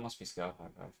that must be scale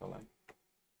hack, I feel like.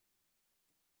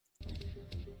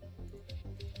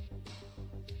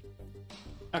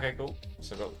 Okay, cool.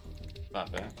 So got that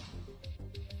there.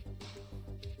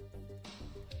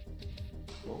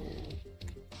 Ooh.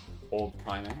 Old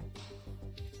priming.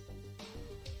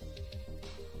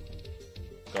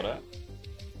 Got it.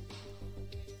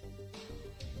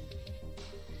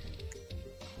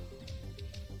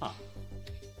 Huh.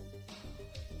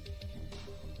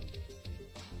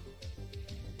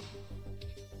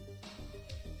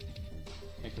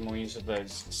 Making more use of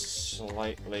those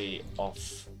slightly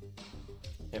off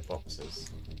hitboxes.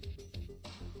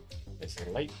 It's a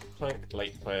late click,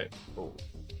 ooh.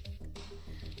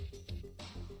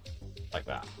 Like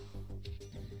that.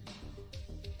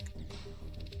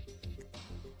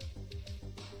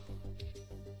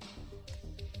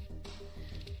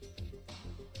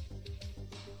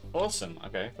 Awesome,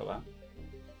 okay, got that.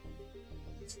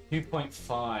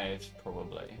 2.5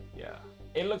 probably, yeah.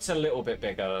 It looks a little bit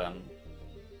bigger than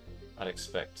I'd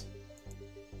expect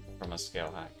from a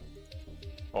scale hack.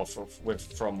 Or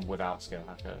from without scale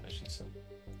hacker, I should say.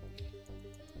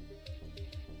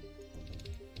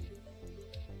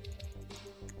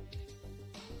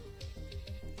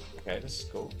 Okay, this is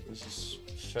cool. This is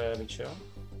fairly chill.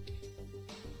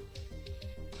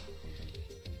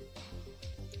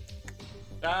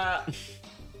 Ah!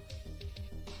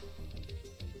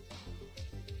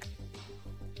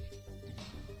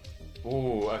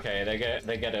 Ooh, okay, they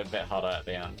get a bit harder at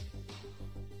the end.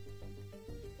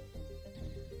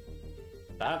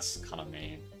 That's kind of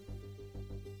mean.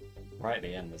 Right at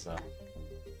the end as well.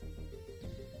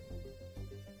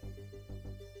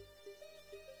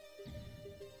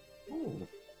 Ooh.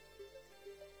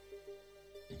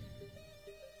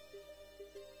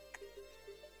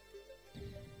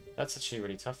 That's actually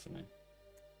really tough for me.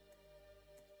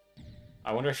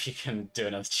 I wonder if you can do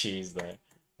another cheese though,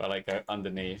 but like go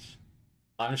underneath.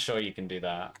 I'm sure you can do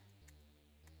that.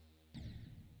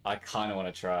 I kind of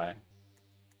want to try.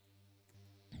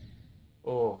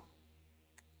 Oh.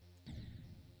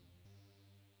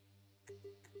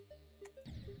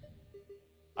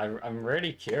 I'm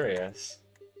really curious.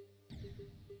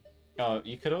 Oh,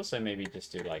 you could also maybe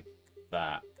just do like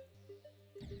that.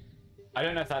 I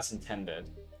don't know if that's intended.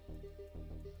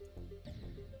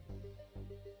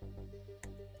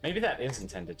 Maybe that is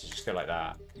intended to just go like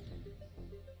that.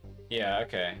 Yeah,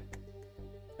 okay.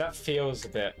 That feels a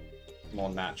bit more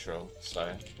natural,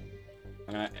 so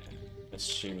I'm gonna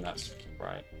assume that's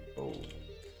right. Oh.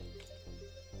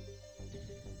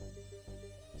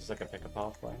 It's like a pick a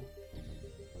pathway.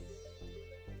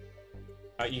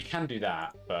 You can do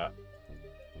that, but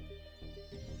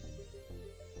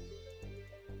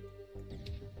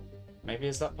maybe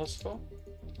is that possible?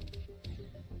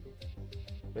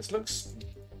 This looks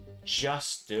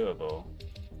just doable.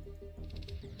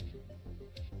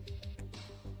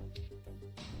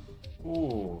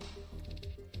 Ooh.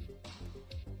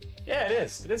 Yeah, it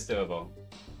is. It is doable.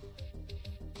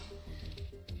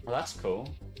 Well, that's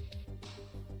cool.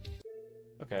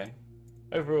 Okay.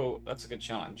 Overall, that's a good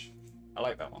challenge. I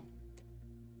like that one.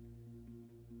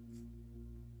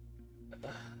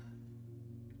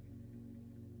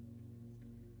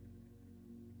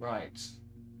 Right.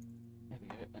 There we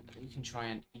go. We can try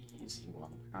an easy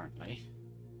one, apparently.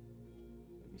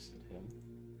 We said him.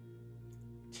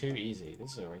 Too easy.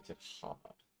 This is rated hard.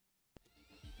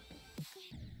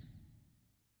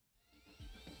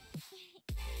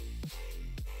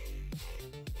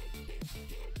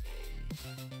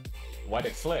 Why'd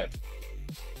it flip?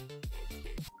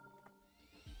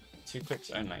 2 clicks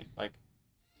only. Like,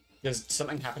 does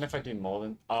something happen if I do more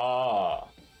than... Ah.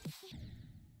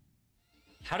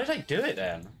 How did I do it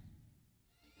then?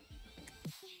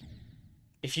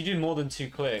 If you do more than 2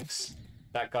 clicks,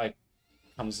 that guy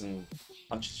comes and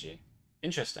punches you.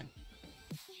 Interesting.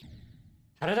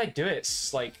 How did I do it?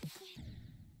 It's like...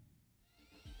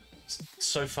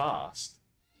 so fast.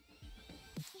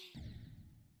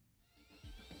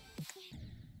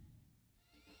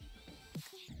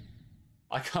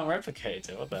 I can't replicate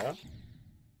it, what the hell?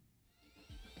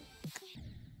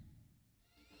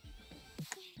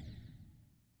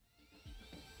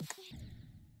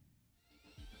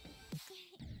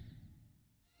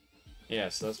 Yeah,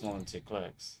 so that's more than 2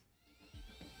 clicks.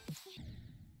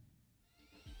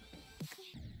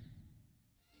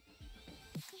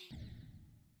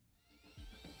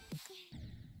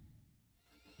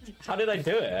 How did I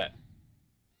do it?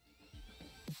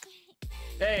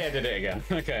 Hey, I did it again.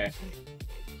 Okay.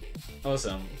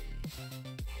 Awesome.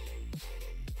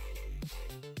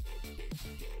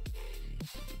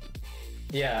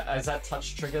 Yeah, is that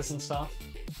touch triggers and stuff?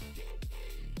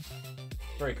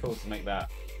 Very cool to make that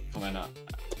comment up.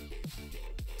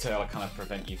 To kind of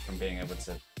prevent you from being able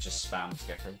to just spam to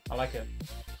get through. I like it.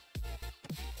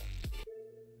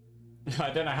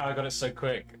 I don't know how I got it so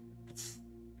quick.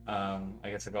 I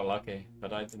guess I got lucky,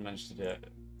 but I did manage to do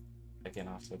it again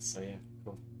afterwards, so yeah,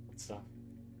 cool. Good stuff.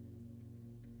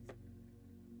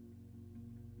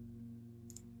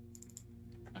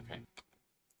 Okay.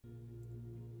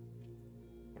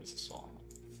 What is this one?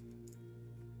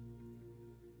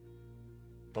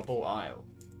 Bubble Isle.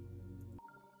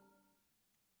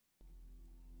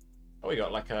 Oh, we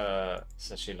got like a...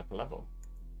 it's actually like a level.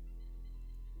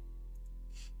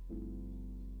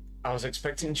 I was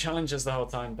expecting challenges the whole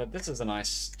time, but this is a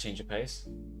nice change of pace.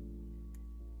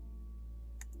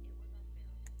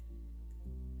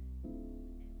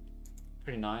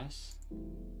 Pretty nice.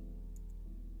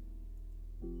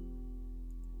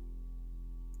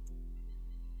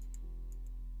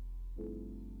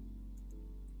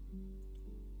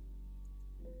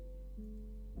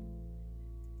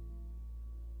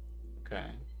 Okay.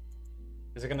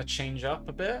 Is it going to change up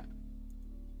a bit?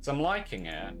 Because I'm liking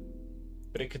it,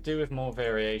 but it could do with more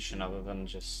variation other than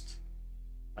just...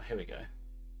 oh, here we go.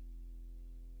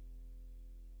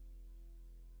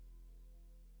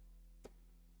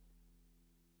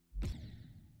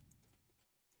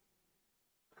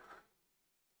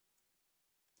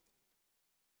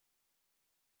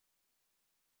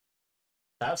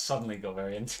 That suddenly got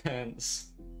very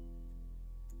intense.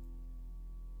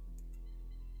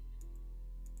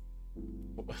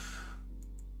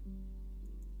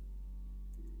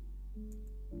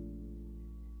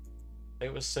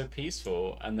 It was so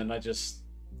peaceful, and then I just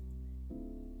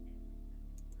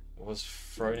was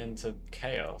thrown into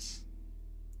chaos.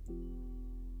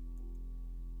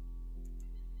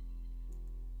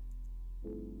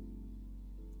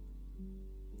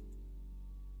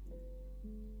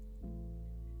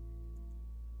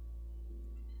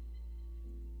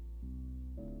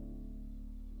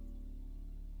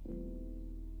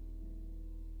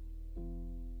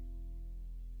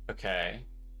 Okay.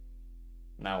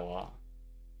 Now what?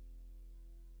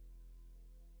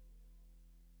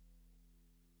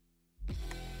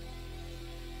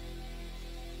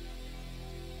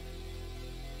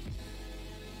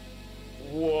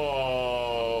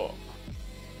 Whoa.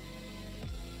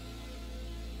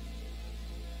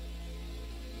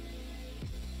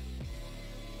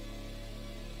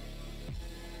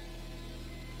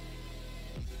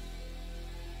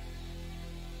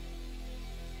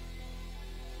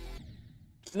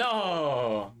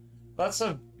 No! That's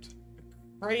a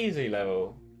crazy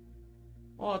level.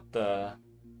 What the?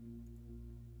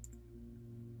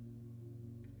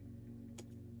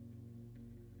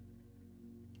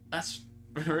 That's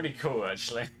really cool,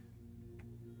 actually.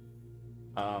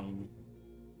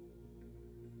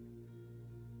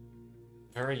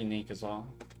 Very unique as well.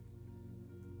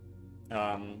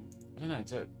 I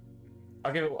don't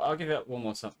know. I'll give it one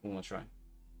more try.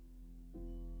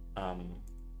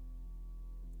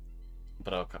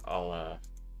 But I'll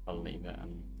leave it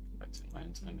and come back to my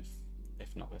own time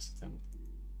if not this attempt.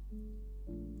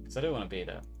 Because I do want to beat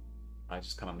it. I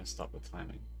just kind of messed up with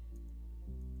timing.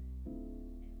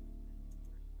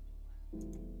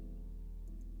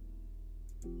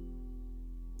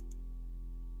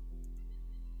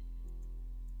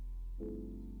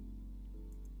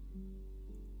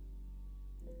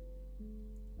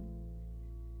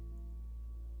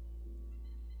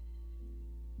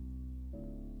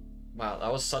 Wow,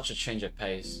 that was such a change of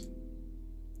pace.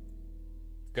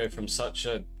 Go from such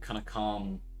a kind of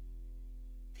calm,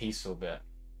 peaceful bit.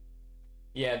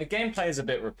 Yeah, the gameplay is a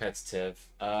bit repetitive.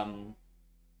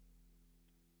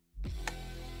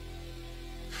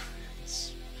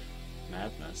 It's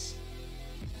madness.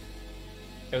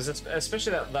 It was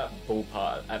especially that bull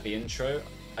part at the intro,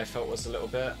 I felt was a little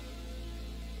bit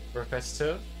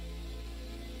repetitive.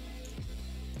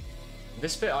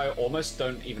 This bit I almost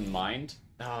don't even mind.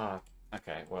 Ah,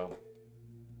 okay, well.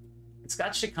 It's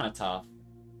actually kind of tough.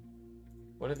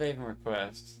 What did they even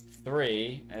request?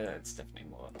 3? It's definitely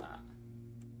more than that.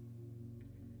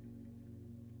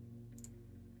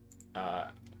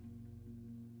 I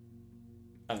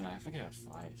don't know, I think I have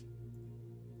 5.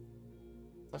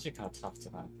 It's actually kind of tough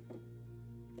to know.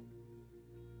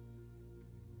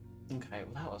 Okay,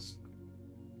 well that was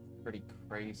pretty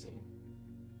crazy.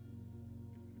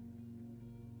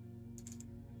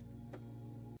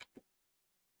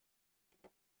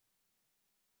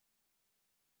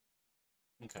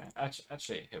 Okay,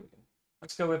 actually, here we go.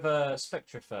 Let's go with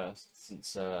Spectra first,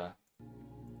 since I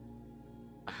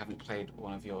haven't played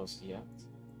one of yours yet.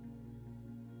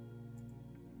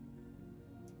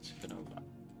 Skipping over that.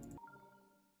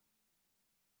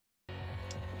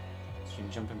 Stream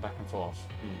jumping back and forth.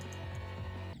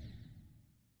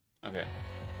 Okay.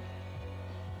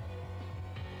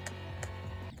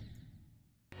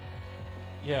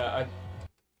 Yeah,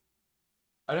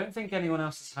 I don't think anyone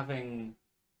else is having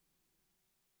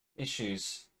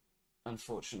issues,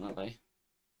 unfortunately.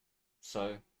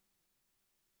 So,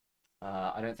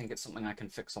 I don't think it's something I can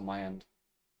fix on my end.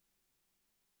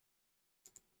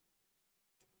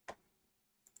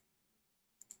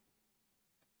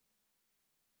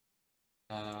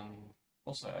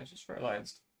 Also, I just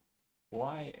realized,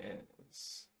 why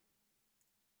is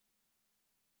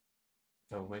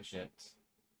the widget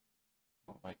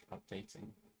not, like,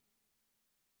 updating?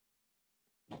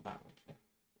 Not that widget.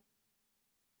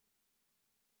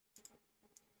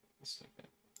 This widget.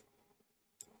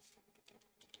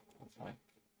 With, like,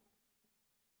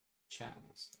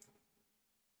 channels.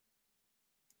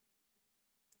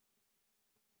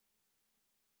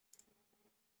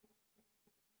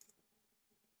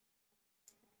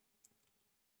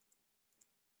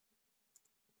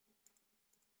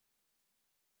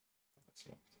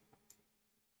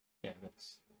 Yeah,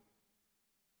 that's.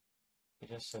 It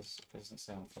just says it doesn't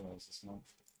say on follows this month.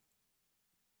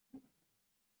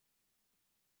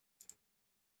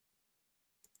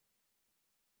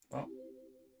 Well,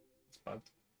 it's bugged.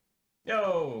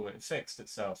 Yo, it fixed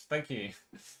itself. Thank you.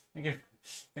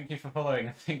 Thank you for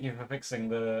following. Thank you for fixing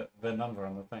the number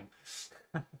on the thing.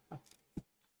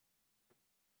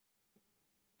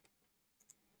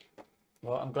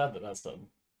 Well, I'm glad that that's done.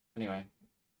 Anyway.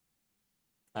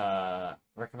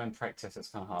 Recommend practice, it's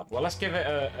kind of hard. Well, let's give it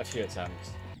a few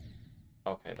attempts.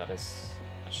 Okay, that is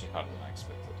actually harder than I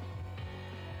expected.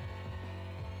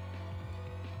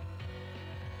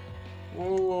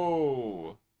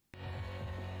 Whoa!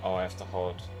 Oh, I have to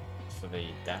hold for the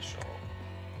dash or.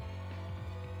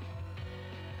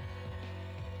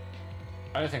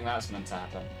 I don't think that's meant to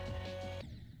happen.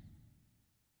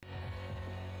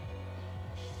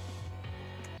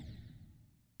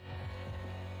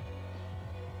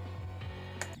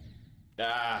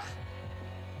 Ah!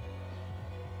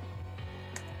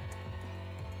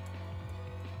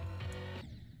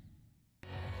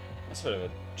 That's a bit of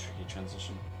a tricky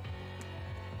transition.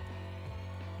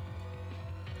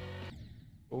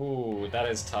 Ooh, that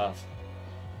is tough.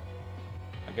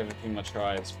 I'll give it a few more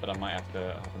tries, but I might have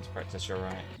to hop into practice, you're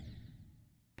right.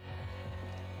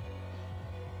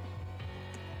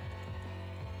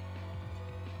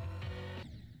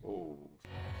 Ooh.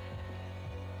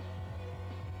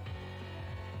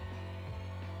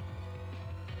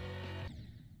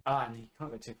 Ah, and you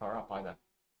can't go too far up either.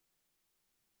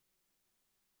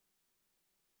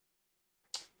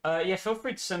 Yeah, feel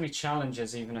free to send me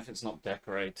challenges, even if it's not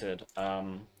decorated.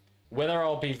 Whether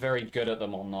I'll be very good at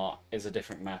them or not is a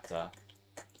different matter.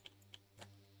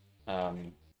 Yeah,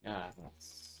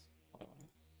 that's...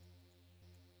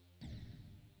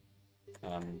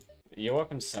 you're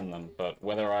welcome to send them, but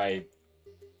whether I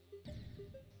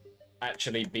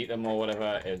actually beat them or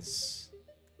whatever is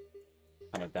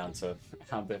kind of down to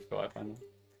how difficult I find them.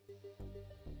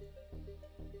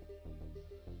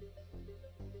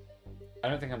 I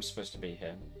don't think I'm supposed to be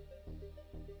here.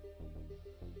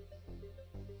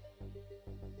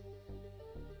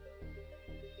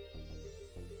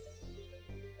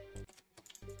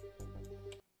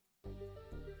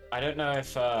 I don't know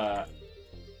if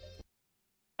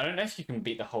you can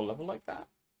beat the whole level like that.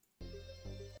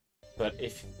 But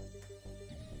if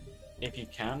you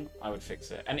can, I would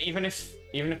fix it. And even if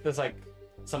there's like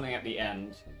something at the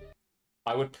end,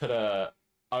 I would put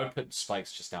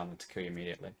spikes just down there to kill you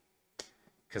immediately.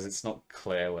 Because it's not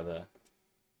clear whether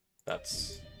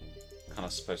that's kind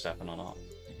of supposed to happen or not.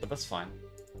 But that's fine.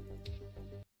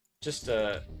 Just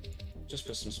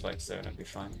put some spikes there and it'll be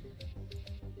fine.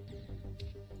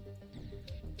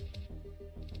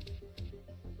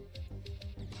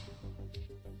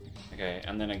 Okay,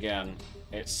 and then again,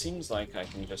 it seems like I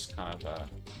can just kind of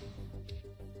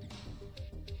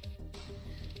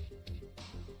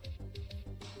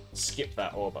skip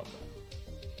that orb up there.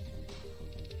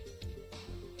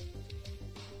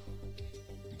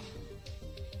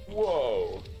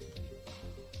 Whoa!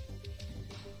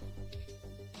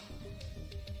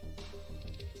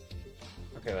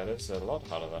 Okay, that is a lot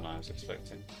harder than I was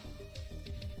expecting.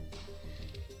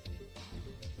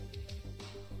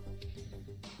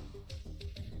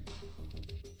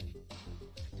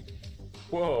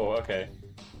 Whoa, okay.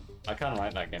 I kind of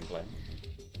like that gameplay.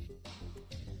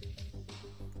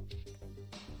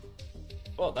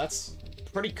 Well, that's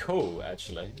pretty cool,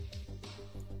 actually.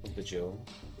 With the jewel.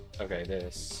 Okay,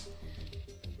 this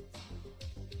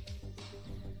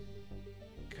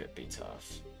could be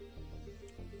tough.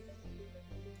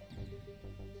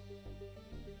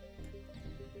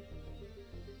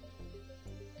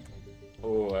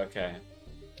 Oh, okay.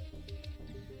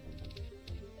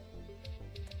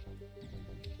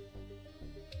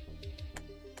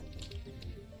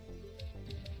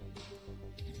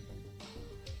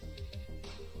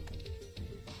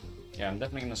 Yeah, I'm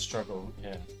definitely gonna struggle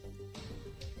here.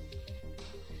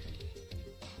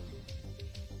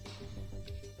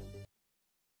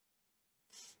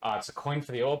 Ah, it's a coin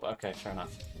for the orb? Okay, fair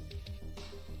enough.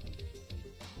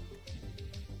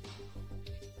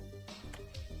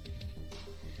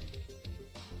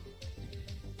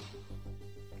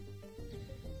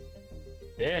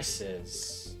 This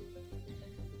is...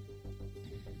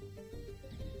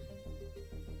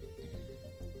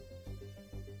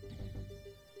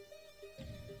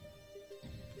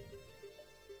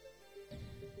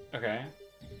 Okay.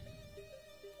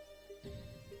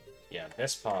 Yeah,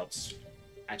 this part's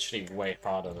actually way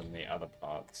harder than the other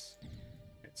parts,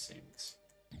 it seems.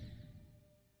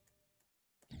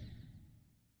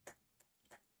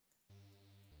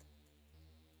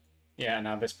 Yeah,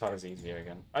 now this part is easier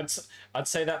again. I'd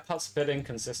say that part's a bit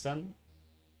inconsistent.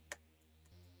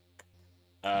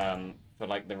 For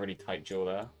like the really tight jaw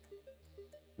there.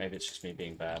 Maybe it's just me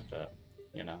being bad, but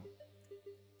you know.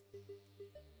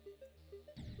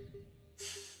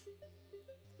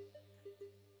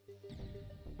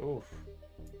 Oof.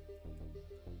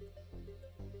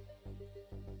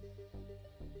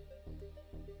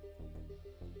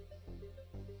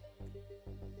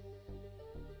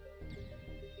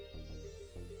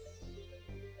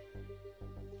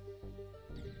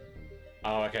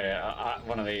 Oh, okay.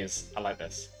 One of these. I like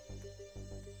this.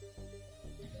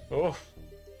 Oh.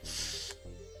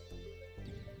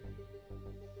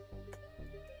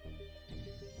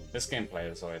 This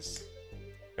gameplay is always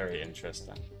very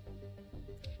interesting.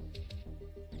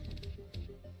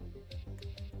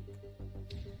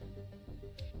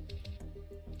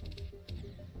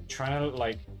 Trying to,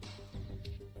 like,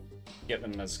 get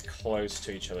them as close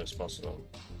to each other as possible.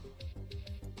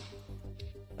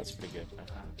 That's pretty good.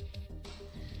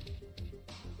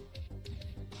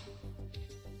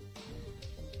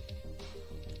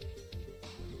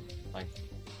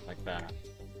 Like that.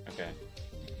 Okay.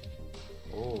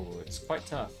 Oh, it's quite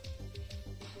tough.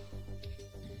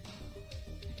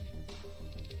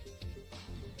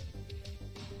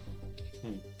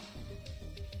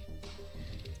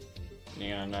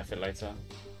 You're gonna nerf it later?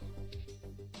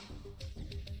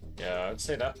 Yeah, I'd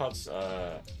say that part's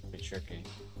a bit tricky.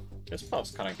 This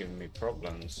part's kind of giving me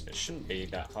problems. It shouldn't be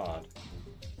that hard.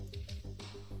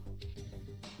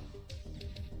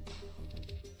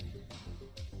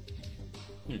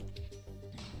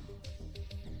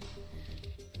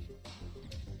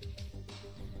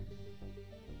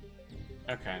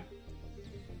 Okay.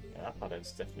 Yeah, that part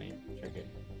is definitely tricky.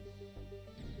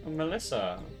 Oh,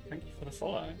 Melissa, thank you for the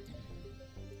follow.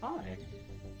 Hi.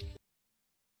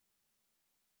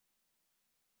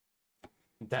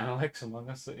 Dan Alex Among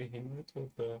Us hinget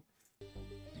with the...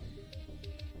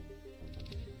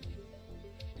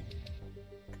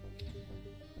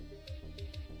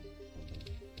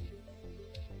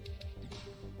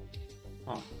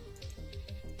 Oh.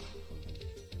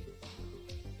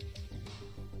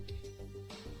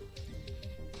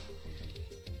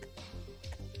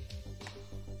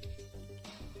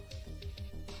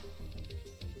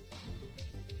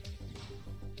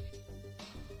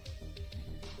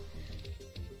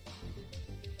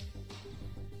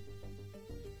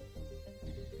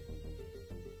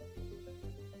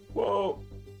 Whoa!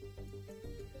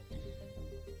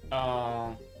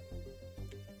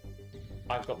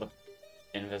 I've got the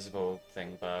invisible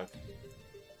thing bug.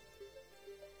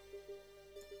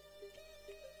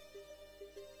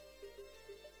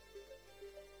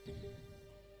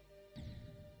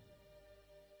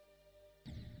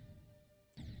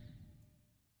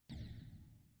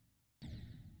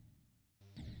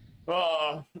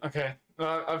 Oh, okay.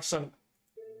 I've sunk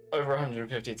over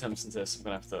 150 attempts into this. I'm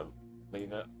gonna have to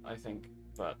leave it, I think.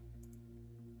 But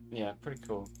yeah, pretty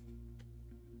cool.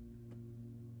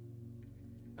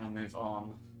 I'll move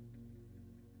on.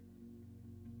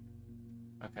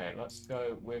 Okay, let's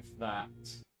go with that.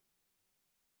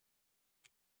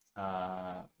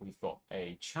 We've got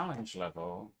a challenge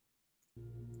level.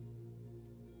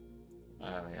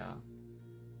 There we are.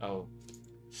 Oh.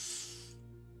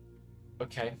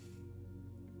 Okay.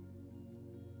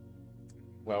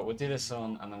 Well, we'll do this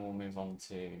on, and then we'll move on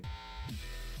to...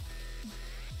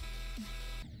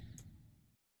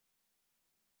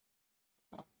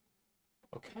 Oh.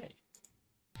 Okay.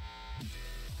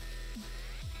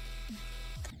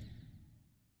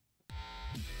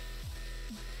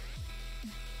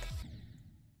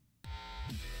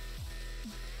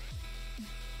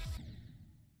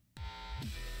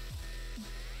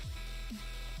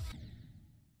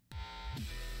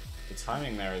 The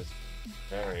timing there is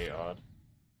very odd.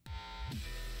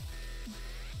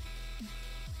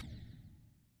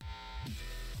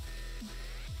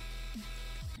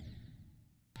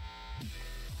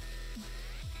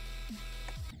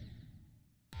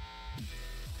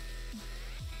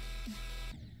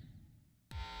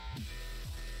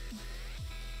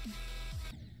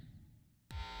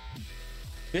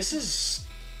 This has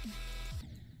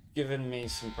given me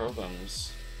some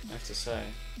problems, I have to say.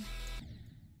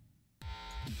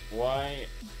 Why?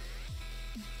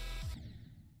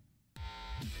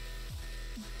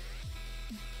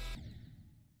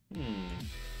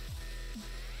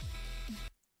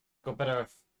 Got better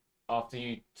after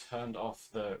you turned off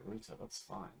the router, that's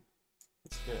fine.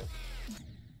 That's good.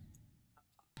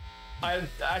 I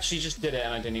actually just did it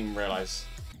and I didn't even realize.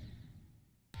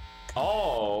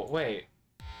 Oh, wait.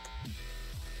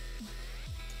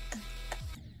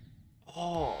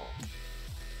 Oh.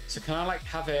 So can I like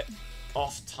have it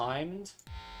off-timed?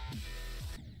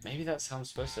 Maybe that's how I'm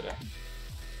supposed to do it.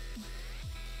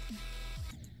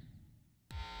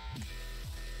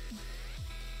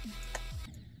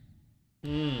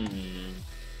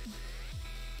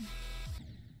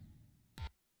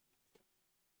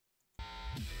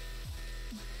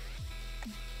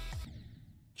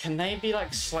 Can they be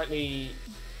like slightly...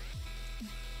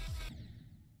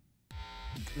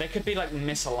 They could be like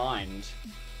misaligned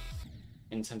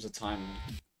in terms of timing.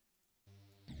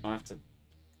 I have to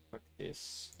click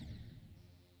this.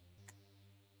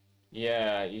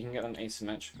 Yeah, you can get them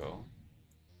asymmetrical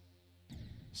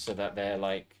so that they're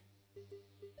like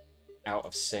out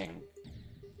of sync.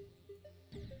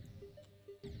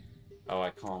 Oh,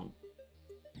 I can't.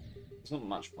 There's not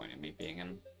much point in me being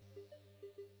in.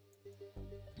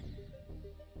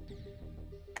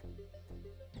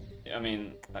 I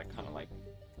mean, that kind of like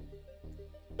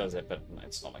does it, but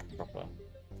it's not like proper.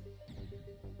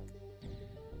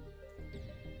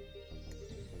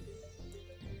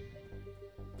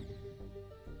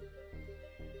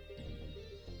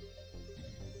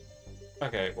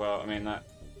 Okay, well, I mean, that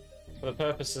for the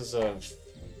purposes of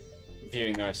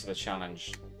viewing the rest of the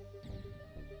challenge,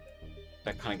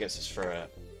 that kind of gets us through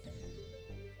it.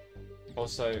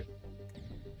 Also,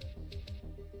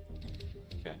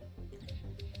 okay.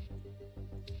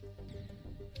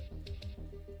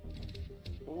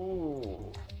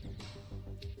 Ooh.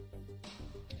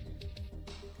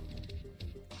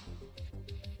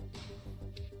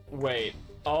 Wait.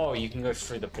 Oh, you can go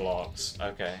through the blocks.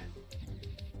 Okay.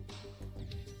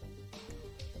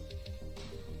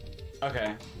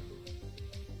 Okay.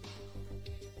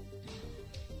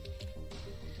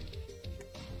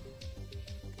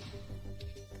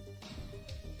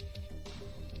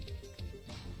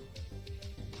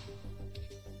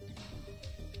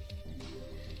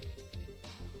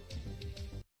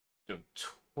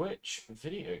 Which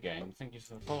video game? Thank you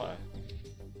for the follow.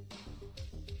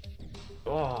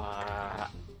 Oh,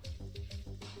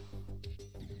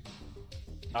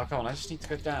 oh come on, I just need to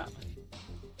go down.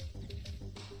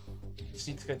 I just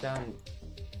need to go down.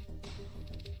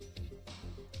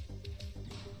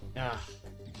 Ah.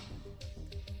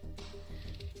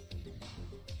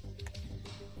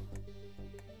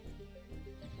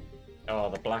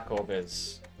 Oh, the black orb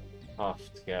is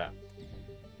tough to get.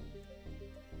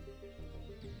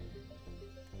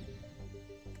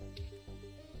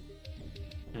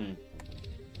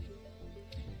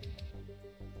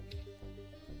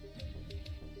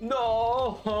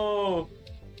 No!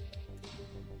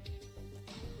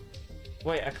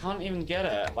 Wait, I can't even get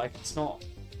it. Like, it's not...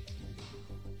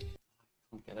 I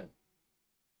can't get it.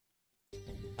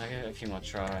 I get a few more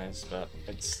tries, but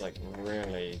it's, like,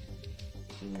 really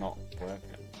not working.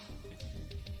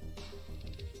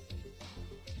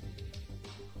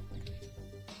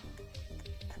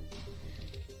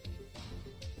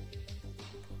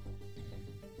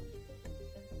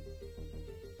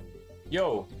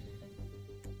 Yo!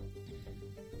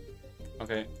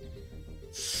 Okay.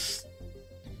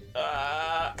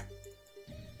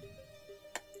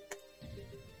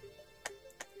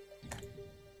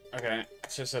 Okay,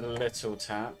 it's just a little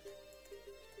tap.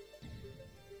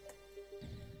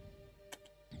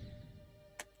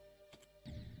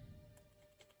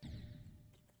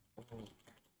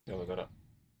 Yeah, we got it.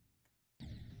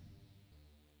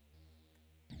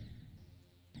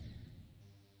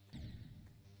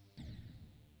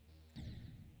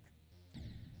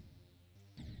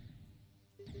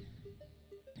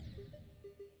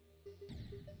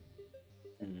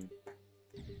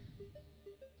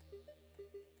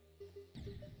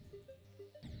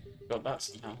 Got that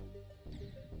somehow.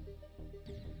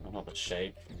 Oh, not the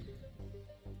shape.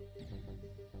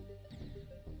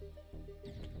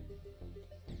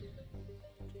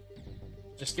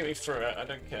 Just get me through it, I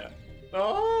don't care.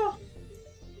 Oh!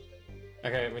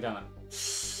 Okay, we done it.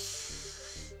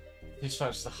 Who's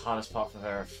the hardest part for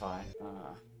verify?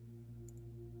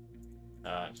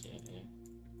 Yeah.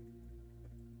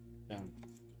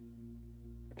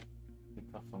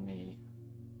 Good part for me.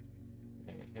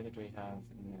 Okay, who did we have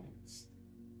next?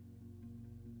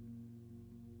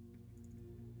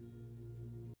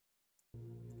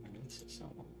 This is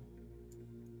someone.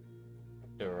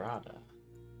 Dorada.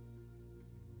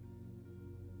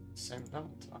 St.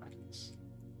 Valentine's.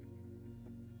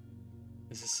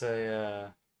 Is this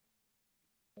a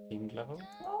themed level?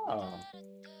 Oh,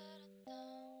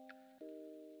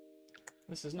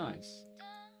 this is nice.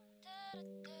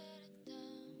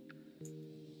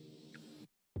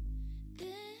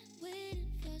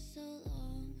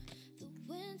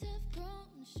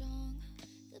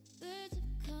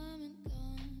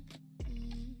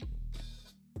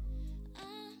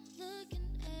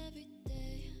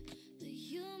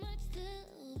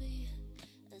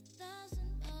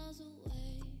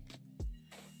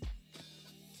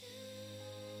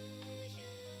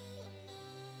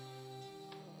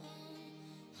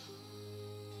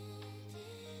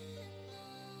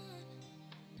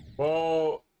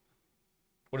 Whoa!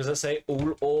 What does that say?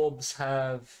 All orbs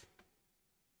have...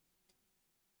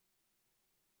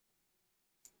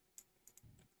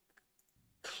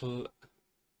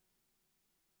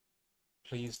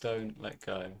 Please don't let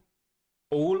go.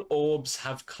 All orbs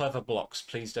have clever blocks.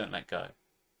 Please don't let go.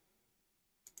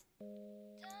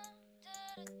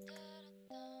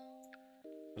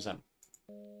 What's that?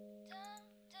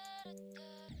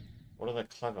 What are the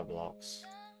clever blocks?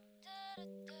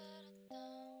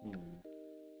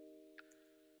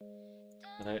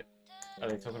 Are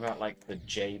they talking about like the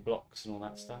J blocks and all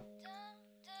that stuff?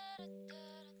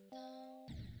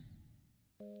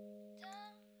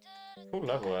 Cool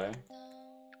level, eh?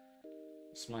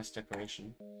 It's nice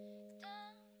decoration.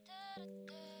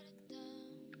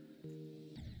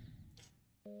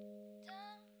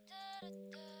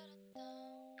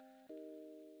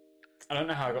 I don't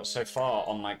know how I got so far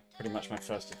on like pretty much my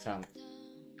first attempt.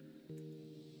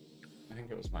 I think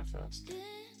it was my first.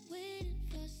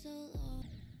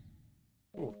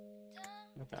 Ooh,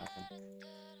 what that happened?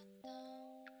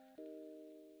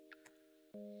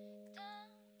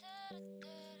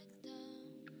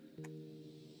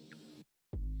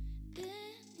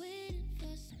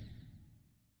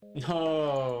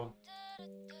 No.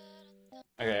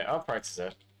 Okay, I'll practice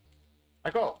it. I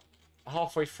got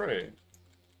halfway through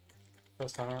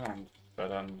first time around,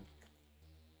 but I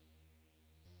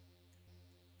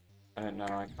don't know.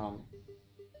 I can't.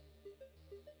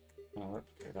 Oh, look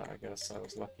through that. I guess I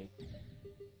was lucky.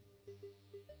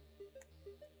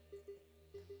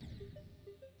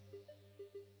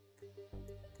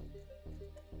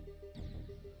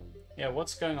 Yeah,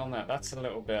 what's going on there? That's a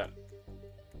little bit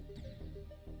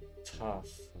tough.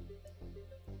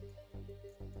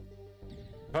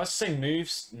 If I was to say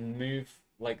move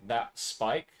like that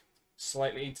spike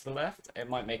slightly to the left, it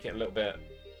might make it a little bit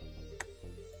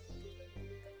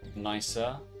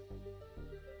nicer.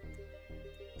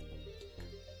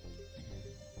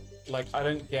 Like, I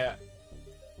don't get...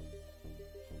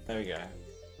 There we go.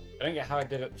 I don't get how I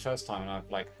did it the first time and I've,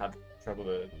 like, had trouble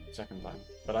the second time.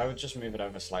 But I would just move it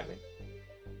over slightly.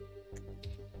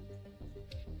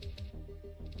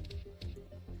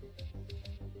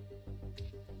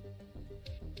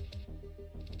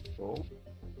 Cool.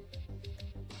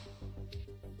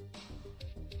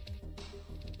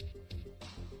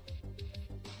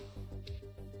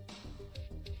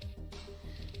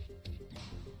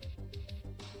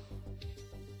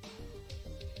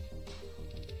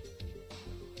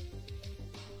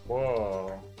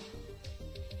 Whoa.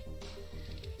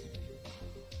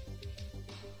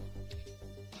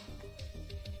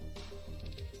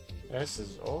 This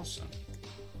is awesome.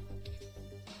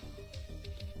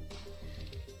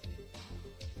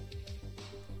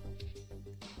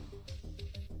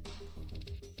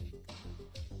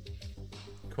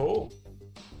 Cool.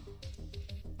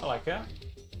 I like it.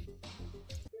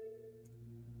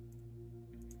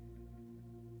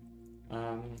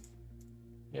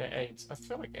 Yeah, 8. I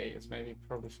feel like 8 is maybe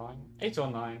probably fine. 8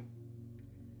 or 9.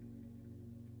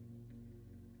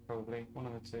 Probably. One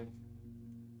of the two.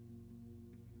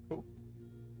 Cool.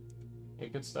 Yeah,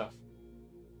 good stuff.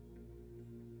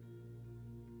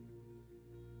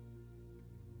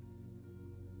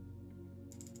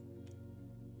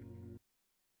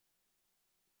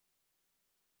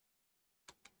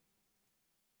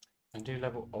 And do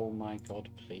level... Oh my god,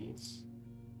 please.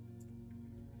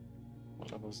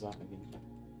 What level is that again?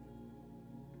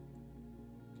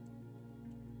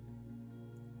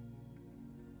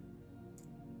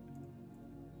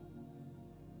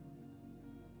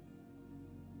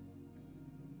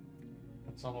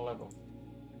 It's on a level.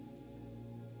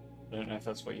 I don't know if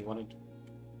that's what you wanted,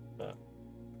 but...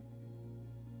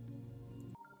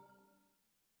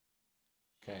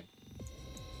 Okay.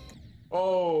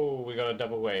 Oh, we got a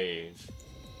double wave.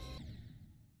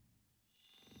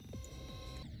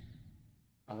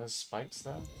 Are there spikes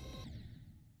there?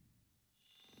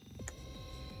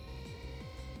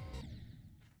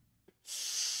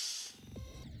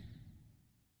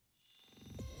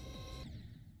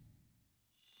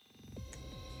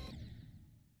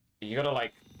 You gotta,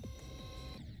 like,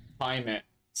 time it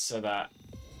so that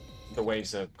the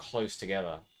waves are close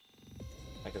together.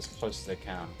 Like, as close as they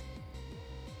can.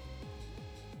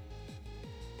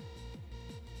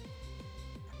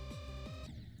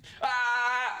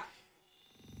 Ah!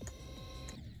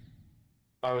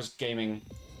 I was gaming.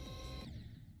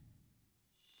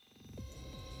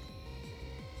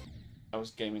 I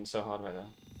was gaming so hard right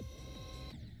there.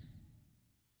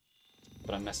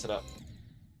 But I messed it up.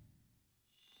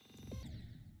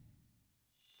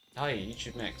 Hi,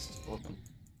 YouTube Next. Welcome.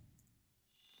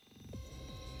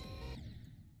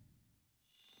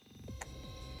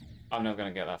 I'm not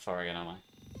gonna get that far again, am I?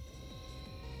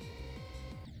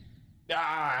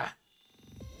 Ah!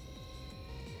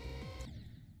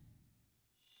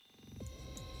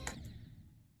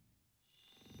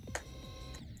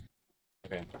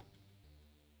 Okay.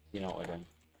 You know what we're doing.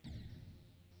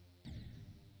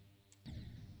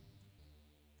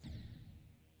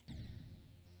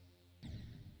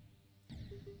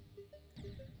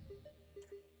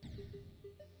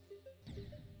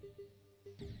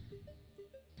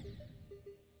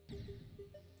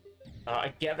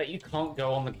 I get that you can't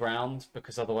go on the ground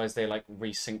because otherwise they like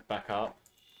resync back up,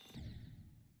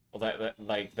 or that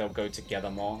like they'll go together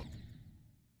more.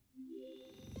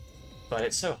 But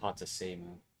it's so hard to see,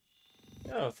 man.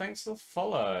 Yo, thanks for the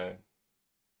follow,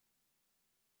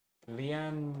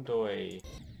 Leandoy.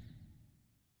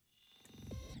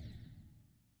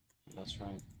 That's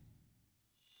right.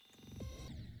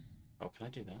 Oh, can I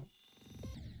do that?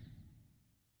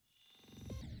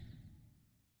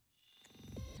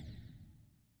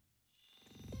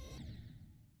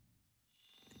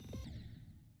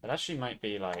 That actually might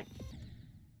be like...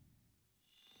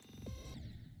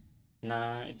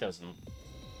 Nah, it doesn't.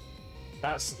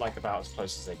 That's like about as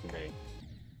close as they can be.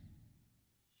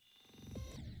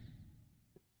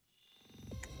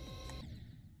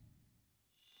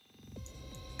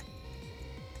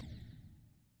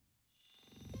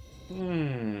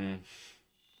 Hmm.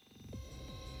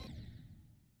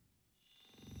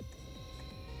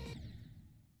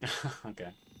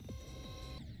 Okay.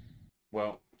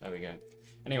 Well, there we go.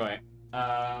 Anyway,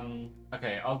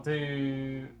 okay, I'll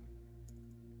do...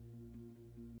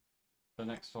 the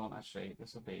next one. Actually,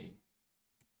 this will be.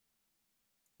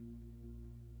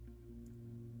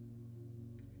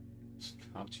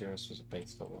 Arcturus was a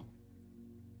base level.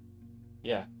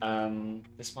 Yeah,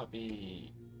 this might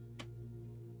be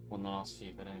one of the last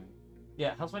few, but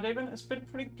yeah, how's my day been? It's been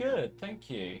pretty good, thank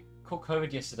you. Caught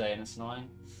COVID yesterday and it's annoying.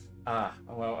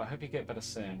 Well, I hope you get better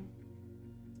soon.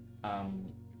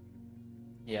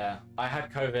 Yeah, I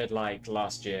had COVID like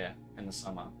last year in the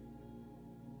summer.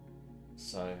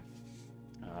 So,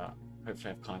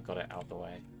 hopefully I've kind of got it out of the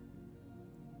way.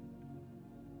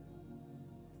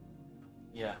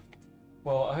 Yeah.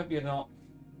 Well, I hope you're not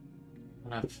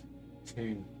kind of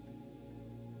too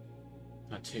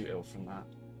ill from that.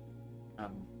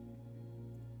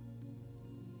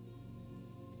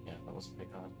 Yeah, that was a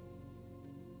big hard.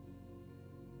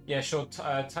 Yeah, sure.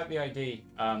 Type the ID.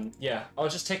 Yeah, I'll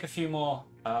just take a few more.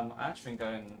 I've actually been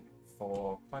going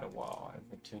for quite a while,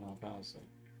 over 2.5 hours. So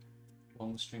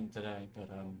long stream today, but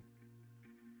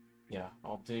yeah,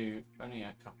 I'll do only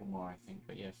a couple more, I think.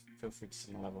 But yeah, feel free to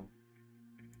send a level.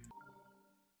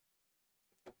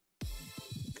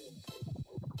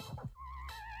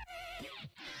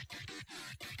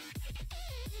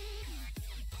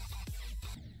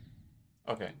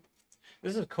 Okay,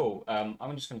 this is cool.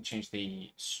 I'm just going to change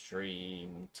the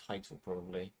stream title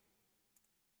probably.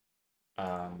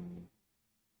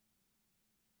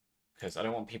 Because I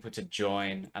don't want people to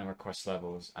join and request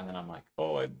levels, and then I'm like,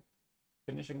 oh, I'm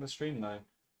finishing the stream though.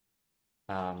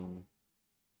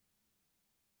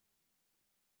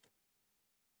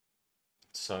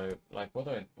 So like, what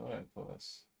do I call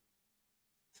this?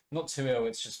 Not too ill.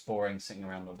 It's just boring sitting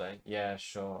around all day. Yeah,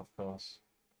 sure, of course.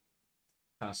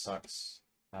 Kind of sucks.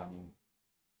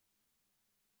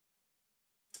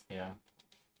 Yeah,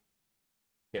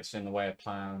 gets in the way of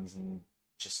plans and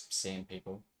just seeing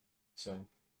people. So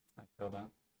I feel that.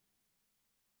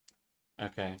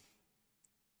 Okay.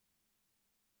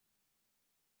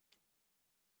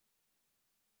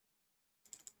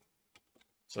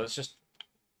 So let's just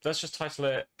title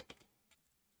it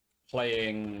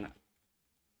playing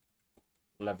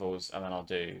levels, and then I'll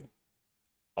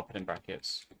put in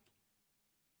brackets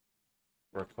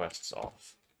requests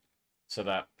off, so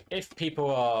that if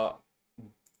people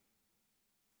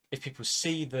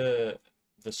see the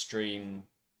stream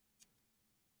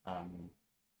and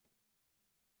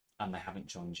they haven't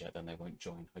joined yet, then they won't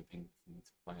join hoping for me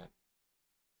to play it.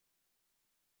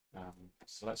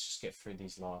 So let's just get through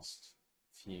these last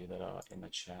few that are in the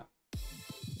chat.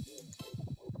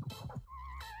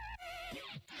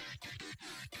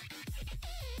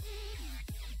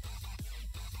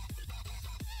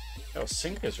 Oh,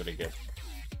 sync is really good.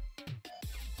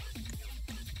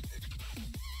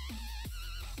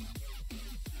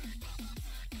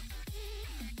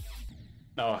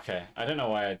 Oh, okay. I don't know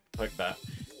why I clicked that.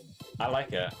 I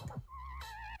like it.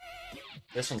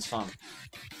 This one's fun.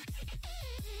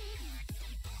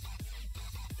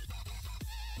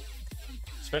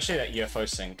 Especially that UFO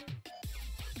sync.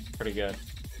 Pretty good.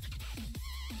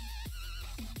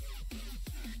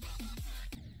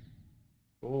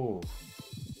 Ooh.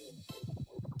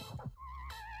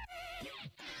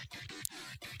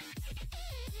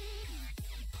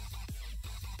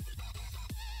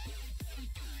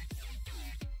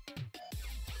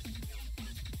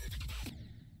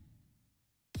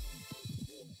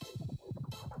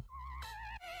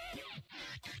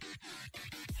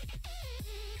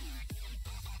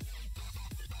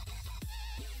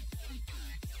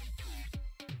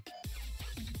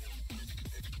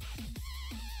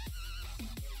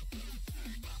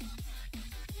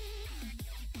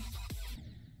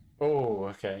 Oh,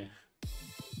 okay.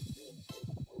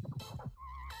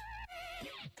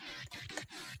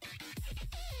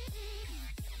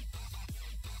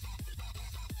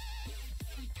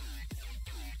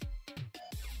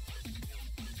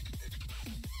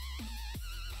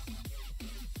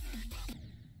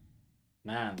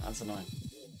 Man, that's annoying.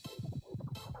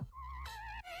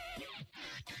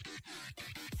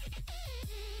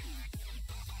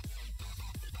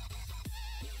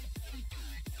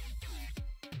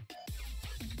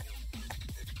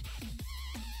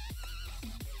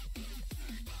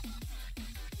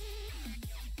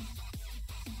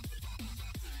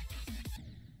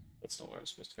 That's not where I'm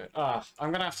supposed to go.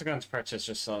 I'm gonna have to go into practice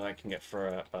just so that I can get through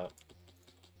it, but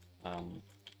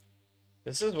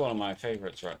this is one of my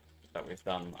favorites, right, that we've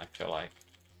done, I feel like.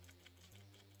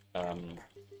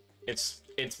 It's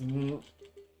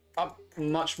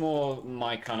much more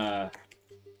my kind of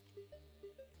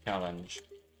challenge,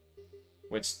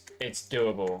 which it's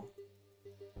doable.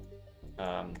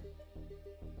 I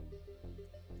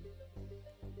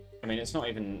mean, it's not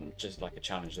even just like a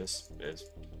challenge. This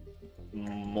is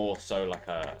more so like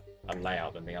a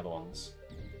layout than the other ones.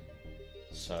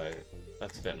 So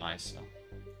that's a bit nicer.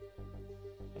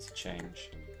 That's a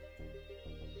change.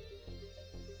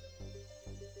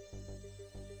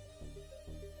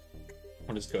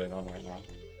 What is going on right now?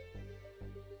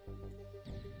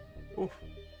 Oof.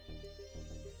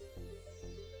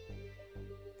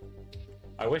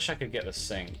 I wish I could get the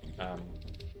sync.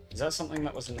 Is that something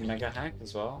that was in the Mega Hack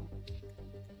as well?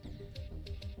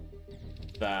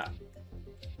 That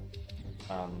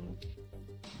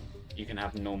you can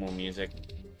have normal music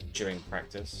during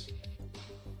practice.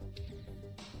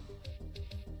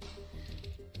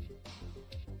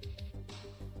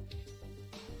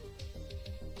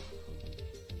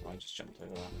 Oh, I just jumped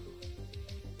over that.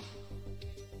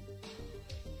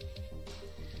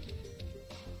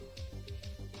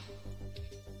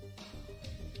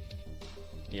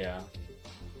 Yeah.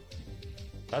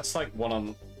 That's like one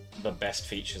of the best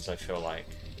features, I feel like.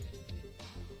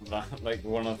 Like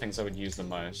one of the things I would use the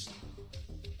most.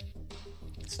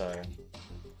 So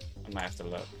I might have to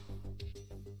look.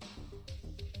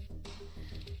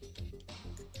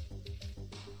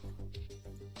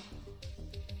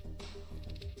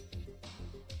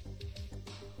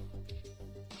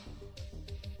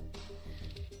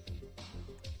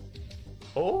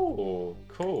 Oh,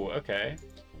 cool, okay.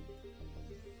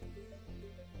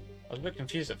 I was a bit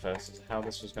confused at first as to how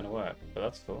this was going to work, but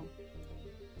that's cool.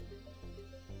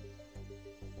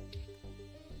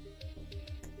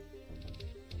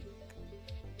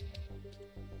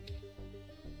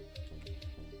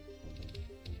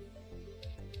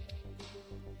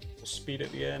 Speed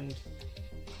at the end.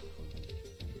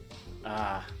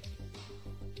 Ah.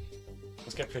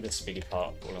 Let's get through this speedy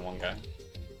part all in one go.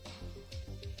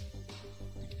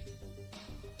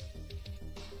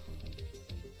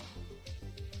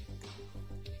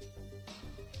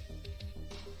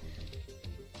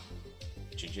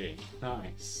 GG.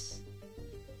 Nice.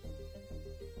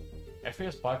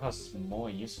 FPS bypass is more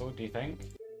useful, do you think?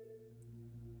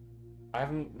 I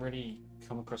haven't really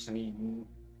come across any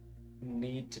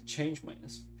need to change my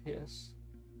FPS.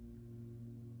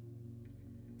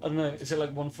 I don't know, is it like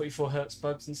 144 Hz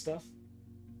bugs and stuff?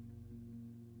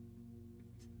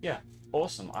 Yeah,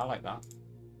 awesome, I like that.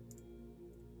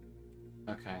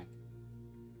 Okay.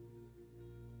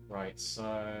 Right,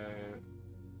 so...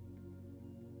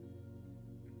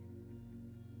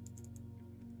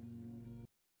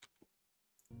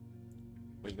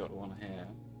 we got one here.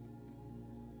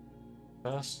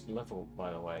 First level,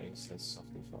 by the way, says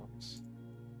Softly Fox.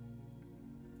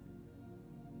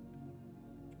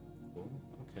 Cool,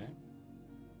 okay.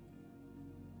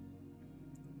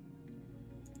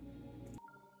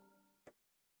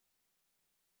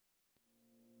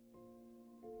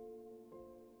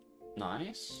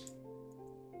 Nice.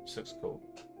 This looks cool.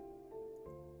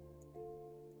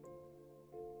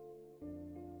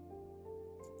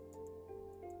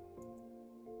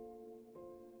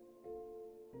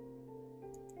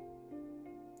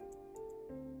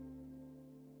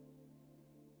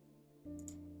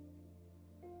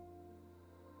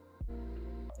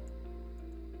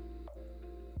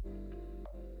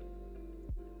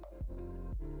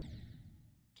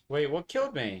 Wait, what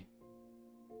killed me?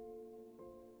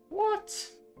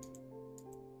 What?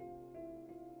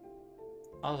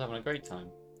 I was having a great time.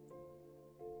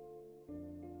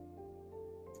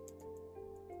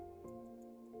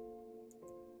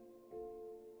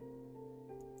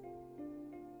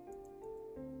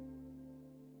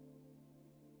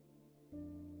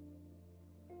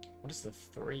 What does the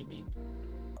 3 mean?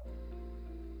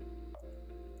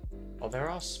 Oh, there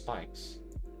are spikes.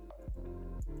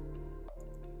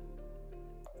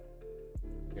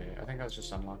 Okay, I think I was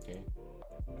just unlucky.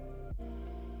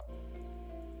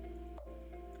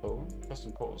 Cool.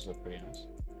 Custom portals look pretty nice.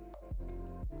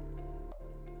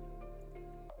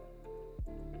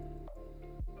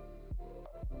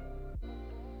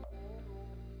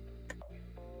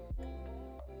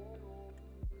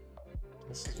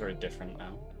 This is very different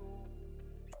now.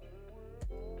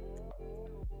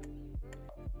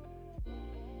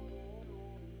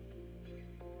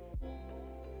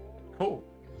 Cool.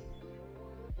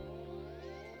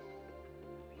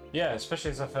 Yeah,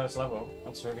 especially as a first level.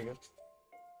 That's really good.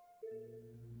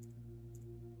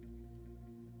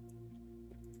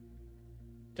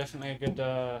 Definitely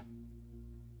a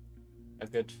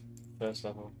good first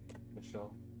level, for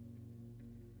sure.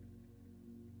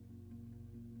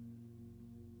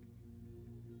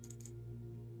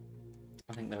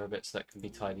 I think there are bits that can be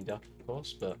tidied up, of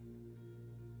course, but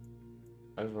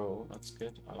overall, that's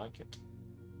good. I like it.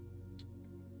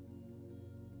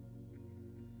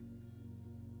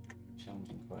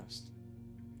 Challenging quest.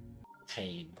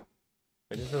 Pain.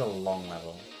 But this is a long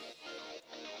level.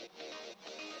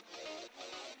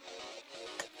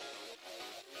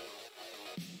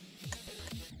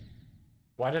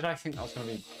 Why did I think that was going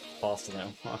to be faster than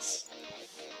it was?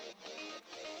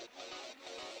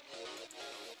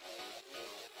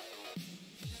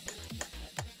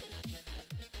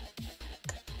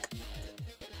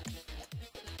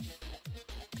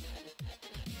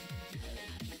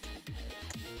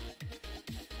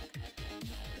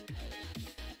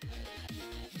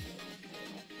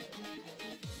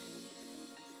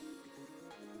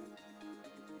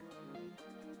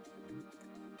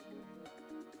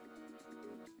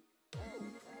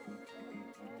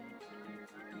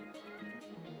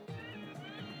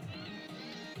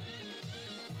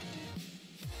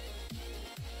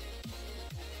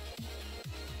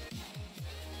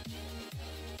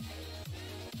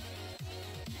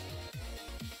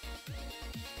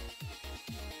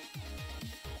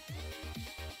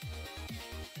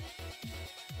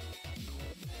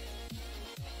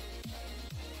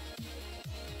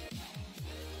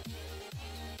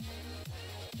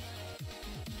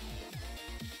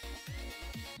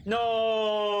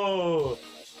 No!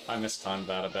 I mistimed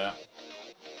that a bit.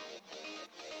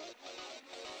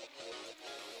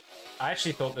 I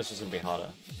actually thought this was going to be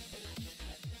harder,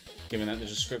 given that the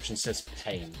description says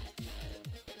pain.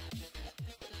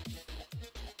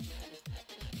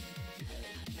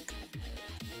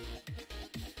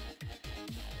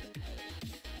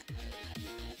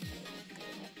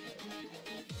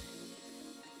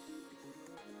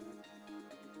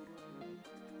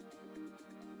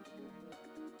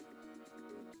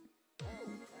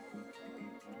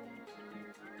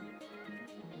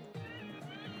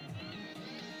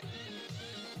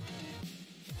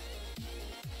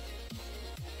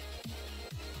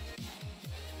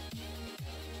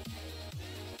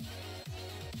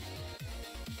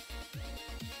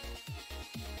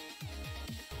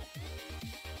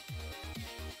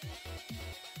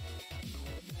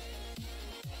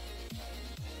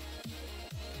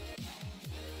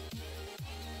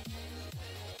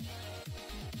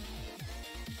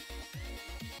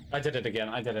 I did it again.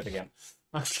 I did it again.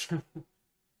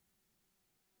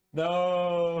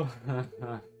 No.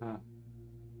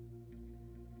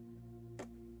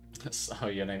 So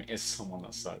your name is someone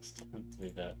that sucks. To be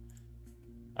fair.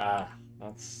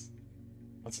 That's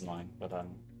annoying. But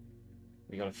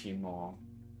we got a few more.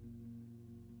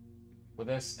 Will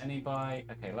this anybody?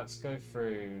 Okay, let's go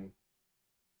through.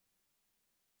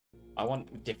 I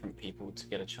want different people to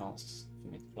get a chance for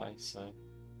me to play. So.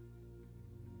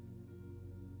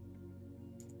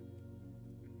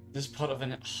 This is part of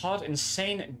a hard,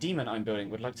 insane demon I'm building.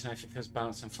 Would like to know if it feels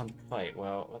balanced and fun to play.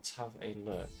 Well, let's have a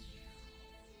look.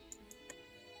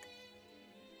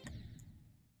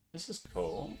 This is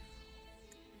cool.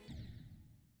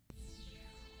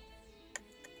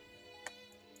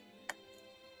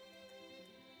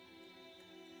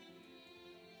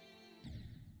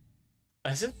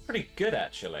 This is pretty good,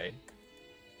 actually.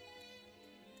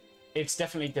 It's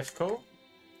definitely difficult,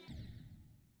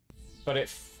 but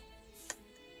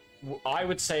I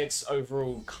would say it's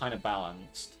overall kind of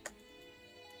balanced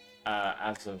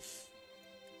as of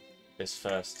this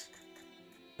first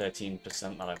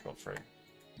 13% that I've got through.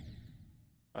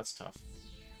 That's tough.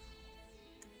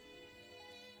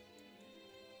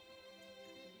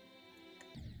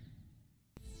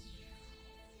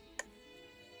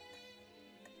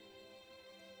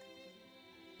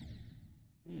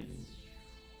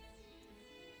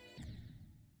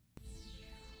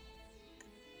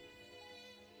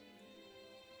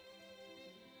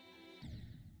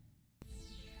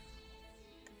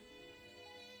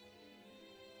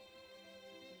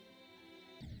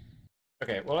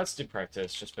 Okay, well, let's do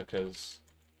practice, just because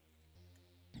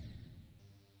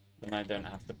then I don't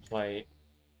have to play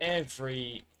I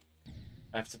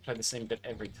have to play the same bit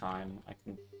every time. I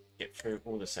can get through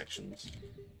all the sections.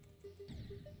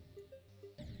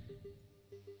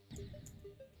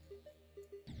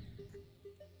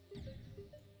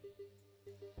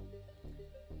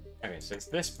 Okay, so it's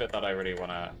this bit that I really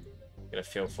want to get a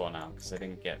feel for now, because I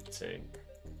didn't get to.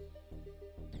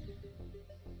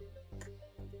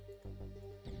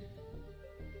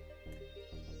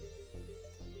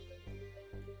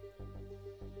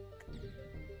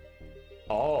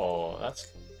 Oh, that's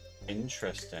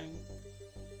interesting.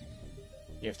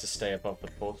 You have to stay above the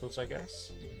portals, I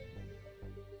guess?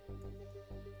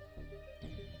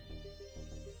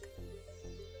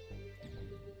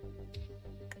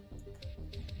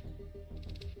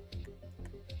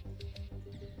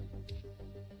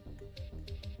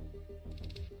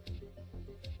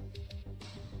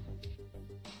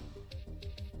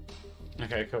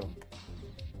 Okay, cool.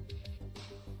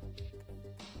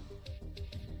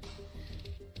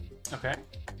 Okay.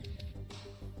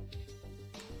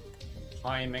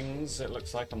 Timings, it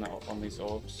looks like, on these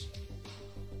orbs.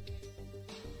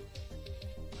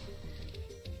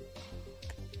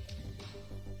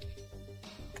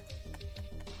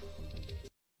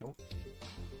 Nope.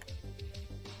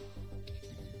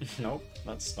 Nope,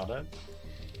 that's not it.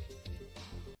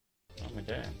 What am I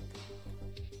doing?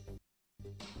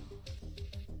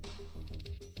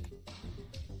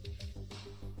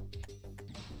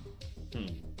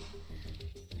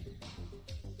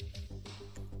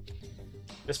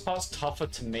 This part's tougher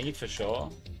to me, for sure.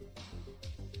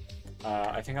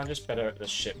 I think I'm just better at the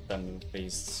ship than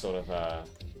these sort of,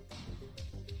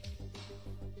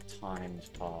 timed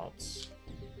parts.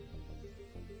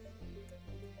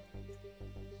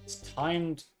 It's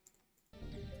timed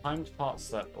parts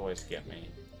that always get me,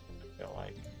 I feel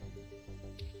like.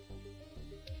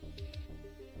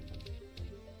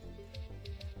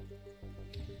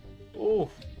 Ooh!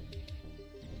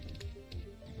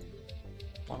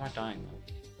 Why am I dying though?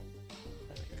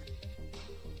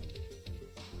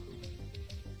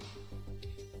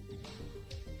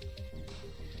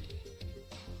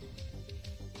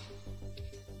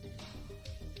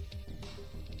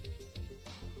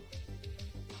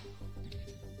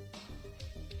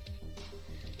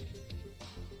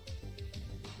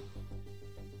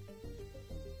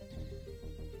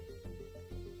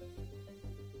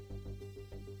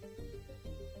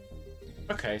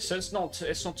 Okay, so it's not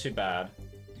too bad.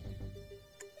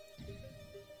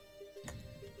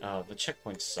 Oh, the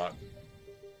checkpoints suck.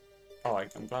 Oh,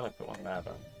 I'm glad I put one there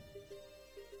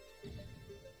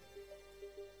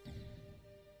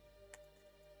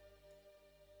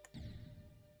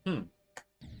though.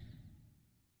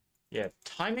 Yeah,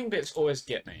 timing bits always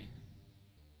get me.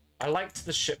 I liked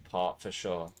the ship part for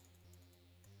sure.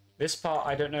 This part,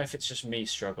 I don't know if it's just me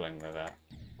struggling with it,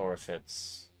 or if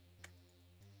it's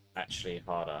actually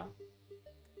harder.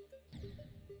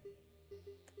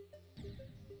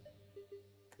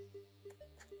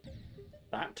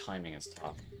 That timing is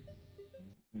tough.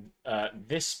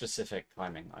 This specific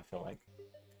timing, I feel like.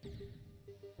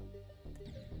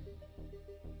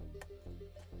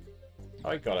 Oh,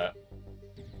 I got it.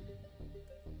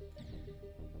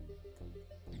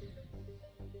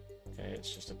 Okay,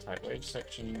 it's just a tight wage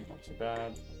section, not too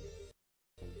bad.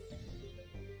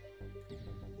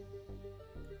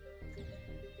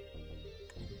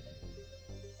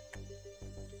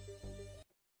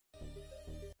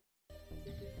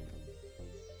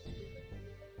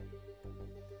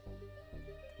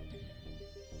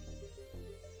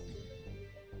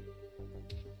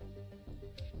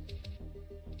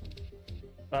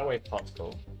 That wave part's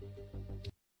cool.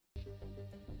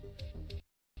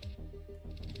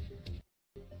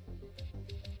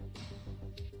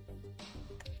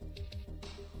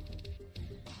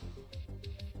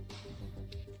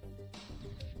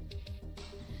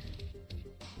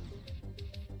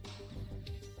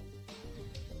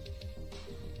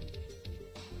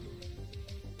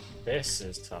 This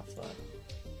is tough though.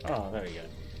 Oh, there we go.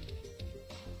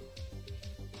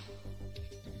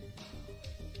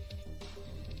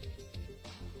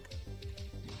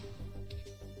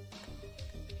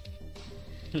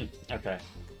 Okay.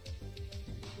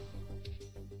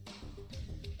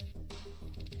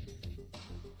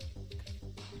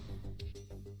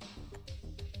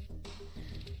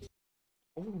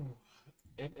 Ooh,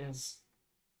 it is.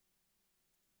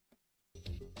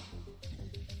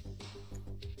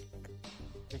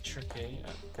 Bit tricky,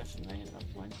 definitely at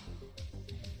that point.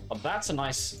 Oh, that's a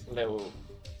nice little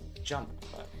jump.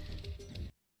 But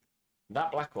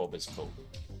that black orb is cool.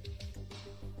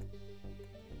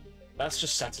 That's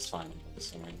just satisfying for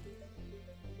some reason.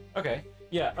 Okay,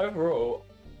 yeah, overall,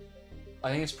 I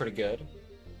think it's pretty good.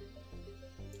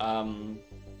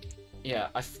 Yeah,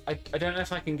 I don't know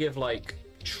if I can give, like,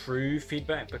 true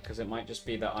feedback, because it might just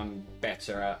be that I'm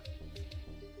better at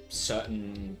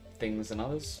certain things than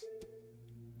others.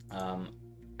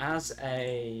 As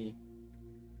a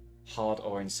hard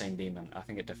or insane demon, I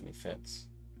think it definitely fits.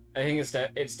 I think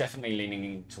it's definitely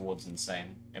leaning towards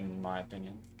insane, in my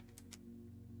opinion.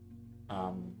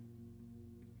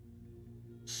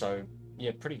 So,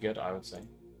 yeah, pretty good, I would say.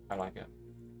 I like it.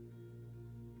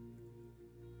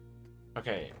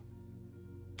 Okay.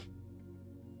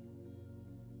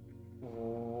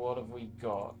 What have we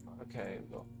got? Okay,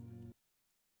 we've got...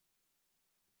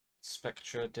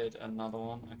 Spectra did another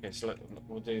one. Okay, so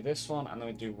we'll do this one, and then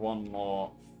we'll do one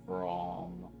more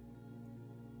from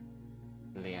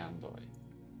Leandoi.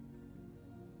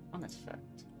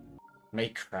 Unexpected. May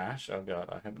crash? Oh god,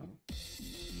 I hope not.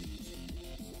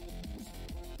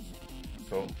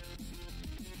 Cool.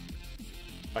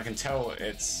 I can tell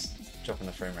it's dropping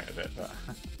the frame rate a bit, but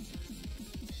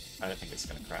I don't think it's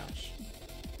going to crash.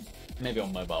 Maybe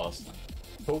on mobile or something.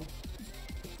 Cool.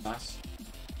 Nice.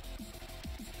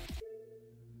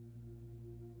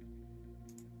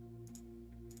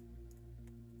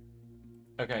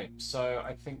 Okay, so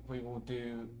I think we will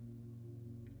do...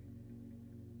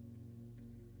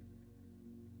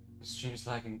 The stream's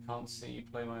lagging, can't see you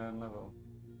play my own level.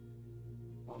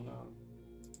 Oh no.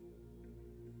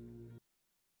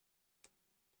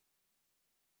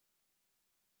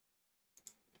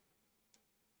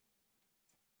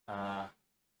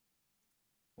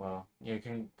 Well, you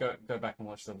can go back and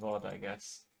watch the VOD, I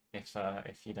guess,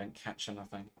 if you don't catch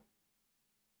anything.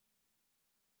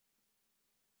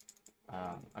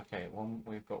 Okay,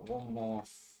 we've got one more,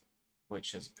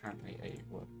 which is apparently a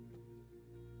what?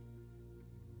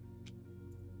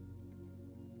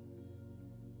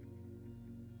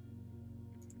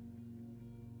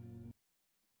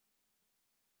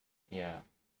 Yeah.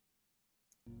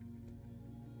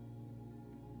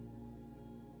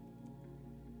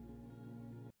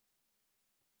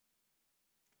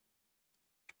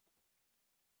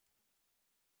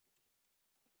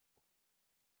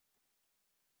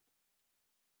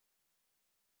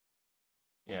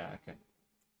 Yeah, okay.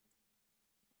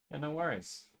 Yeah, no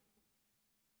worries.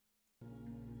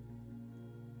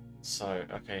 So,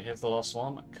 okay, here's the last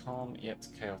one. Calm yet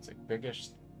chaotic.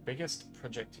 Biggest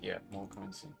project yet. More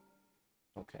coming soon.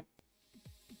 Okay.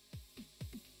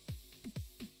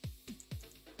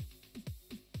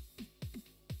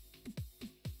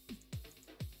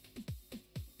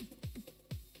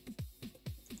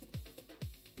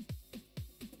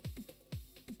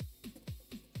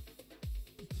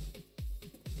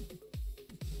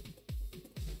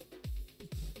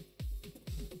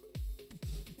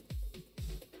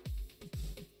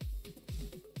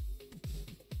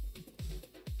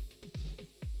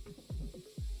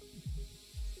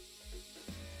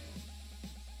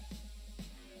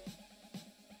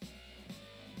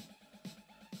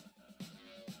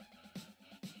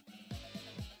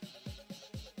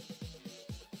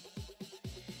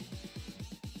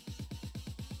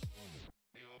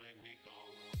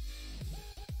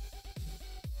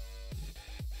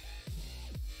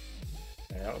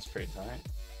 Yeah, that was pretty tight.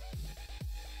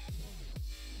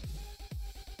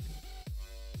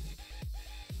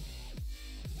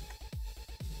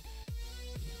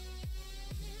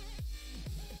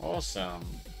 Awesome.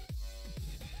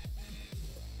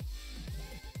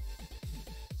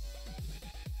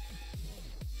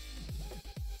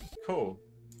 Cool.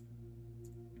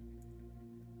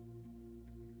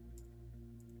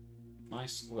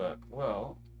 Nice work.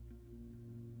 Well,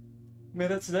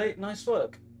 made that today. Nice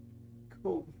work.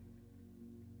 Cool.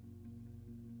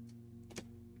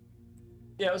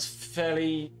 Yeah, it was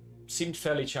seemed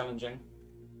fairly challenging.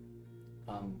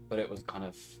 But it was kind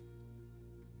of,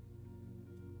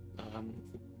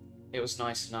 it was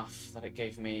nice enough that it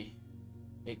gave me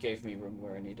room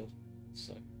where I needed.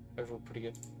 So overall pretty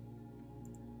good.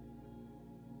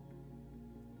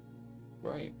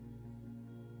 Right.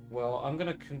 Well, I'm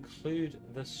going to conclude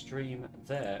the stream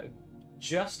there.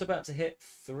 Just about to hit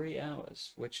 3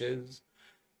 hours, which is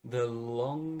the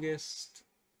longest.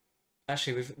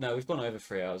 Actually, we've gone over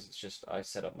 3 hours. It's just I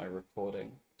set up my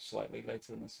recording slightly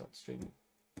later than I started streaming.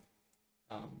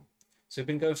 So we've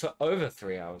been going for over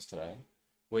 3 hours today,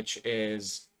 which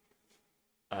is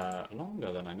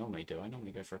longer than I normally do. I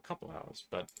normally go for a couple hours,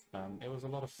 but it was a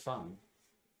lot of fun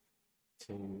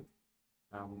to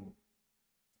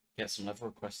get some level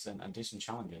requests in and do some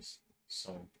challenges.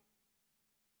 So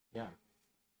yeah.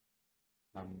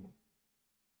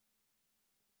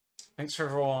 Thanks for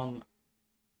everyone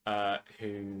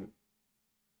who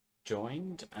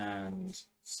joined and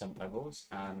sent levels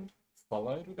and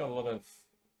followed. We got a lot of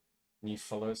new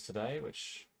followers today,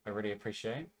 which I really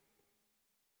appreciate.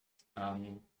 Yeah,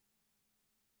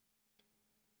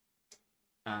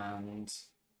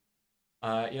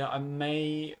 I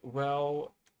may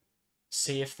well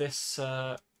see if this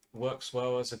works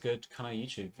well as a good kind of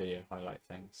YouTube video highlight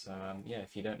thing. So yeah,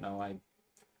 if you don't know, I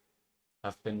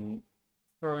have been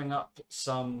throwing up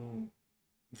some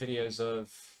videos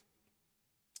of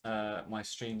my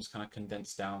streams kind of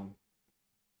condensed down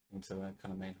into the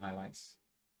kind of main highlights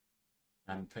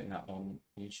and putting that on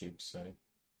YouTube. So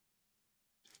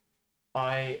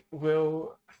I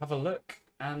will have a look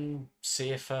and see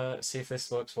if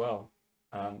this works well.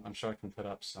 I'm sure I can put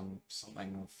up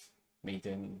something of me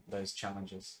doing those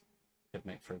challenges. Could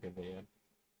make for a good video.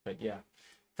 But yeah,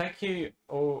 thank you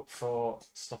all for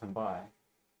stopping by.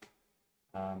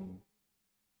 And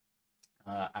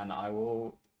I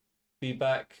will be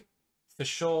back for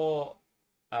sure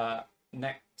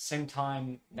same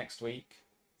time next week.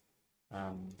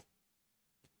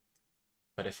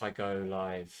 But if I go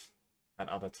live at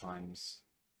other times,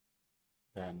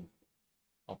 then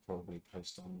I'll probably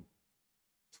post on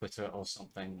Twitter or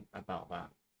something about that.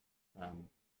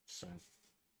 So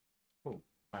cool.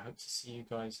 I hope to see you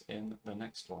guys in the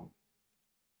next one.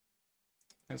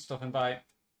 Thanks for stopping by.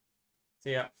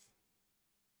 See ya.